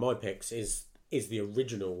 Because one of my picks is the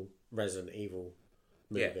original Resident Evil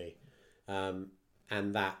movie. Yeah.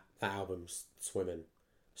 And that album's swimming.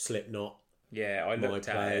 Slipknot. Yeah, I looked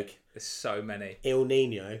at it. There's so many. Il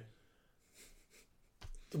Nino.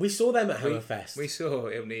 We saw them at Hammerfest. We saw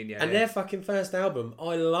Il Nino. And their fucking first album,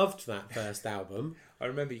 I loved that first album. I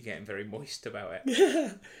remember you getting very moist about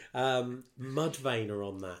it. Mudvayne are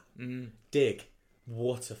on that. Dig.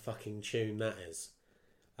 What a fucking tune that is.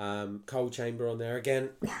 Cold Chamber on there again.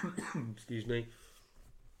 Excuse me.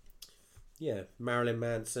 Yeah, Marilyn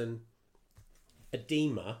Manson.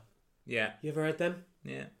 Edema. Yeah. You ever heard them?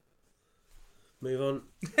 Yeah. Move on.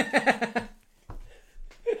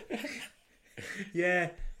 Yeah,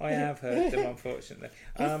 I have heard them, unfortunately.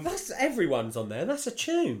 That's everyone's on there. That's a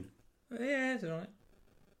tune. Yeah, it's alright.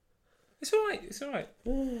 It's alright.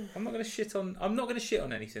 I'm not going to shit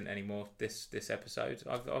on anything anymore this episode.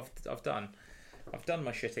 I've done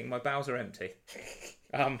my shitting. My bowels are empty.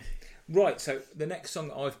 Right, so the next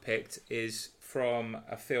song I've picked is from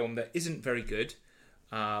a film that isn't very good.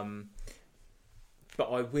 But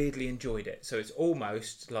I weirdly enjoyed it. So it's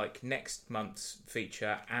almost like next month's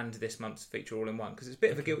feature and this month's feature all in one. Because it's a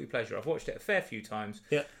bit of a guilty pleasure. I've watched it a fair few times.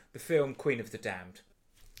 Yeah. The film Queen of the Damned.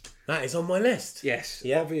 That is on my list. Yes.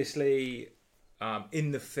 Yeah. Obviously,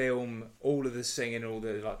 in the film, all of the singing, all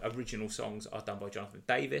the original songs are done by Jonathan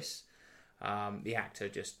Davis. The actor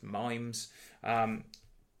just mimes.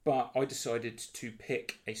 But I decided to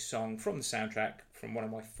pick a song from the soundtrack from one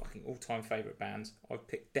of my fucking all-time favourite bands. I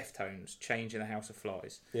picked Deftones, Change in the House of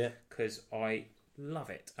Flies. Yeah. Because I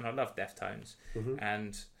love it. And I love Deftones. Mm-hmm.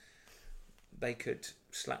 And they could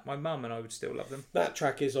slap my mum and I would still love them. That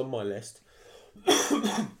track is on my list.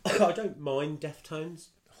 I don't mind Deftones.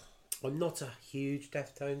 I'm not a huge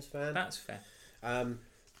Deftones fan. That's fair.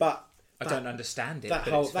 But I don't understand it. That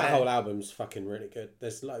whole album's fucking really good.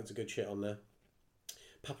 There's loads of good shit on there.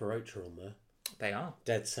 Papa Roach are on there. They are.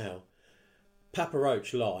 Dead Cell. Papa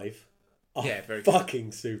Roach live. Very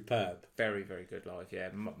fucking good. Superb. Very, very good live. Yeah,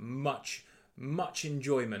 much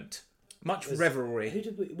enjoyment, much revelry. Who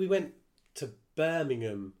did we went to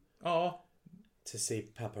Birmingham? Oh, to see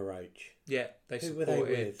Papa Roach. Yeah, they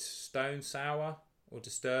supported Stone Sour or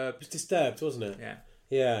Disturbed. It was Disturbed, wasn't it? Yeah.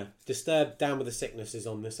 Yeah. Disturbed, Down with the Sickness is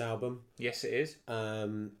on this album. Yes, it is.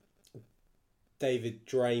 David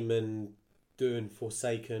Drayman doing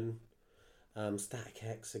Forsaken. Static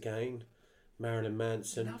X again. Marilyn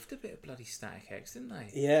Manson. They loved a bit of bloody Static X, didn't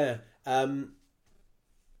they? Yeah.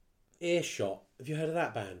 Earshot. Have you heard of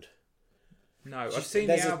that band? No, I've seen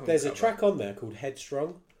the album. There's a track on there called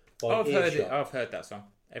Headstrong. I've heard it. I've heard that song.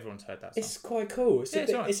 Everyone's heard that song. It's quite cool.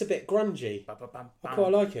 It's a bit grungy. I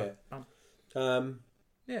quite like it.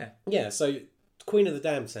 Yeah. Yeah, so Queen of the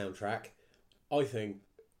Damned soundtrack, I think,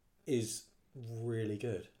 is really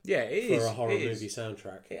good. Yeah, it is. For a horror movie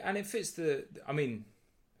soundtrack. And it fits the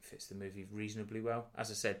movie reasonably well.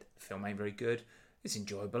 As I said, the film ain't very good. It's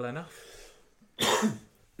enjoyable enough.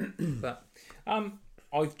 But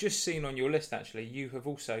I've just seen on your list, actually, you've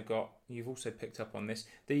also picked up on this,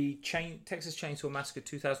 the Texas Chainsaw Massacre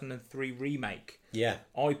 2003 remake. Yeah.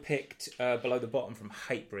 I picked Below the Bottom from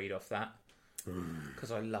Hatebreed off that.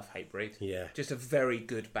 Because I love Hatebreed. Yeah. Just a very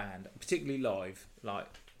good band, particularly live. Like,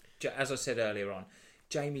 as I said earlier on,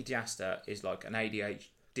 Jamie Jaster is like an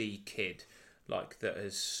ADHD kid, like that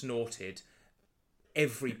has snorted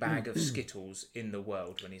every bag of Skittles in the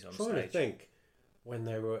world when he's on stage. I'm trying to think when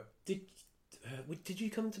they were. Did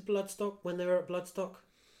you come to Bloodstock when they were at Bloodstock?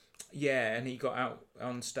 Yeah, and he got out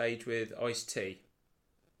on stage with Ice-T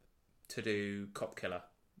to do Cop Killer.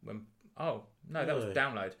 That was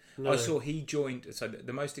Download. No. I saw he joined. So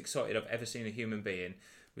the most excited I've ever seen a human being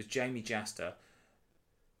was Jamie Jaster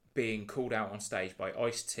being called out on stage by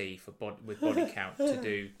Ice-T with Body Count to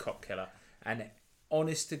do Cop Killer. And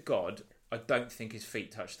honest to God, I don't think his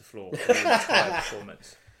feet touched the floor for the entire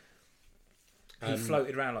performance. He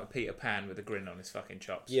floated around like Peter Pan with a grin on his fucking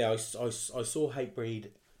chops. Yeah, I saw Hatebreed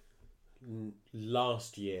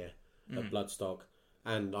last year at Bloodstock,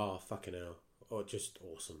 and fucking hell, just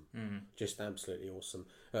awesome, just absolutely awesome.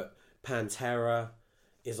 Pantera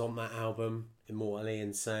is on that album, Immortally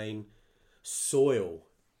Insane. Soil,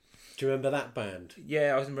 Do you remember that band?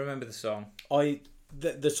 Yeah, I remember the song.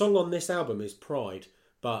 The song on this album is Pride,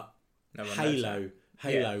 but No one Halo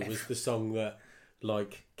Yeah. was the song that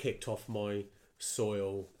like kicked off my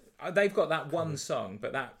soil. They've got that one song,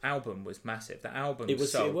 but that album was massive. That album It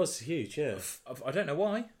was huge, yeah. I don't know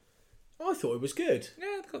why. I thought it was good.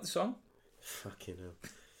 Yeah, they've got the song. Fucking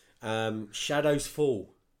hell. Shadows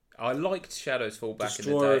Fall. I liked Shadows Fall back in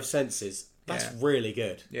the Destroyer day. of Senses. That's really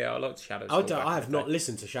good. Yeah, I liked Shadows Fall. I have not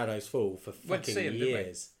listened to Shadows Fall for fucking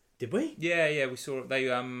years. Did we? Yeah, we saw it. They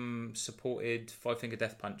supported Five Finger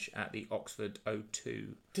Death Punch at the Oxford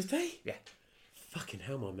O2. Did they? Yeah. Fucking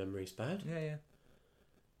hell, my memory's bad. Yeah.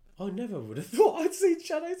 I never would have thought I'd seen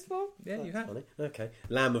Shadows Fall. Yeah, That's you have. funny. Okay.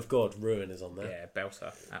 Lamb of God, Ruin is on there. Yeah,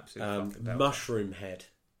 belter. Absolutely fucking belter. Mushroom Head.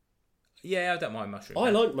 Yeah, I don't mind Mushroom I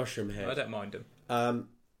Head. like Mushroom Head. I don't mind them.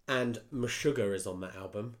 And Meshuggah is on that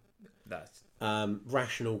album. That's...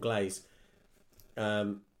 Rational Glaze.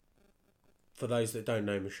 For those that don't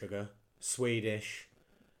know Meshuggah, Swedish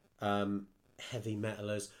heavy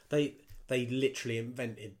metalers. They literally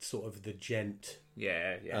invented sort of the gent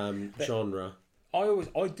genre.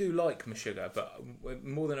 I do like Meshuggah, but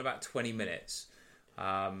more than about 20 minutes.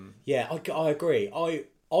 Yeah, I agree. I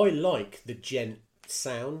like the gent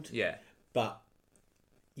sound. Yeah. But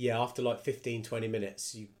yeah, after like 15, 20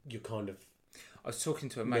 minutes, you kind of... I was talking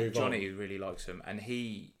to a mate, Johnny, who really likes them, and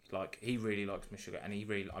he really likes Meshuggah, and he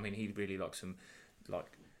really likes some like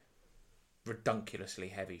redunculously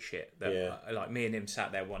heavy shit. Like me and him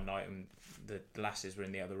sat there one night, and the lasses were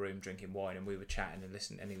in the other room drinking wine, and we were chatting and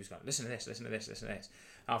listening, and he was like, listen to this, listen to this, listen to this.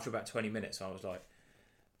 After about 20 minutes, I was like,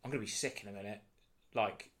 I'm gonna be sick in a minute,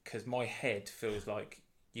 like, because my head feels like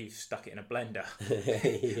you've stuck it in a blender.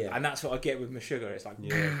 Yeah. And that's what I get with Meshuggah. It's like,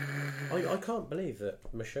 yeah. I can't believe that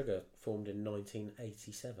Meshuggah formed in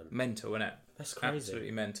 1987. Mental, isn't it? That's crazy.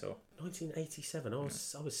 Absolutely mental. 1987. I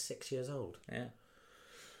was 6 years old. Yeah.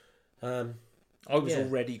 I was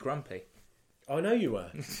already grumpy. I know you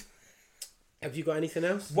were. Have you got anything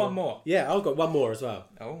else? One more. Yeah, I've got one more as well.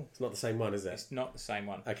 Oh. It's not the same one, is it? It's not the same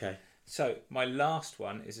one. Okay. So, my last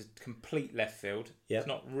one is a complete left field. Yep. It's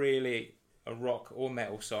not really a rock or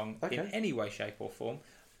metal song in any way, shape or form,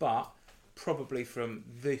 but probably from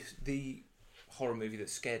the horror movie that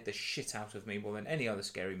scared the shit out of me more than any other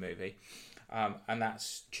scary movie, and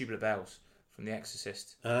that's Tubular Bells from The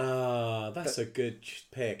Exorcist. Ah, that's a good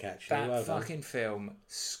pick, actually. That fucking film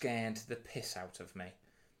scared the piss out of me.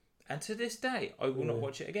 And to this day, I will not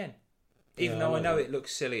watch it again. Even though I know it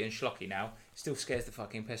looks silly and schlocky now, it still scares the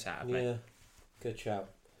fucking piss out of me. Yeah, good shout.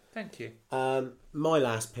 Thank you. My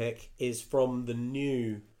last pick is from the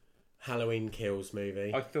new Halloween Kills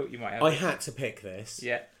movie. I thought you might have. I had to pick this.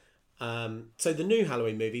 Yeah. So the new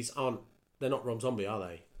Halloween movies they're not Rob Zombie, are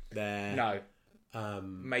they? They're... No.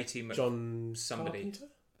 Matey John somebody. Carpenter?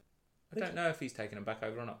 I don't know if he's taken them back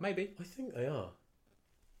over or not. Maybe. I think they are.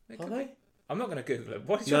 Are they? I'm not going to Google it.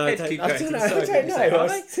 Why does No, your I head don't, keep I going don't to know. the side? I don't know. Say, I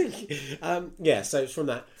was thinking. Yeah, so it's from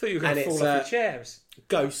that. I thought you were going to fall off your chairs.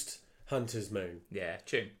 Ghost Hunter's Moon. Yeah,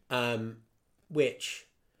 tune. Which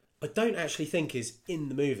I don't actually think is in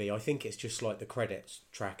the movie. I think it's just like the credits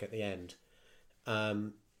track at the end.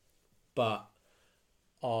 But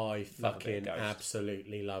I fucking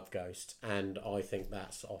absolutely love Ghost, and I think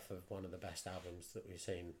that's off of one of the best albums that we've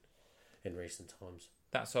seen in recent times.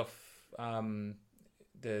 That's off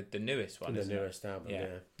the newest one. The newest album, yeah.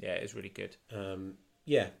 Yeah, it's really good.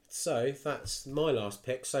 Yeah, so that's my last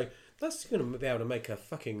pick. So that's going to be able to make a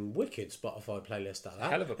fucking wicked Spotify playlist out of that.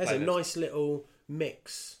 Hell of a playlist. There's a nice little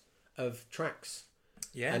mix of tracks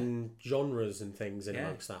and genres and things in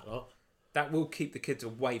amongst that lot. That will keep the kids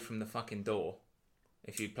away from the fucking door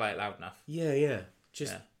if you play it loud enough. Yeah.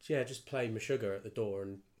 Just play Meshuggah at the door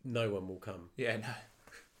and no one will come. Yeah,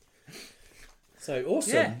 no. So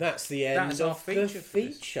awesome. Yeah. That's the end of the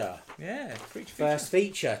feature. Yeah, first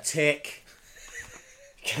feature. Tick.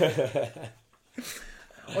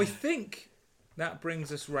 I think that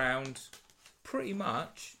brings us round pretty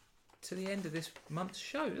much to the end of this month's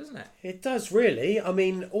show, doesn't it? It does, really. I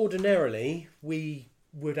mean, ordinarily we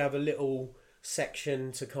would have a little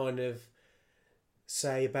section to kind of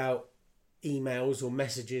say about emails or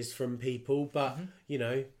messages from people, but you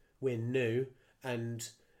know, we're new and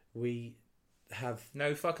we have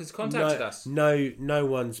no fuckers contacted us. No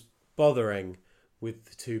one's bothering with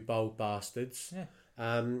the two bold bastards. Yeah.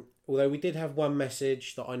 Although we did have one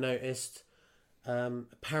message that I noticed.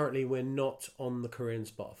 Apparently we're not on the Korean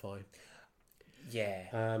Spotify.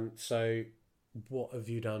 Yeah. So what have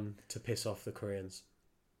you done to piss off the Koreans?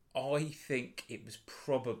 I think it was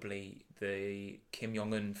probably the Kim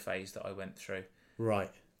Jong-un phase that I went through.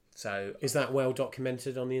 Right. So is that well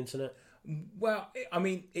documented on the internet? Well, I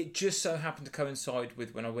mean, it just so happened to coincide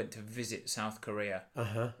with when I went to visit South Korea.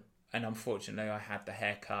 And unfortunately, I had the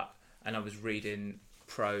haircut, and I was reading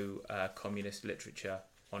pro-communist literature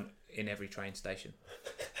in every train station.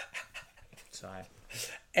 So,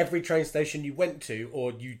 every train station you went to,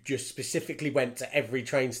 or you just specifically went to every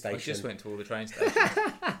train station? I just went to all the train stations.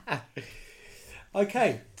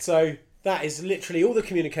 Okay, so that is literally all the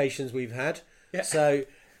communications we've had. Yeah. So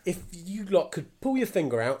if you lot could pull your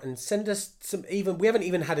finger out and send us some, we haven't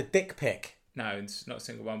even had a dick pic. No, it's not a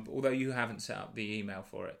single one. Although you haven't set up the email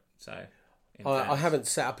for it, so I haven't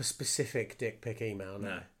set up a specific dick pic email.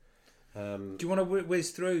 No. Do you want to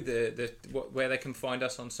whiz through where they can find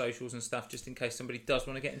us on socials and stuff, just in case somebody does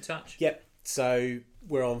want to get in touch? Yep. So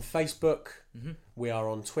we're on Facebook. We are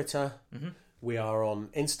on Twitter. We are on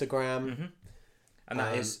Instagram. And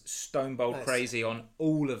that is Stonebold Crazy on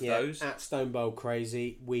all of those. At Stonebold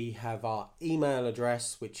Crazy. We have our email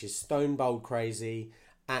address, which is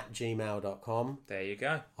stoneboldcrazy@gmail.com. There you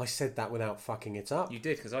go. I said that without fucking it up. You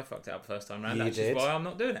did, because I fucked it up first time round. You That's did. just why I'm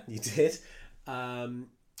not doing it. You did.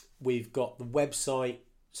 We've got the website,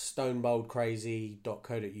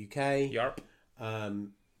 stoneboldcrazy.co.uk. Yarp.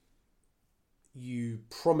 You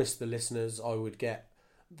promised the listeners I would get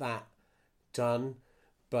that done,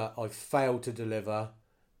 but I failed to deliver,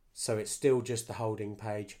 so it's still just the holding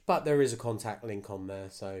page. But there is a contact link on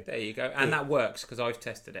there, so there you go, and that works because I've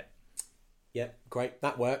tested it. Yep, great,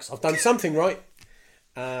 that works. I've done something right.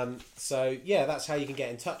 So yeah, that's how you can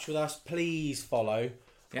get in touch with us. Please follow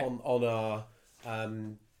on our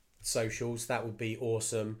socials. That would be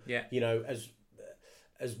awesome. Yeah, you know,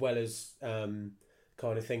 as well as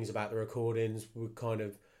kind of things about the recordings. We're kind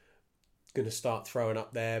of going to start throwing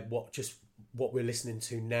up there what we're listening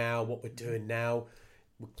to now, what we're doing now.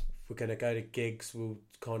 We're going to go to gigs. We'll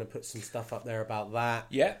kind of put some stuff up there about that.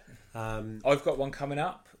 Yeah. I've got one coming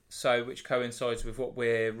up, which coincides with what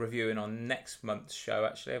we're reviewing on next month's show,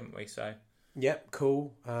 actually, haven't we? So. Yep,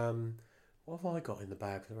 cool. What have I got in the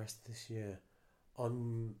bag for the rest of this year?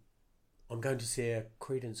 I'm going to see a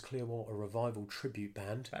Creedence Clearwater Revival tribute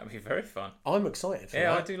band. That would be very fun. I'm excited for that.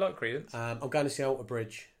 Yeah, I do like Creedence. I'm going to see Alter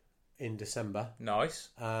Bridge in December. Nice.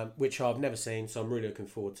 Which I've never seen, so I'm really looking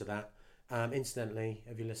forward to that. Incidentally,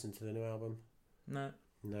 have you listened to the new album? No.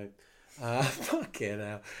 Fucking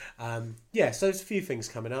hell. Yeah, so there's a few things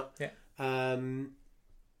coming up. Yeah.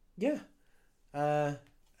 Yeah. And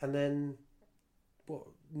then what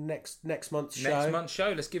next month's show? Next month's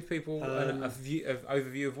show. Let's give people an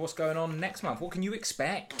overview of what's going on next month. What can you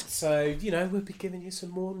expect? So, we'll be giving you some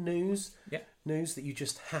more news. Yeah. News that you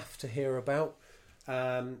just have to hear about.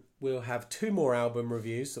 We'll have 2 more album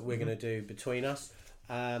reviews that we're going to do between us.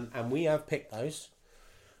 And we have picked those.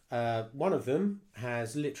 One of them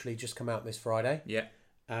has literally just come out this Friday. Yeah.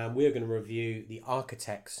 We're going to review the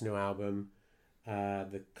Architects' new album,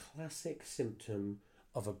 The Classic Symptom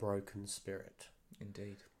of a Broken Spirit.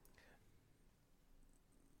 Indeed.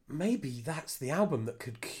 Maybe that's the album that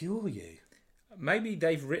could cure you. Maybe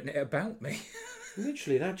they've written it about me.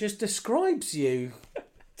 Literally, that just describes you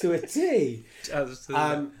to a T. So that's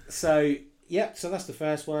the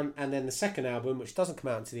first one. And then the second album, which doesn't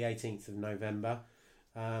come out until the 18th of November.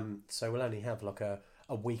 So we'll only have like a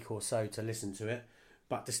week or so to listen to it.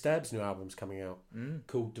 But Disturbed's new album's coming out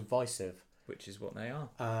called Divisive. Which is what they are.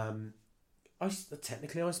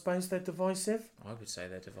 Technically, I suppose they're divisive. I would say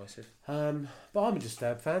they're divisive. But I'm a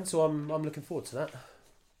Disturbed fan, so I'm looking forward to that.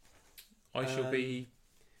 I shall be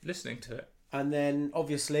listening to it. And then,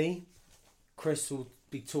 obviously, Chris will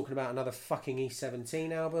be talking about another fucking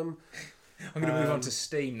E17 album. I'm going to move on to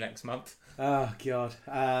Steam next month. Oh, God.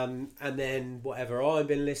 And then whatever I've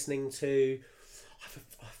been listening to. I have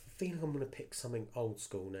a feeling I'm going to pick something old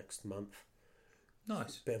school next month.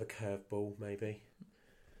 Nice. Bit of a curveball, maybe.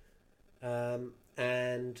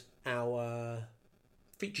 And our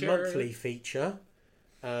monthly feature,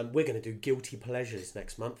 we're going to do Guilty Pleasures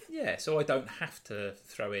next month. Yeah, so I don't have to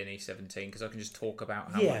throw in E17 because I can just talk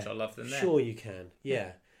about how much I love them there. Sure you can.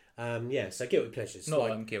 Yeah. So Guilty Pleasures. Not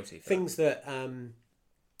like, I'm guilty for things that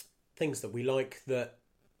we like that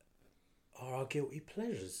are our guilty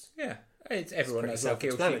pleasures. Yeah. Everyone knows how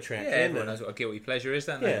guilty. Everyone knows what a guilty pleasure is,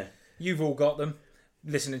 don't they? Yeah. You've all got them.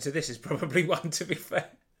 Listening to this is probably one, to be fair.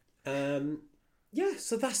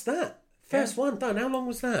 So that's that. First one done. How long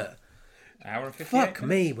was that? Hour and 58 Fuck minutes.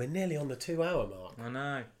 me, we're nearly on the 2-hour mark. I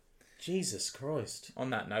know. Jesus Christ. On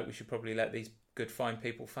that note, we should probably let these good fine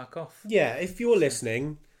people fuck off. Yeah, if you're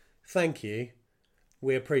listening, thank you.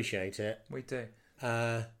 We appreciate it. We do.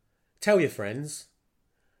 Tell your friends.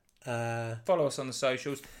 Follow us on the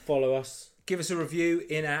socials. Follow us. Give us a review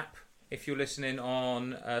in-app if you're listening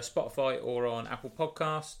on Spotify or on Apple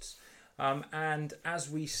Podcasts. And as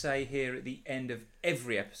we say here at the end of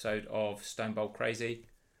every episode of Stone Bowl Crazy,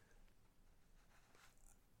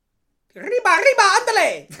 Riba, riba,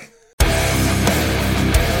 andale!